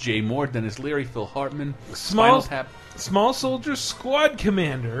Cross, Jay Moore, Dennis Leary, Phil Hartman, Small Spinal Tap. Small Soldiers Squad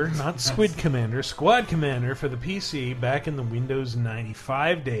Commander, not Squid Commander, Squad Commander for the PC back in the Windows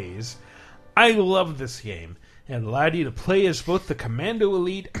 95 days. I love this game. It allowed you to play as both the Commando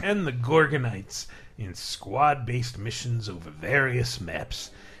Elite and the Gorgonites in squad-based missions over various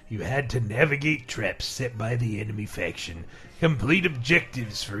maps. You had to navigate traps set by the enemy faction, complete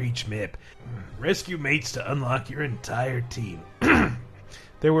objectives for each map, rescue mates to unlock your entire team.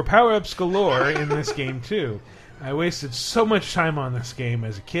 There were power-ups galore in this game, too. I wasted so much time on this game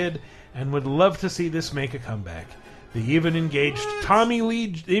as a kid, and would love to see this make a comeback. They even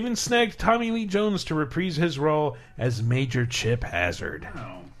snagged Tommy Lee Jones to reprise his role as Major Chip Hazard.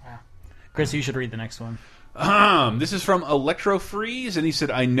 Chris, you should read the next one. This is from Electro Freeze, and he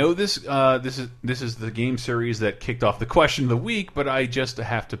said, I know this this is the game series that kicked off the question of the week, but I just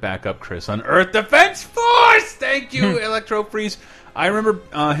have to back up Chris on Earth Defense Force! Thank you, Electro Freeze. I remember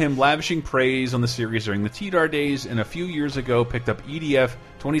him lavishing praise on the series during the TDAR days, and a few years ago picked up EDF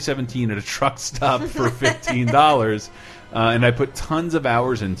 2017 at a truck stop for $15, and I put tons of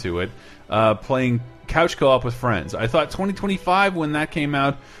hours into it, playing couch co-op with friends. I thought 2025 when that came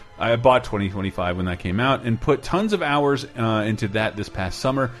out, I bought 2025 when that came out, and put tons of hours into that this past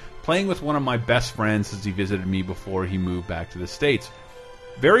summer, playing with one of my best friends since he visited me before he moved back to the States.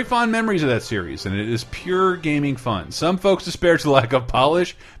 Very fond memories of that series, and it is pure gaming fun. Some folks disparage the lack of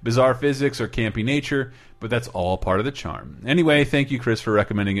polish, bizarre physics, or campy nature, but that's all part of the charm. Anyway, thank you, Chris, for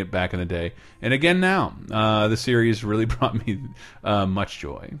recommending it back in the day. And again now, the series really brought me much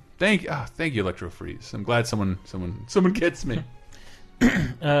joy. Thank you, Electro Freeze. I'm glad someone gets me.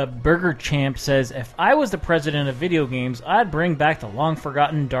 Burger Champ says, if I was the president of video games, I'd bring back the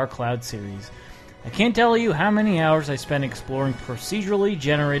long-forgotten Dark Cloud series. I can't tell you how many hours I spent exploring procedurally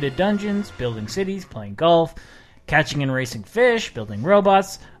generated dungeons, building cities, playing golf, catching and racing fish, building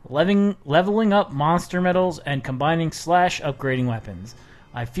robots, leveling up monster medals, and combining / upgrading weapons.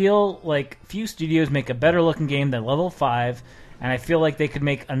 I feel like few studios make a better-looking game than Level 5, and I feel like they could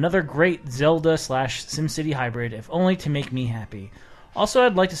make another great Zelda / SimCity hybrid, if only to make me happy. Also,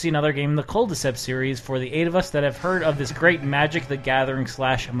 I'd like to see another game in the Cul-de-Sac series for the 8 of us that have heard of this great Magic the Gathering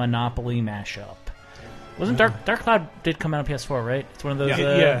 / Monopoly mashup. Wasn't Dark Cloud did come out on PS4, right? It's one of those.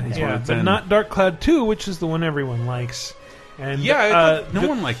 But not Dark Cloud 2, which is the one everyone likes. And no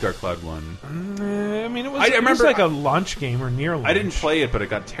one liked Dark Cloud 1. I mean, it was like a launch game or near launch. I didn't play it, but it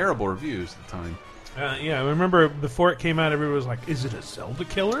got terrible reviews at the time. I remember before it came out, everybody was like, "Is it a Zelda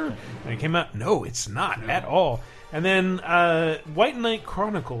killer?" And it came out, no, it's not at all. And then White Knight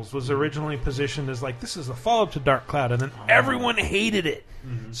Chronicles was originally positioned as like, this is the follow-up to Dark Cloud, and then everyone hated it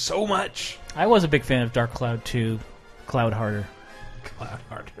so much. I was a big fan of Dark Cloud 2, Cloud Harder. Cloud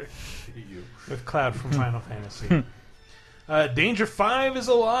Harder. With Cloud from Final Fantasy. Danger 5 is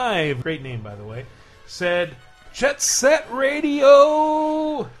alive. Great name, by the way. Said, Jet Set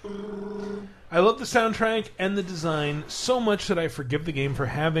Radio! I love the soundtrack and the design so much that I forgive the game for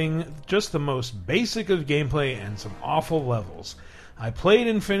having just the most basic of gameplay and some awful levels. I played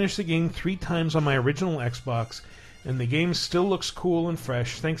and finished the game 3 times on my original Xbox, and the game still looks cool and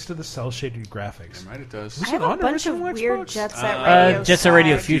fresh thanks to the cel-shaded graphics. Right, it does. I have a bunch of weird Jet Set Radio Jet Set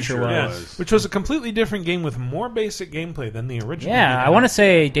Radio Future was. Which was a completely different game with more basic gameplay than the original. Yeah, I want to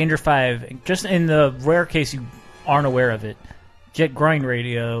say Danger 5, just in the rare case you aren't aware of it, Jet Grind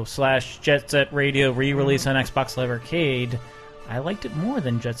Radio / Jet Set Radio re-release on Xbox Live Arcade, I liked it more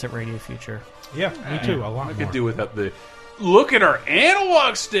than Jet Set Radio Future. Yeah, me too, a lot more. I could do without the... Look at our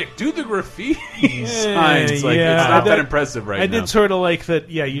analog stick! Do the graffiti signs! It's not that impressive right now. I did sort of like that,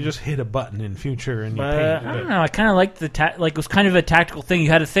 you just hit a button in Future and you paint. I don't know, I kind of liked the... it was kind of a tactical thing. You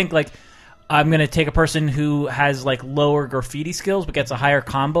had to think, like, I'm going to take a person who has, like, lower graffiti skills but gets a higher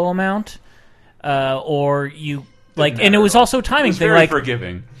combo amount. or you like, and it was also timing It was thing. very Like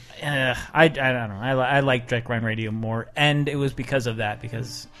forgiving. I don't know. I like Direct Rhyme Radio more, and it was because of that.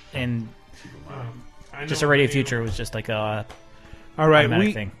 Because just a Radio Future was just like a all right.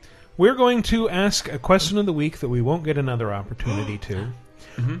 automatic thing. We're going to ask a question of the week that we won't get another opportunity to.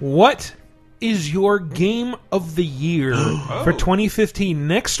 What is your game of the year for 2015?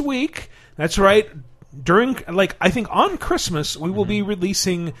 Next week, that's right, during, like, I think on Christmas, we will be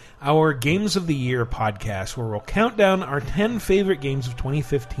releasing our Games of the Year podcast, where we'll count down our 10 favorite games of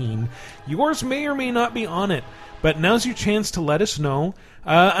 2015. Yours may or may not be on it, but now's your chance to let us know.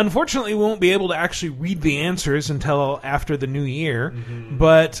 Unfortunately, we won't be able to actually read the answers until after the new year,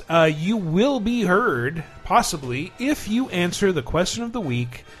 but you will be heard, possibly, if you answer the question of the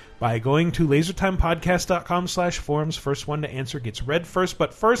week by going to lasertimepodcast.com/forums. First one to answer gets read first,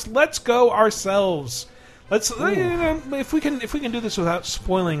 but first, let's go ourselves. Let's if we can do this without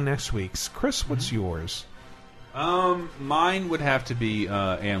spoiling next week's. Chris, what's yours? Mine would have to be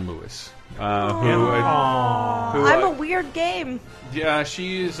Anne Lewis. I'm a weird game. Yeah,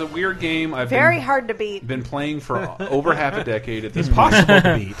 she's a weirard game. I've Very hard to beat. Been playing for over half a decade at this Impossible point.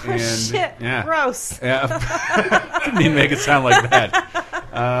 to beat. Oh, shit. Yeah. Gross. Yeah. Didn't mean to make it sound like that.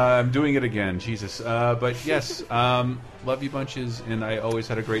 I'm doing it again. Jesus. But yes, love you bunches, and I always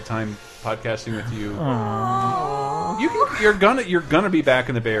had a great time podcasting with you. You're gonna be back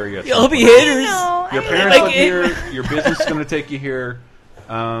in the Bay Area. You'll be hitters. Your parents live here. Your business is gonna take you here.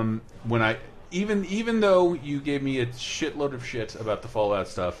 When I even though you gave me a shitload of shit about the Fallout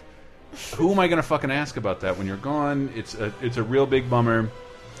stuff, who am I gonna fucking ask about that when you're gone? It's a real big bummer.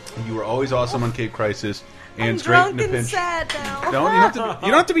 You were always awesome on Cape Crisis, and I'm it's great in drunk a and pinch. sad now. No, you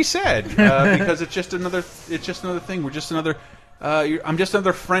don't have to be sad because it's just another thing. We're just another. I'm just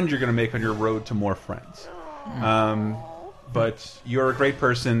another friend you're gonna make on your road to more friends. But you're a great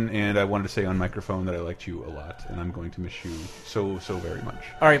person, and I wanted to say on microphone that I liked you a lot, and I'm going to miss you so very much.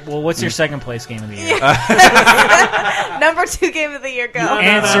 All right. Well, what's your second place game of the year? Number 2 game of the year. Go.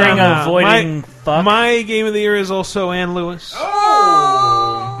 Answering, avoiding. Fuck. My game of the year is also Anne Lewis.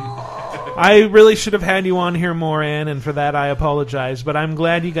 Oh. I really should have had you on here more, Anne, and for that I apologize. But I'm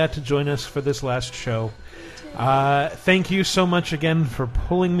glad you got to join us for this last show. Thank you so much again for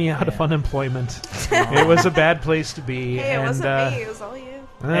pulling me out of unemployment. It was a bad place to be. Hey, it and, wasn't me. It was all you.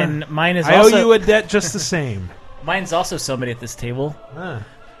 And mine is I also... owe you a debt just the same. Mine's also somebody at this table.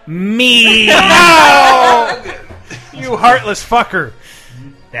 Me! No! You heartless fucker.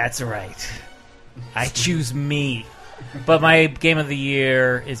 That's right. I choose me. But my game of the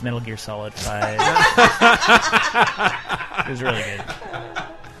year is Metal Gear Solid 5. It was really good.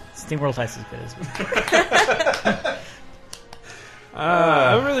 Steam World Heist is good as well.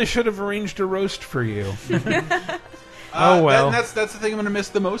 I really should have arranged a roast for you. Oh well. That's the thing I'm going to miss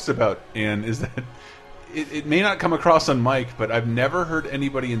the most about Anne, is that it may not come across on mic, but I've never heard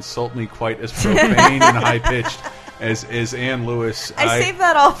anybody insult me quite as profane and high pitched as Anne Lewis. I saved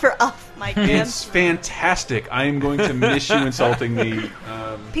that all for off mic, man. It's fantastic. I am going to miss you insulting me.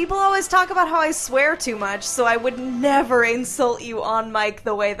 People always talk about how I swear too much, so I would never insult you on mic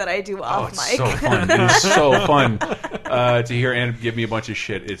the way that I do off mic. So fun. It's so fun to hear Anne give me a bunch of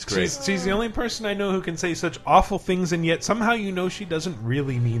shit. It's great. She's the only person I know who can say such awful things, and yet somehow you know she doesn't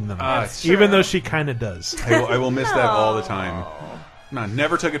really mean them, even though she kind of does. I will miss that all the time. No,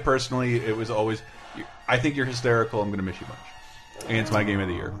 never took it personally. It was always, I think you're hysterical. I'm going to miss you much. And it's my game of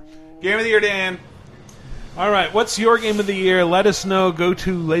the year. Game of the year, Dan. All right, what's your game of the year? Let us know. Go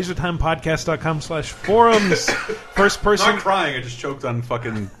to lasertimepodcast.com/forums. First person. I'm not crying. I just choked on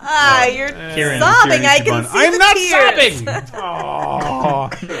fucking. You're Kieran. sobbing. Kieran I can Siobhan. see I'm the not tears.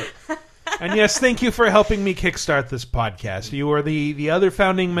 Aww. And yes, thank you for helping me kickstart this podcast. You are the other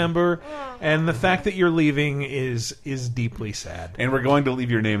founding member, and the fact that you're leaving is deeply sad. And we're going to leave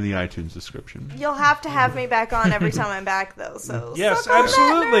your name in the iTunes description. You'll have to have me back on every time I'm back, though. So yes, suck on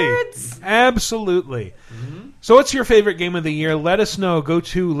absolutely, that, nerds. absolutely. So, what's your favorite game of the year? Let us know. Go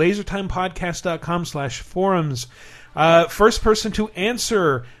to lasertimepodcast.com/forums. First person to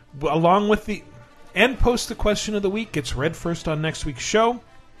answer, along with and post the question of the week, gets read first on next week's show.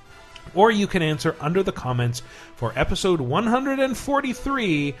 Or you can answer under the comments for episode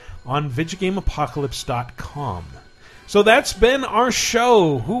 143 on VidjagameApocalypse.com. So that's been our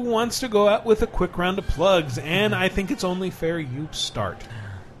show. Who wants to go out with a quick round of plugs? And I think it's only fair you start.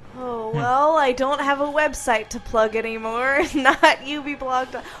 Oh, well, I don't have a website to plug anymore. Not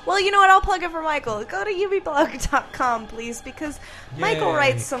ubblog. Well, you know what? I'll plug it for Michael. Go to ubblog.com, please, because Michael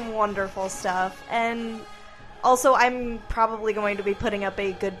writes some wonderful stuff. And Also, I'm probably going to be putting up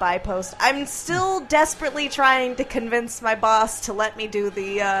a goodbye post. I'm still desperately trying to convince my boss to let me do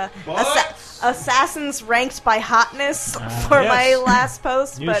the assassins ranked by hotness for my last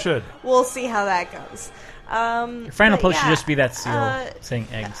post. You should. We'll see how that goes. Your final post should just be that seal saying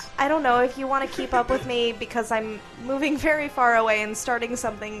eggs. I don't know if you want to keep up with me because I'm moving very far away and starting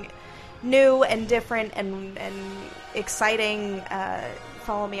something new and different and exciting.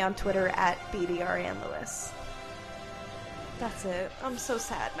 Follow me on Twitter at BDRianLewis. That's it. I'm so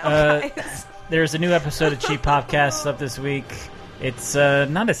sad now, guys. There's a new episode of Cheap Podcasts up this week. It's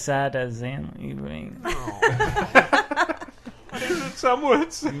not as sad as Anne Ewing.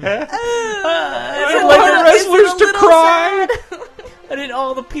 Somewhat sad. I want the wrestlers to cry. I did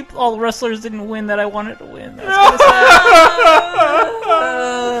all the wrestlers didn't win that I wanted to win.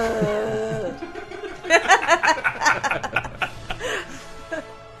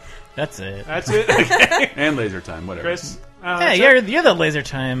 That's That's it. That's it. Okay. And Laser Time, whatever. Chris, yeah, you're the Laser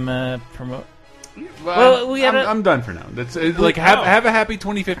Time promote. Well, I'm done for now. That's like have a happy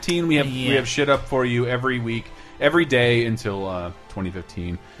 2015. We have shit up for you every week, every day until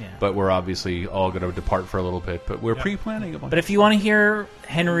 2015. Yeah. But we're obviously all going to depart for a little bit. But we're pre-planning a bunch. But if you want to hear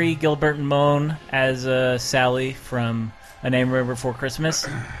Henry Gilbert and Moan as Sally from A Nightmare Before Christmas,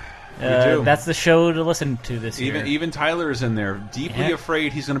 that's the show to listen to this year. Even Tyler is in there, deeply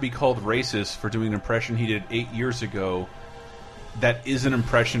afraid he's going to be called racist for doing an impression he did 8 years ago. That is an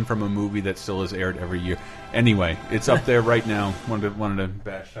impression from a movie that still is aired every year. Anyway, it's up there right now. Wanted to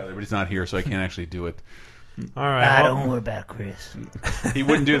bash Tyler, but he's not here, so I can't actually do it. All right. Don't worry about Chris. He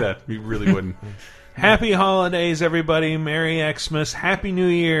wouldn't do that. He really wouldn't. Happy holidays, everybody. Merry Xmas. Happy New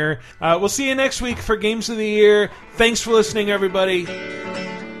Year. We'll see you next week for Games of the Year. Thanks for listening, everybody.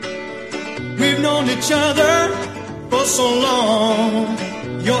 We've known each other for so long.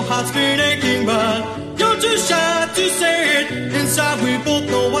 Your heart's been aching, but you're too shy to say it. Inside we both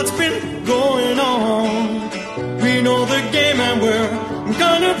know what's been going on. We know the game and we're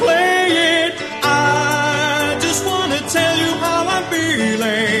gonna play it. I just wanna tell you how I'm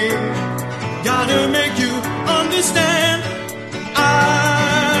feeling. Gotta make you understand.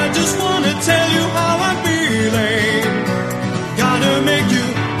 I just wanna tell you how I'm feeling. Gotta make you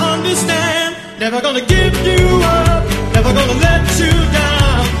understand. Never gonna give you up. Never gonna let you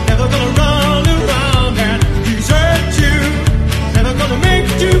down. Never gonna run around and desert you. Never gonna make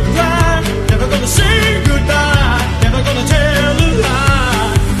you cry. Never gonna say goodbye. Never gonna tell a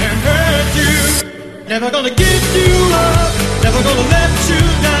lie and hurt you. Never gonna give you up. Never gonna let you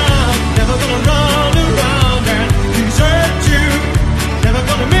down. Never gonna run around and desert you. Never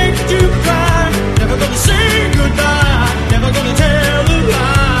gonna make you cry. Never gonna say goodbye. Never gonna tell a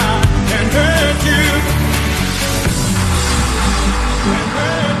lie and hurt you.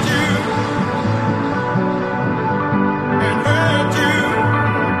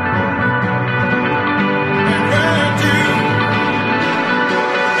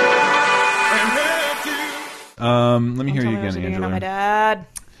 Let me hear you again, Angela. My dad.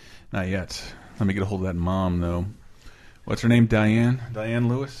 Not yet. Let me get a hold of that mom, though. What's her name? Diane? Diane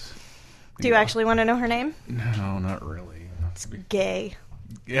Lewis? Do you actually want to know her name? No, not really. It's Gay.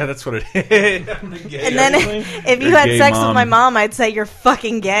 Yeah, that's what it is. Gay, and then if you had sex with my mom, I'd say you're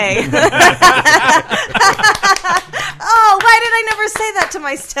fucking gay. Oh, why did I never say that to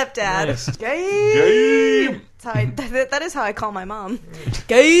my stepdad? Yes. Gay. That is how I call my mom.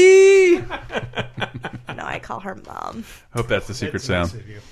 Gay. No, I call her mom. Hope that's the secret sound.